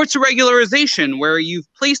 or it's a regularization where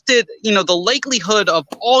you've placed it, the likelihood of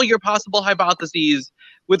all your possible hypotheses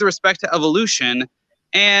with respect to evolution,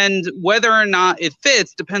 and whether or not it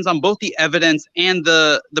fits depends on both the evidence and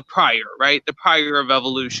the prior, right? The prior of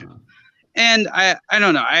evolution. And I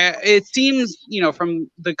don't know. It seems,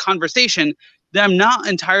 from the conversation that I'm not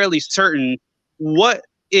entirely certain what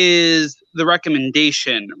is the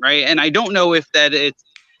recommendation, right? And I don't know if that it's,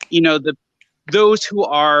 those who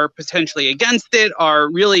are potentially against it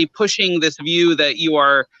are really pushing this view that you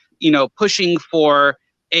are, pushing for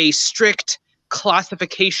a strict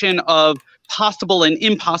classification of possible and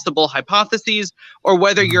impossible hypotheses, or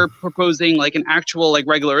whether you're proposing like an actual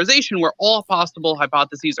regularization where all possible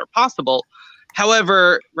hypotheses are possible.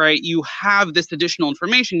 However, right, you have this additional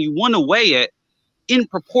information, you want to weigh it in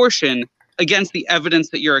proportion against the evidence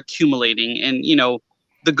that you're accumulating in,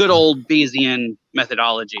 the good old Bayesian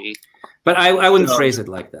methodology. But I wouldn't phrase it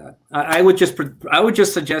like that. I would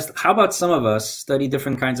just suggest, how about some of us study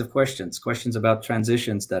different kinds of questions about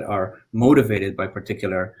transitions that are motivated by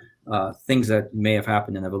particular things that may have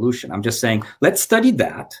happened in evolution. I'm just saying, let's study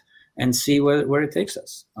that and see where it takes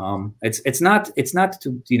us. It's not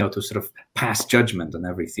to to sort of pass judgment on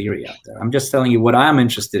every theory out there. I'm just telling you what I'm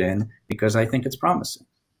interested in because I think it's promising.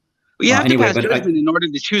 Well, you have to pass judgment in order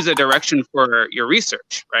to choose a direction for your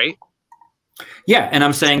research, right? Yeah, and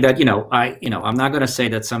I'm saying that I'm not going to say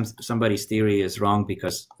that somebody's theory is wrong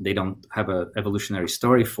because they don't have an evolutionary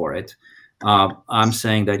story for it. I'm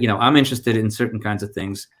saying that I'm interested in certain kinds of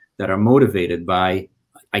things that are motivated by,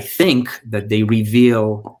 I think that they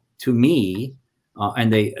reveal to me,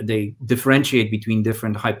 and they differentiate between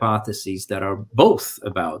different hypotheses that are both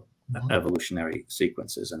about evolutionary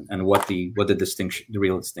sequences and what the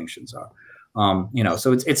real distinctions are.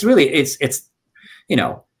 So it's really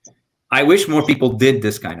I wish more people did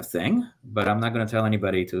this kind of thing, but I'm not going to tell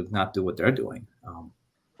anybody to not do what they're doing.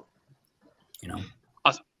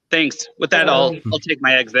 Awesome. Thanks. With that, I'll take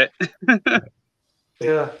my exit.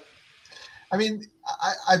 Yeah. I mean,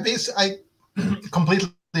 I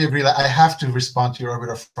completely agree. I have to respond to your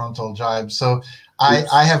orbitofrontal jibe. So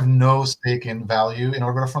I have no stake in value in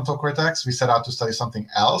orbitofrontal cortex. We set out to study something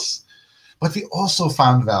else, but we also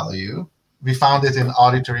found value. We found it in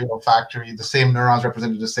auditory, olfactory. The same neurons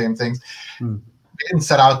represented the same things. We didn't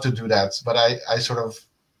set out to do that, but I sort of,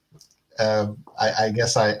 I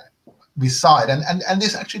guess we saw it. And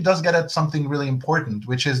this actually does get at something really important,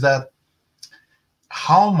 which is that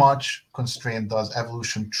how much constraint does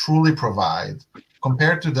evolution truly provide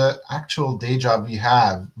compared to the actual day job we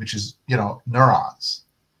have, which is, neurons?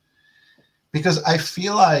 Because I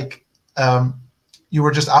feel like you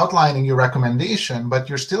were just outlining your recommendation, but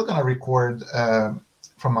you're still going to record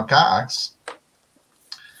from macaques.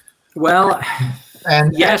 Well,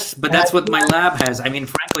 yes, but that's what my lab has. I mean,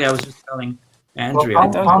 frankly, I was just telling Andrea, my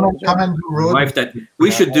wife, that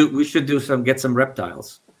we should get some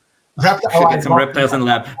reptiles. Get some reptiles in the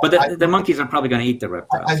lab, but the monkeys are probably going to eat the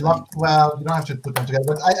reptiles. Well, you don't have to put them together,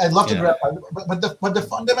 but I love to do reptiles. But the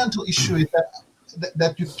fundamental issue is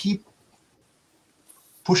that you keep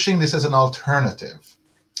pushing this as an alternative,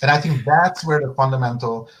 and I think that's where the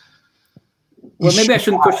fundamental. Well, maybe I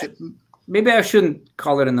shouldn't push it. Maybe I shouldn't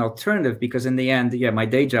call it an alternative, because in the end, my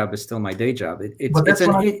day job is still my day job.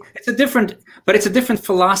 It's a different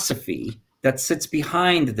philosophy that sits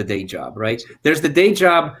behind the day job, right? There's the day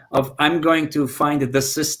job of I'm going to find the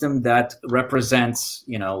system that represents,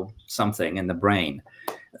 something in the brain.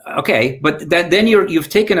 Okay, but then you've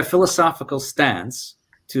taken a philosophical stance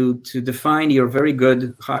to define your very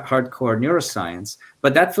good hardcore neuroscience,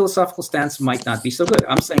 but that philosophical stance might not be so good.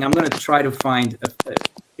 I'm saying I'm going to try to find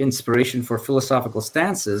inspiration for philosophical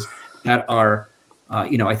stances that are,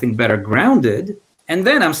 I think, better grounded. And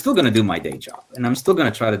then I'm still going to do my day job, and I'm still going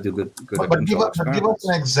to try to do good. But give us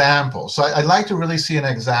an example. So I'd like to really see an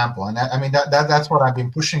example, and I mean that's what I've been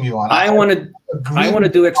pushing you on. I want to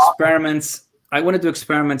do experiments. I want to do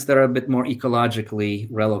experiments that are a bit more ecologically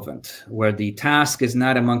relevant, where the task is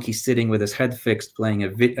not a monkey sitting with his head fixed playing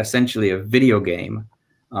essentially a video game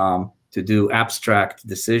to do abstract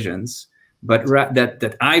decisions, but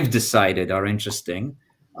that I've decided are interesting.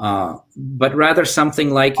 But rather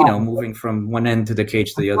something like moving from one end to the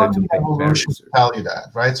cage to the other. To evolution to tell you that,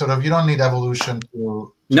 right? Sort of, you don't need evolution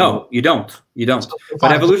to. No, you don't.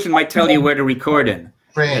 But evolution might tell you where to record in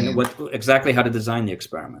and exactly how to design the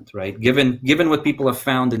experiment, right? Given what people have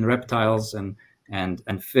found in reptiles and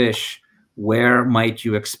fish, where might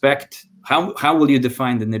you expect? How will you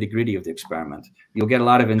define the nitty-gritty of the experiment? You'll get a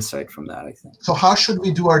lot of insight from that, I think. So how should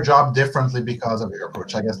we do our job differently because of your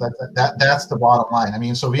approach? I guess that's the bottom line. I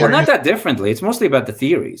mean, so we are not that differently. It's mostly about the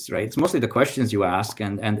theories, right? It's mostly the questions you ask,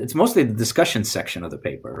 and it's mostly the discussion section of the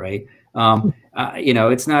paper, right?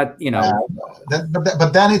 It's not, that's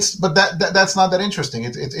not that interesting.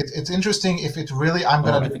 It's interesting if it really I'm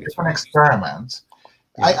going to do a different experiment.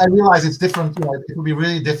 Yeah. I realize it's different. It would be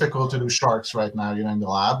really difficult to do sharks right now, in the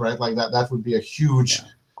lab, right? Like that would be a huge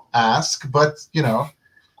ask. But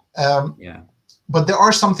but there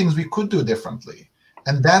are some things we could do differently,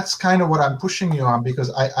 and that's kind of what I'm pushing you on,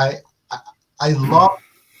 because I love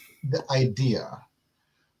the idea,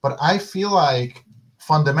 but I feel like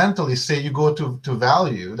fundamentally, say you go to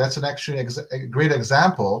value, that's an actually a great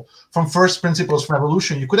example from first principles from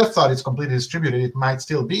evolution. You could have thought it's completely distributed. It might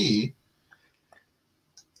still be.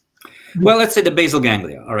 Well, let's say the basal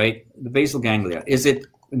ganglia, all right? The basal ganglia, is it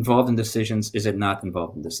involved in decisions? Is it not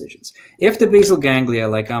involved in decisions? If the basal ganglia,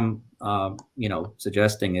 like I'm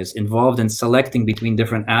suggesting, is involved in selecting between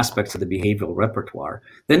different aspects of the behavioral repertoire,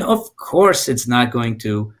 then of course it's not going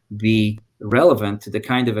to be relevant to the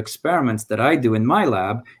kind of experiments that I do in my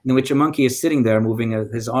lab, in which a monkey is sitting there moving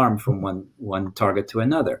his arm from one target to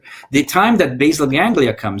another. The time that basal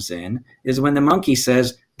ganglia comes in is when the monkey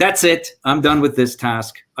says, that's it, I'm done with this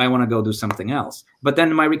task, I want to go do something else. But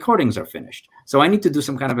then my recordings are finished. So I need to do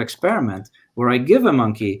some kind of experiment where I give a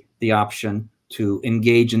monkey the option to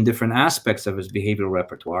engage in different aspects of his behavioral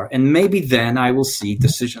repertoire. And maybe then I will see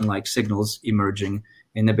decision-like signals emerging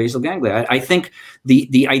in the basal ganglia. I think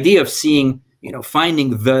the idea of seeing,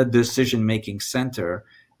 finding the decision-making center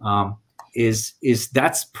is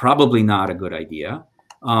that's probably not a good idea.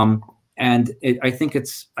 I think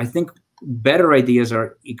better ideas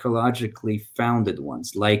are ecologically founded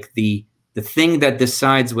ones, like the thing that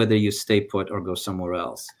decides whether you stay put or go somewhere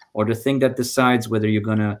else, or the thing that decides whether you're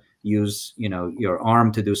going to use, your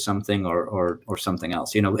arm to do something or something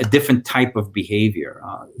else, a different type of behavior.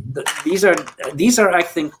 These are, I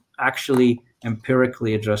think, actually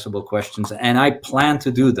empirically addressable questions, and I plan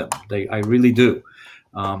to do them. I really do.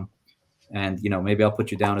 And maybe I'll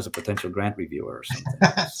put you down as a potential grant reviewer or something.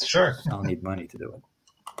 Sure. I'll need money to do it.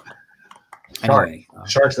 Anyway,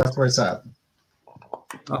 Sharks, that's where it's at.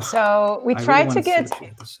 So we tried to get,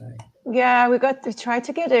 we tried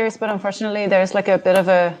to get Iris, but unfortunately there's like a bit of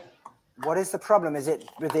a. What is the problem? Is it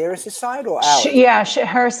with Iris' side or ours?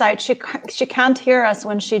 Her side. She can't hear us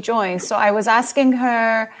when she joins. So I was asking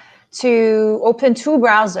her to open two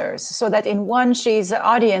browsers so that in one she's the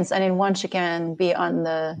audience and in one she can be on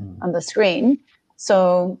the screen.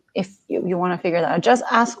 So if you want to figure that out, just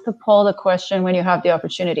ask the poll the question when you have the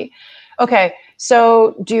opportunity. Okay,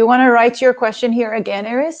 so do you want to write your question here again,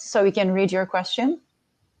 Iris, so we can read your question?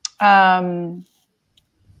 And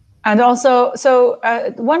also,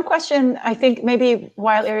 one question, I think maybe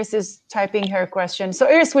while Iris is typing her question. So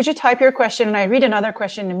Iris, would you type your question and I read another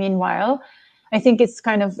question in the meanwhile? I think it's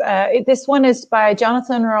kind of, this one is by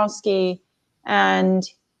Jonathan Rowski, and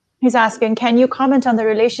he's asking, can you comment on the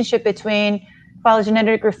relationship between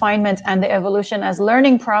phylogenetic refinement and the evolution as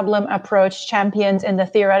learning problem approach championed in the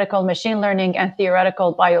theoretical machine learning and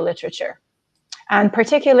theoretical bioliterature, and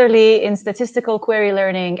particularly in statistical query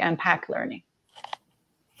learning and pack learning?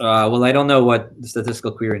 Well, I don't know what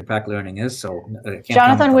statistical query and pack learning is, so I can't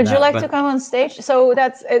Jonathan, would you like to come on stage? So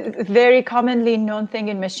that's a very commonly known thing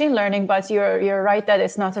in machine learning, but you're right that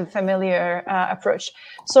it's not a familiar approach.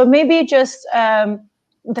 So maybe just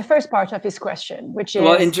the first part of his question, which is,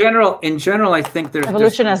 well, in general, I think there's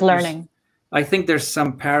evolution as learning. I think there's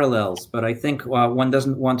some parallels, but I think one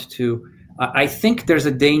doesn't want to. I think there's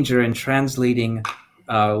a danger in translating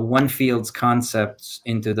one field's concepts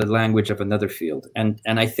into the language of another field, and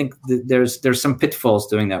I think there's some pitfalls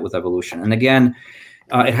doing that with evolution. And again,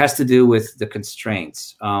 it has to do with the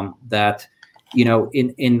constraints that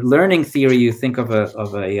in learning theory you think of a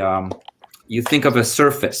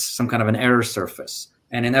surface, some kind of an error surface.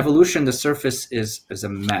 And in evolution, the surface is a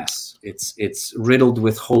mess. It's riddled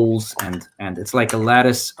with holes, and it's like a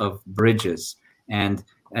lattice of bridges, and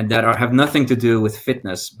that have nothing to do with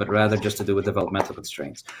fitness, but rather just to do with developmental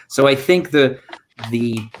constraints. So I think the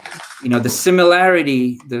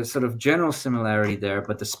similarity, the sort of general similarity there,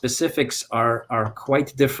 but the specifics are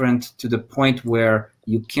quite different to the point where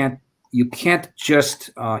you can't just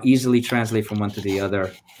easily translate from one to the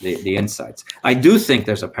other the insights. I do think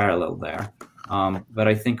there's a parallel there. But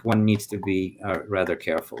I think one needs to be rather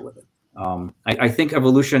careful with it. I think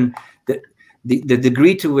evolution, the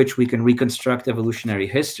degree to which we can reconstruct evolutionary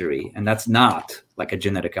history, and that's not like a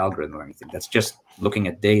genetic algorithm or anything, that's just looking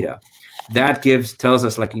at data, that tells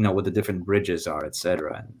us what the different bridges are, et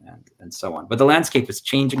cetera, and so on. But the landscape is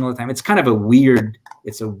changing all the time. It's kind of a weird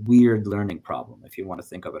learning problem, if you want to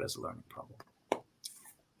think of it as a learning problem.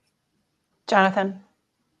 Jonathan?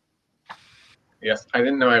 Yes, I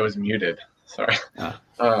didn't know I was muted. Sorry.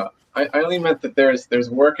 I only meant that there's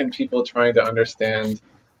work in people trying to understand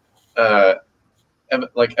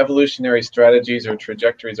like evolutionary strategies or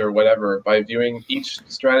trajectories or whatever by viewing each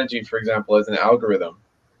strategy, for example, as an algorithm,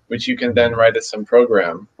 which you can then write as some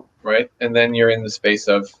program, right? And then you're in the space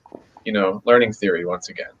of, learning theory once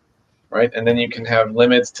again, right? And then you can have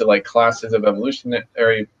limits to like classes of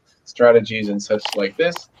evolutionary strategies and such like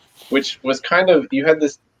this, which was kind of, you had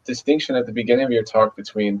this distinction at the beginning of your talk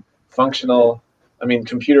between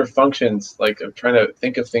computer functions, like of trying to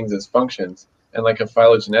think of things as functions, and like a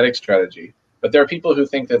phylogenetic strategy. But there are people who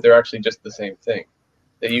think that they're actually just the same thing,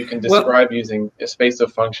 that you can describe using a space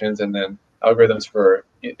of functions and then algorithms for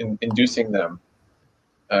inducing them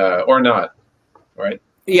or not, right?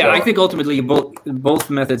 Yeah, so I think ultimately both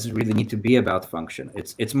methods really need to be about function.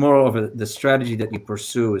 It's more of the strategy that you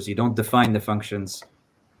pursue is you don't define the functions.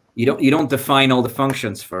 You don't define all the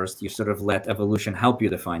functions first. You sort of let evolution help you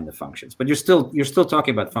define the functions. But you're still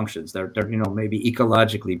talking about functions. They're maybe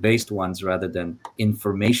ecologically based ones rather than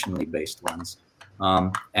informationally based ones.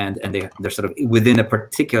 And they're sort of within a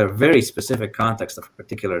particular, very specific context of a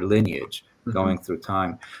particular lineage going through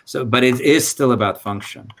time. So, but it is still about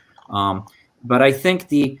function. But I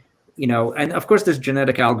think and of course there's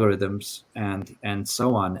genetic algorithms and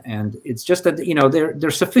so on. And it's just that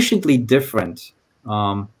they're sufficiently different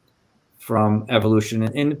from evolution,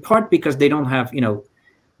 in part because they don't have,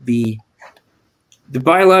 the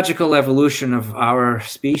biological evolution of our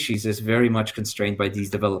species is very much constrained by these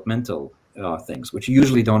developmental things, which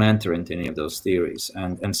usually don't enter into any of those theories,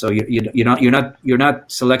 and so you're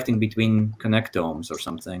not selecting between connectomes or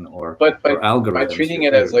something, or algorithms. By treating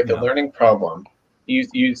it as like a learning problem,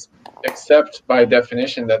 you accept by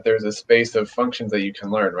definition that there's a space of functions that you can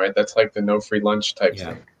learn, right? That's like the no free lunch type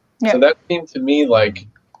thing. Yeah. So that seemed to me like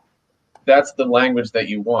that's the language that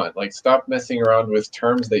you want. Like, stop messing around with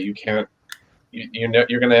terms that you can't. You're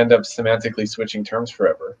going to end up semantically switching terms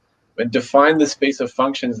forever. But define the space of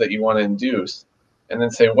functions that you want to induce, and then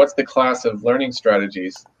say what's the class of learning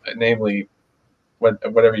strategies, namely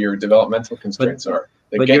whatever your developmental constraints are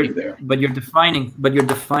that get you there. But you're defining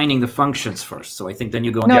the functions first. So I think then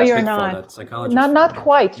you go. No, you're not. Not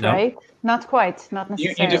quite, no? Right? Not quite. Not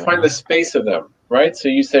necessarily. You define the space of them, right? So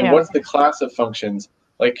you say what's the class of functions.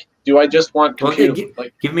 Like, do I just want compute?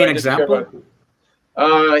 Give me an example.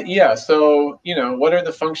 Yeah. So, what are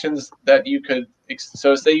the functions that you could?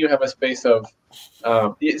 So, say you have a space of.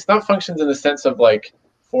 It's not functions in the sense of like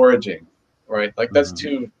foraging, right? Like that's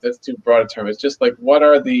too broad a term. It's just like, what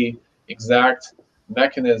are the exact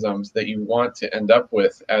mechanisms that you want to end up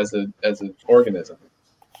with as an organism,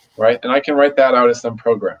 right? And I can write that out as some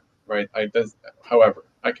program, right? However,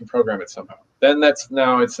 I can program it somehow. Then it's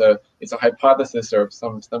a hypothesis or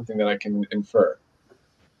something that I can infer.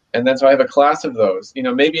 And then so I have a class of those.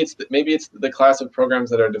 Maybe it's the class of programs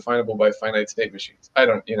that are definable by finite state machines. I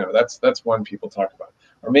don't. That's one people talk about.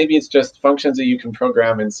 Or maybe it's just functions that you can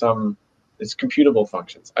program in it's computable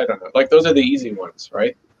functions. I don't know. Like, those are the easy ones,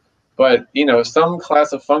 right? But some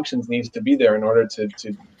class of functions needs to be there in order to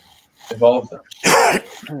evolve them.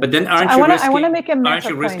 But then aren't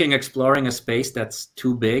you risking exploring a space that's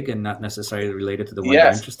too big and not necessarily related to the one you're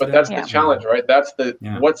interested in? Yes, but that's the challenge, right? That's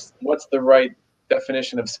what's the right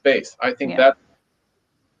definition of space. I think that,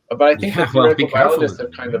 but I think that theoretical biologists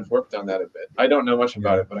have kind of worked on that a bit. I don't know much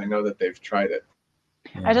about it, but I know that they've tried it.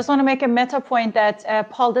 Yeah. I just want to make a meta point that,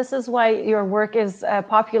 Paul, this is why your work is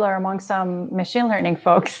popular among some machine learning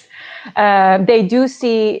folks. They do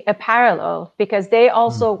see a parallel because they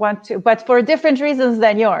also want to, but for different reasons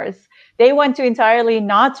than yours. They want to entirely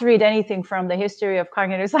not read anything from the history of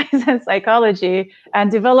cognitive science and psychology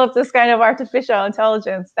and develop this kind of artificial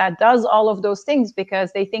intelligence that does all of those things,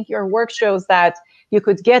 because they think your work shows that you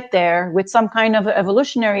could get there with some kind of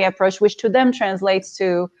evolutionary approach, which to them translates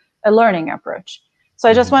to a learning approach. So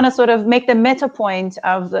I just want to sort of make the meta point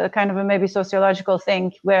of the kind of a maybe sociological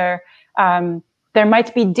thing where there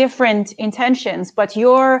might be different intentions, but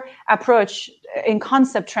your approach in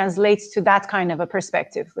concept translates to that kind of a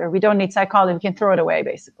perspective where we don't need psychology, we can throw it away,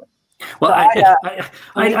 basically. Well,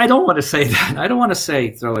 I don't want to say that. I don't want to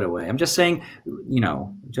say throw it away. I'm just saying,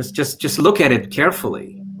 just look at it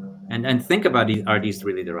carefully. And think about are these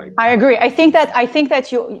really the right? I agree. I think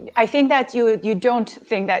that you don't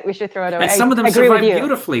think that we should throw it away. And some of them survive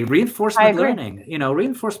beautifully. Reinforcement learning.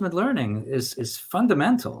 Reinforcement learning is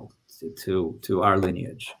fundamental to our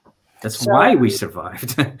lineage. That's why we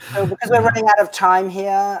survived. So because we're running out of time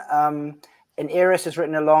here, and Iris has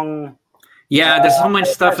written a long. Yeah, there's so much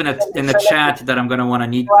stuff in the chat that I'm going to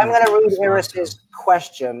need. So I'm going to read Iris's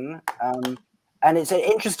question, and it's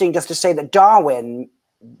interesting just to say that Darwin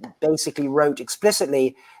basically wrote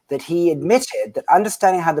explicitly that he admitted that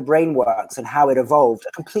understanding how the brain works and how it evolved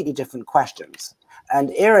are completely different questions.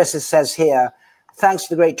 And Iris says here, thanks to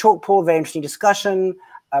the great talk, Paul, very interesting discussion.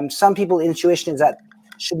 Some people's intuition is that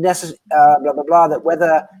should necessarily, blah, blah, blah, that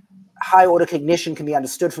whether high order cognition can be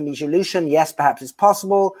understood from evolution, yes, perhaps it's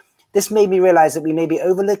possible. This made me realize that we may be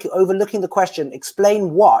overlooking the question,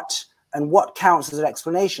 explain what and what counts as an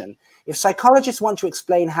explanation. If psychologists want to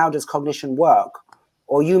explain how does cognition work,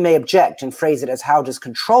 or you may object and phrase it as how does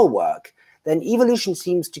control work, then evolution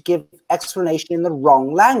seems to give explanation in the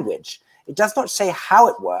wrong language. It does not say how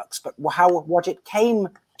it works, but what it came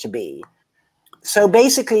to be. So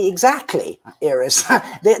basically, exactly, Iris,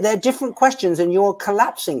 they're different questions and you're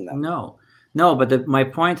collapsing them. No, but my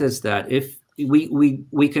point is that if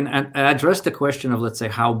we can address the question of, let's say,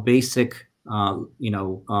 how basic,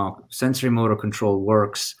 sensory motor control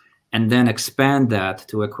works, and then expand that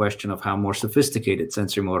to a question of how more sophisticated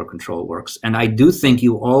sensory motor control works. And I do think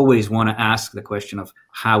you always want to ask the question of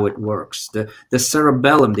how it works. The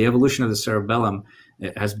cerebellum, the evolution of the cerebellum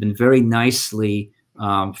has been very nicely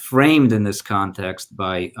framed in this context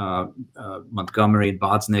by Montgomery,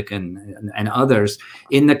 Bodznik, and others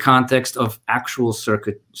in the context of actual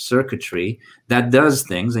circuitry that does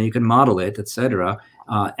things, and you can model it, etc.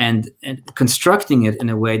 and constructing it in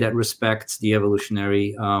a way that respects the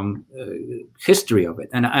evolutionary history of it.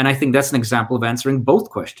 And I think that's an example of answering both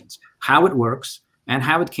questions: how it works and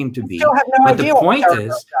how it came to be. We still have no idea the point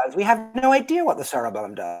is, we have no idea what the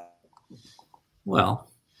cerebellum does. Well,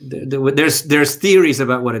 there's theories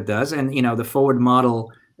about what it does, and the forward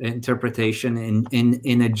model interpretation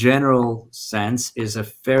in a general sense is a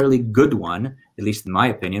fairly good one, at least in my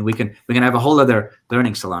opinion. We can have a whole other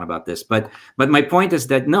learning salon about this, but my point is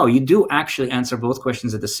that no, you do actually answer both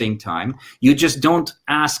questions at the same time. You just don't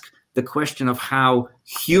ask the question of how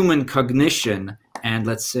human cognition and,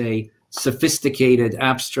 let's say, sophisticated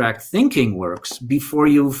abstract thinking works before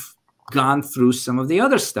you've gone through some of the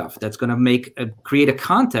other stuff that's going to create a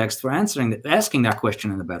context for asking that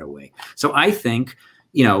question in a better way. So I think,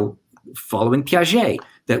 following Piaget,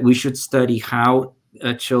 that we should study how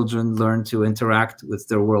children learn to interact with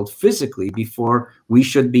their world physically before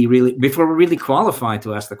we're really qualified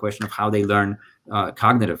to ask the question of how they learn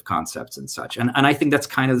cognitive concepts and such. And I think that's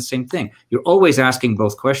kind of the same thing. You're always asking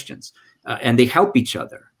both questions, and they help each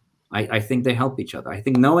other. I think they help each other. I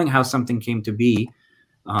think knowing how something came to be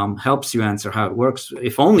helps you answer how it works,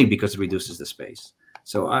 if only because it reduces the space.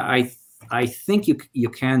 So I think you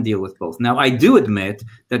can deal with both. Now, I do admit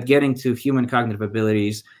that getting to human cognitive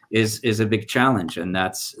abilities is a big challenge, and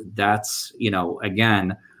that's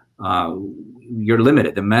again, you're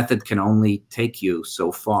limited. The method can only take you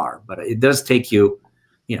so far, but it does take you,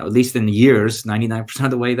 at least in years, 99%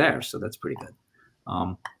 of the way there. So that's pretty good,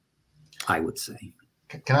 I would say.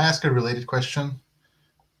 Can I ask a related question?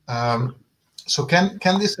 So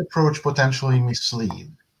can this approach potentially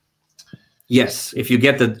mislead? Yes, if you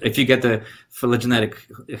get the phylogenetic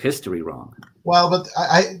history wrong. Well, but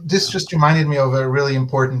this just reminded me of a really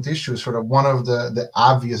important issue. Sort of one of the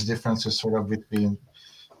obvious differences, sort of between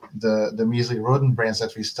the measly rodent brains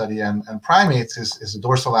that we study and primates is the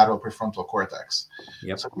dorsolateral prefrontal cortex.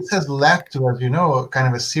 Yep. So this has led to, as you know, kind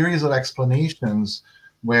of a series of explanations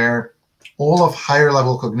where all of higher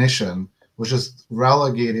level cognition was just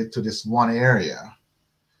relegated to this one area.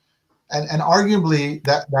 And arguably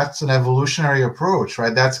that's an evolutionary approach,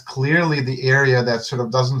 right? That's clearly the area that sort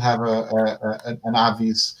of doesn't have an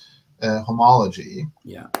obvious homology.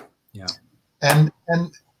 Yeah, yeah. And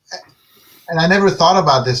I never thought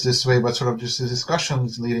about this way, but sort of just the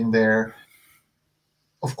discussions leading there.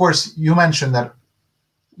 Of course, you mentioned that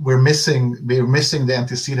we're missing the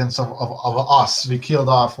antecedents of us. We killed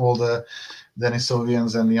off all the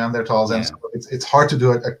Denisovians and Neanderthals, and so it's hard to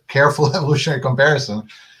do a careful evolutionary comparison.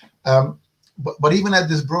 But even at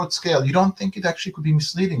this broad scale, you don't think it actually could be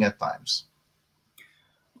misleading at times?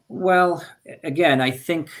 Well, again, I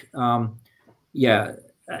think,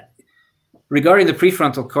 regarding the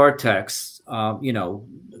prefrontal cortex,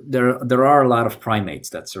 there are a lot of primates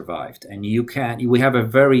that survived, and we have a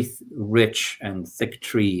very rich and thick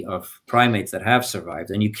tree of primates that have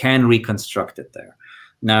survived, and you can reconstruct it there.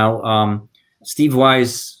 Now, Steve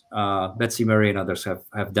Wise, Betsy Murray, and others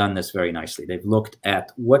have done this very nicely. They've looked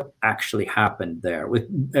at what actually happened there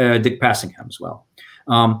with Dick Passingham as well.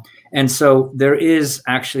 And so there is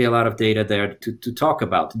actually a lot of data there to talk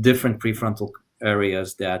about different prefrontal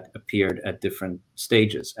areas that appeared at different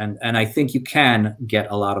stages. And I think you can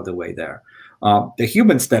get a lot of the way there. The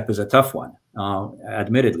human step is a tough one,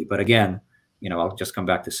 admittedly. But again, I'll just come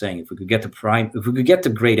back to saying if we could get to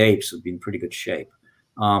great apes, we'd be in pretty good shape.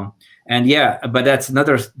 But that's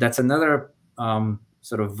another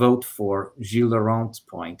sort of vote for Gilles Laurent's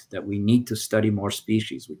point that we need to study more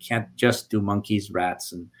species. We can't just do monkeys,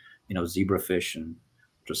 rats, and zebrafish and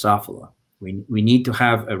Drosophila. We need to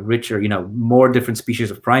have a richer, more different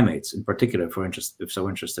species of primates, in particular, if so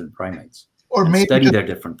interested in primates, or maybe study their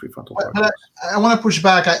different prefrontal cortex. I want to push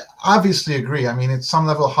back. I obviously agree. I mean, at some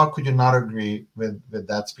level, how could you not agree with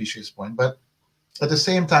that species point? But at the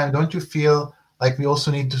same time, don't you feel like we also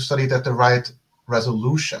need to study it at the right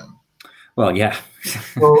resolution? Well, yeah.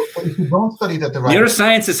 So if you don't study it at the right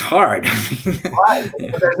neuroscience is hard. Right.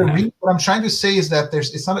 What I'm trying to say is that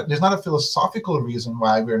there's not a philosophical reason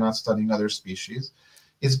why we're not studying other species.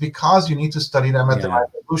 It's because you need to study them at the right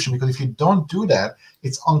resolution. Because if you don't do that,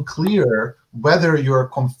 it's unclear whether you're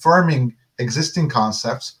confirming existing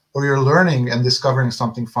concepts or you're learning and discovering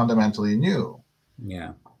something fundamentally new.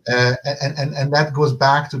 Yeah. And that goes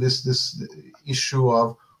back to this issue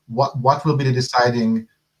of what will be the deciding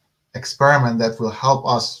experiment that will help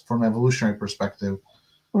us from an evolutionary perspective.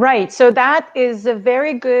 Right. So that is a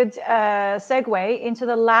very good segue into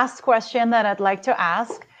the last question that I'd like to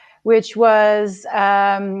ask, which was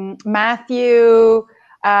Matthew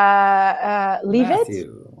Leavitt.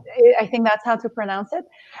 I think that's how to pronounce it.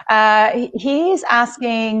 He's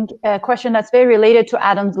asking a question that's very related to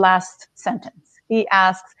Adam's last sentence. He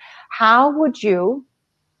asks, how would you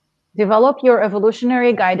develop your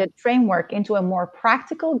evolutionary guided framework into a more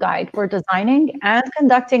practical guide for designing and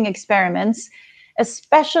conducting experiments,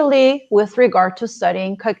 especially with regard to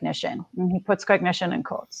studying cognition? And he puts cognition in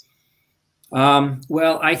quotes.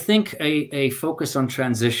 Well, I think a focus on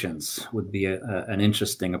transitions would be an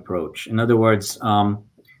interesting approach. In other words,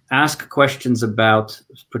 ask questions about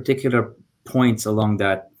particular points along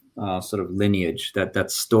that sort of lineage, that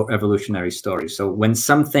evolutionary story. So when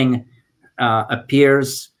something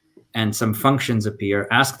appears and some functions appear,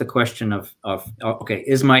 ask the question of okay,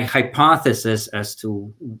 is my hypothesis as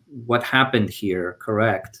to what happened here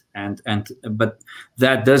correct? But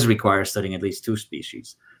that does require studying at least two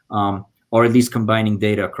species. Or at least combining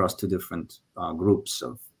data across two different groups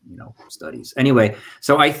of studies. Anyway,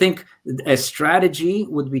 so I think a strategy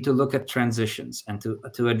would be to look at transitions and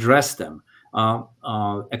to address them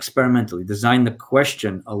experimentally, design the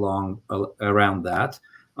question around that.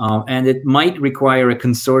 And it might require a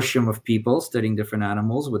consortium of people studying different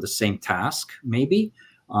animals with the same task, maybe.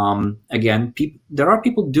 Again, there are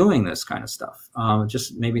people doing this kind of stuff,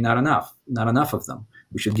 just maybe not enough of them.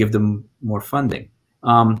 We should give them more funding.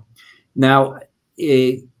 Now,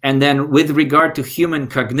 and then with regard to human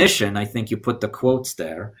cognition, I think you put the quotes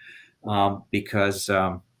there because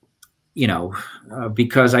I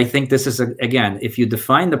think this is, again, if you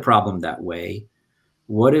define the problem that way,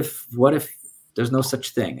 what if there's no such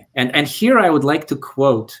thing? And here I would like to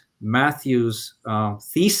quote Matthew's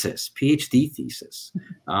thesis, PhD thesis,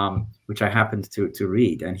 which I happened to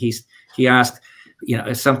read. And he asked,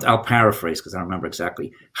 I'll paraphrase because I don't remember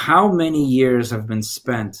exactly, how many years have been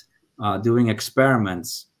spent doing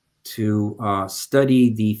experiments to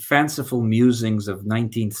study the fanciful musings of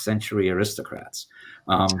 19th century aristocrats.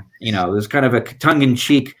 There's kind of a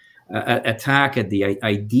tongue-in-cheek attack at the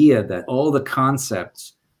idea that all the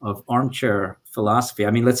concepts of armchair philosophy, I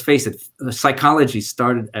mean, let's face it, psychology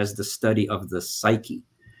started as the study of the psyche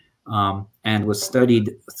and was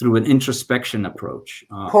studied through an introspection approach.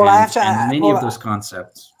 Paul, many of those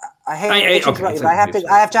concepts. I hate to interrupt you, but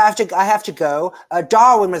I have to go.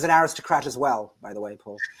 Darwin was an aristocrat as well, by the way,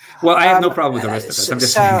 Paul. Well, I have no problem with aristocrats. I'm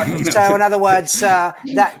just saying. So, in other words,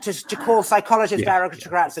 that to call psychologists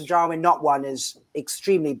aristocrats and Darwin not one is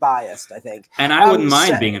extremely biased, I think. And I wouldn't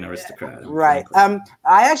mind being an aristocrat. Right. I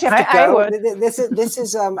actually have to go. This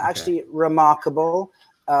is actually remarkable.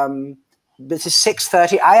 This is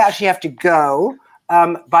 6:30. I actually have to go.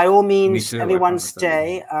 By all means, everyone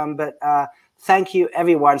stay. But thank you,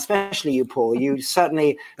 everyone, especially you, Paul. You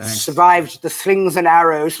certainly survived the slings and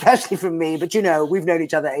arrows, especially from me. But we've known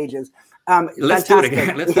each other ages. Let's do it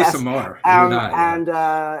again. Let's do some more.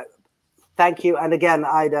 Thank you. And again,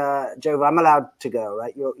 Jova, I'm allowed to go,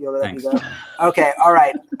 right? You'll let me go. Okay. All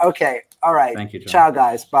right. Okay. All right. Thank you, John. Ciao,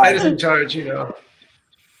 guys. Bye. I was in charge,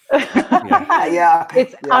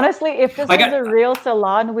 It's honestly, if this was a real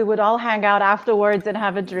salon, we would all hang out afterwards and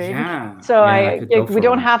have a drink. We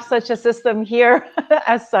don't have such a system here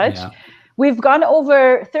as such. We've gone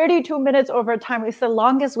over 32 minutes over time. It's the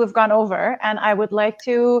longest we've gone over, and I would like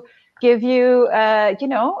to give you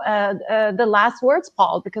the last words,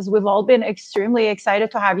 Paul, because we've all been extremely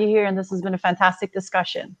excited to have you here, and this has been a fantastic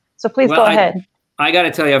discussion. So please go ahead. I got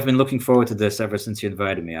to tell you, I've been looking forward to this ever since you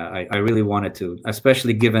invited me. I really wanted to,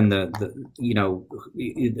 especially given the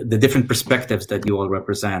different perspectives that you all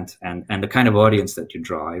represent and the kind of audience that you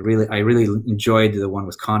draw. I really enjoyed the one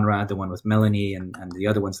with Conrad, the one with Melanie, and the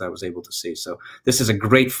other ones that I was able to see. So this is a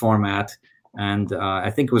great format, and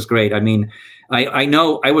I think it was great. I mean, I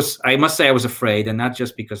must say I was afraid, and not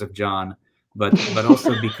just because of John, but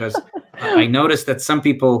also because I noticed that some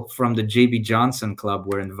people from the J.B. Johnson Club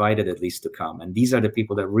were invited at least to come, and these are the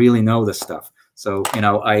people that really know the stuff. So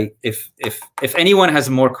if anyone has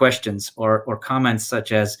more questions or comments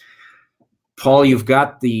such as, Paul, you've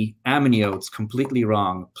got the amniotes completely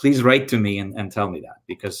wrong, please write to me and tell me that,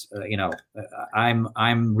 because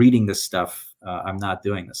I'm reading this stuff. I'm not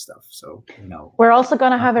doing this stuff. So, We're also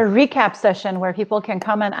going to have a recap session where people can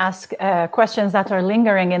come and ask questions that are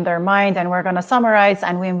lingering in their mind, and we're going to summarize,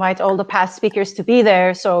 and we invite all the past speakers to be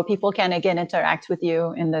there so people can again interact with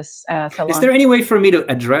you in this salon. Is there any way for me to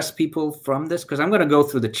address people from this? Because I'm going to go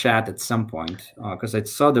through the chat at some point, because I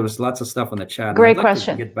saw there was lots of stuff on the chat. Great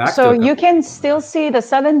question. So you can still see the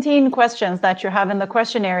 17 questions that you have in the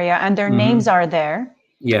question area, and their names are there.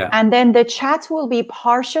 Yeah. And then the chat will be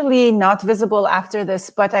partially not visible after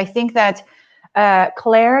this, but I think that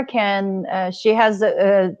Claire can, she has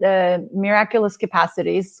miraculous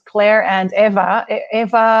capacities. Claire and Eva.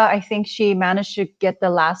 Eva, I think she managed to get the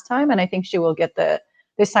last time, and I think she will get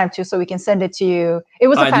this time too, so we can send it to you. It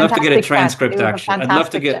was a fantastic I'd love to get a transcript, actually. I'd love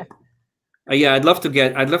to get, yeah, I'd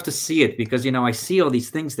love to see it, because, you know, I see all these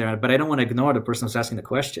things there, but I don't want to ignore the person who's asking the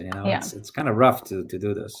question, you know. Yeah. It's kind of rough to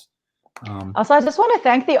do this. Also, I just want to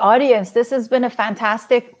thank the audience. This has been a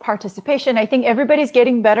fantastic participation. I think everybody's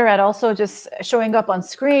getting better at also just showing up on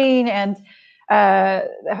screen, and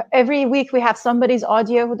every week we have somebody's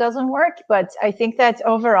audio who doesn't work, but I think that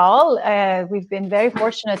overall we've been very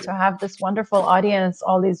fortunate to have this wonderful audience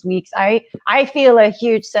all these weeks. I feel a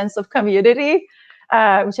huge sense of community,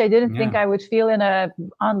 which I didn't think I would feel in a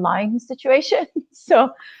online situation.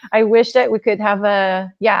 So I wish that we could have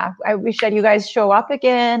I wish that you guys show up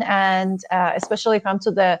again, and especially come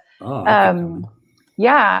to the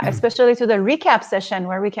especially to the recap session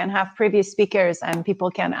where we can have previous speakers and people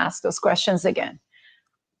can ask those questions again.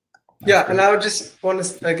 Yeah, and I would just want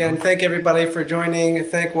to, again, thank everybody for joining.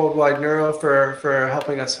 Thank Worldwide Neuro for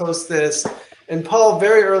helping us host this. And Paul,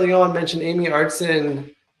 very early on, mentioned Amy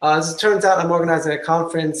Artson. As it turns out, I'm organizing a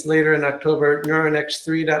conference later in October,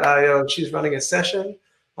 neuronext3.io. She's running a session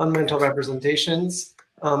on mental representations.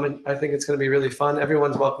 And I think it's going to be really fun.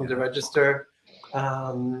 Everyone's welcome to register.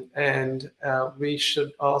 We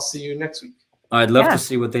should all see you next week. I'd love to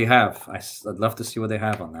see what they have. I'd love to see what they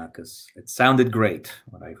have on that, because it sounded great,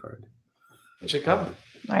 what I've heard. It should come.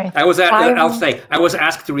 Right. I was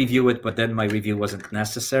asked to review it, but then my review wasn't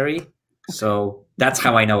necessary. So that's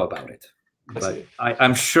how I know about it. But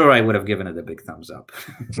I'm sure I would have given it a big thumbs up.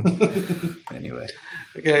 Anyway.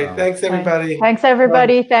 Okay. Thanks, everybody. Thanks,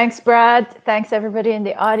 everybody. Thanks, Brad. Thanks, everybody in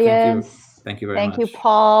the audience. Thank you very much. Thank you,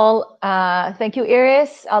 Paul. Thank you,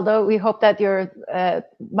 Iris. Although we hope that your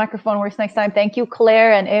microphone works next time. Thank you,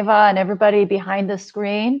 Claire and Eva and everybody behind the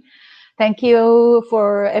screen. Thank you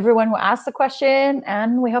for everyone who asked the question.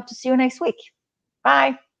 And we hope to see you next week.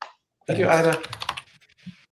 Bye. Thank you, Ida.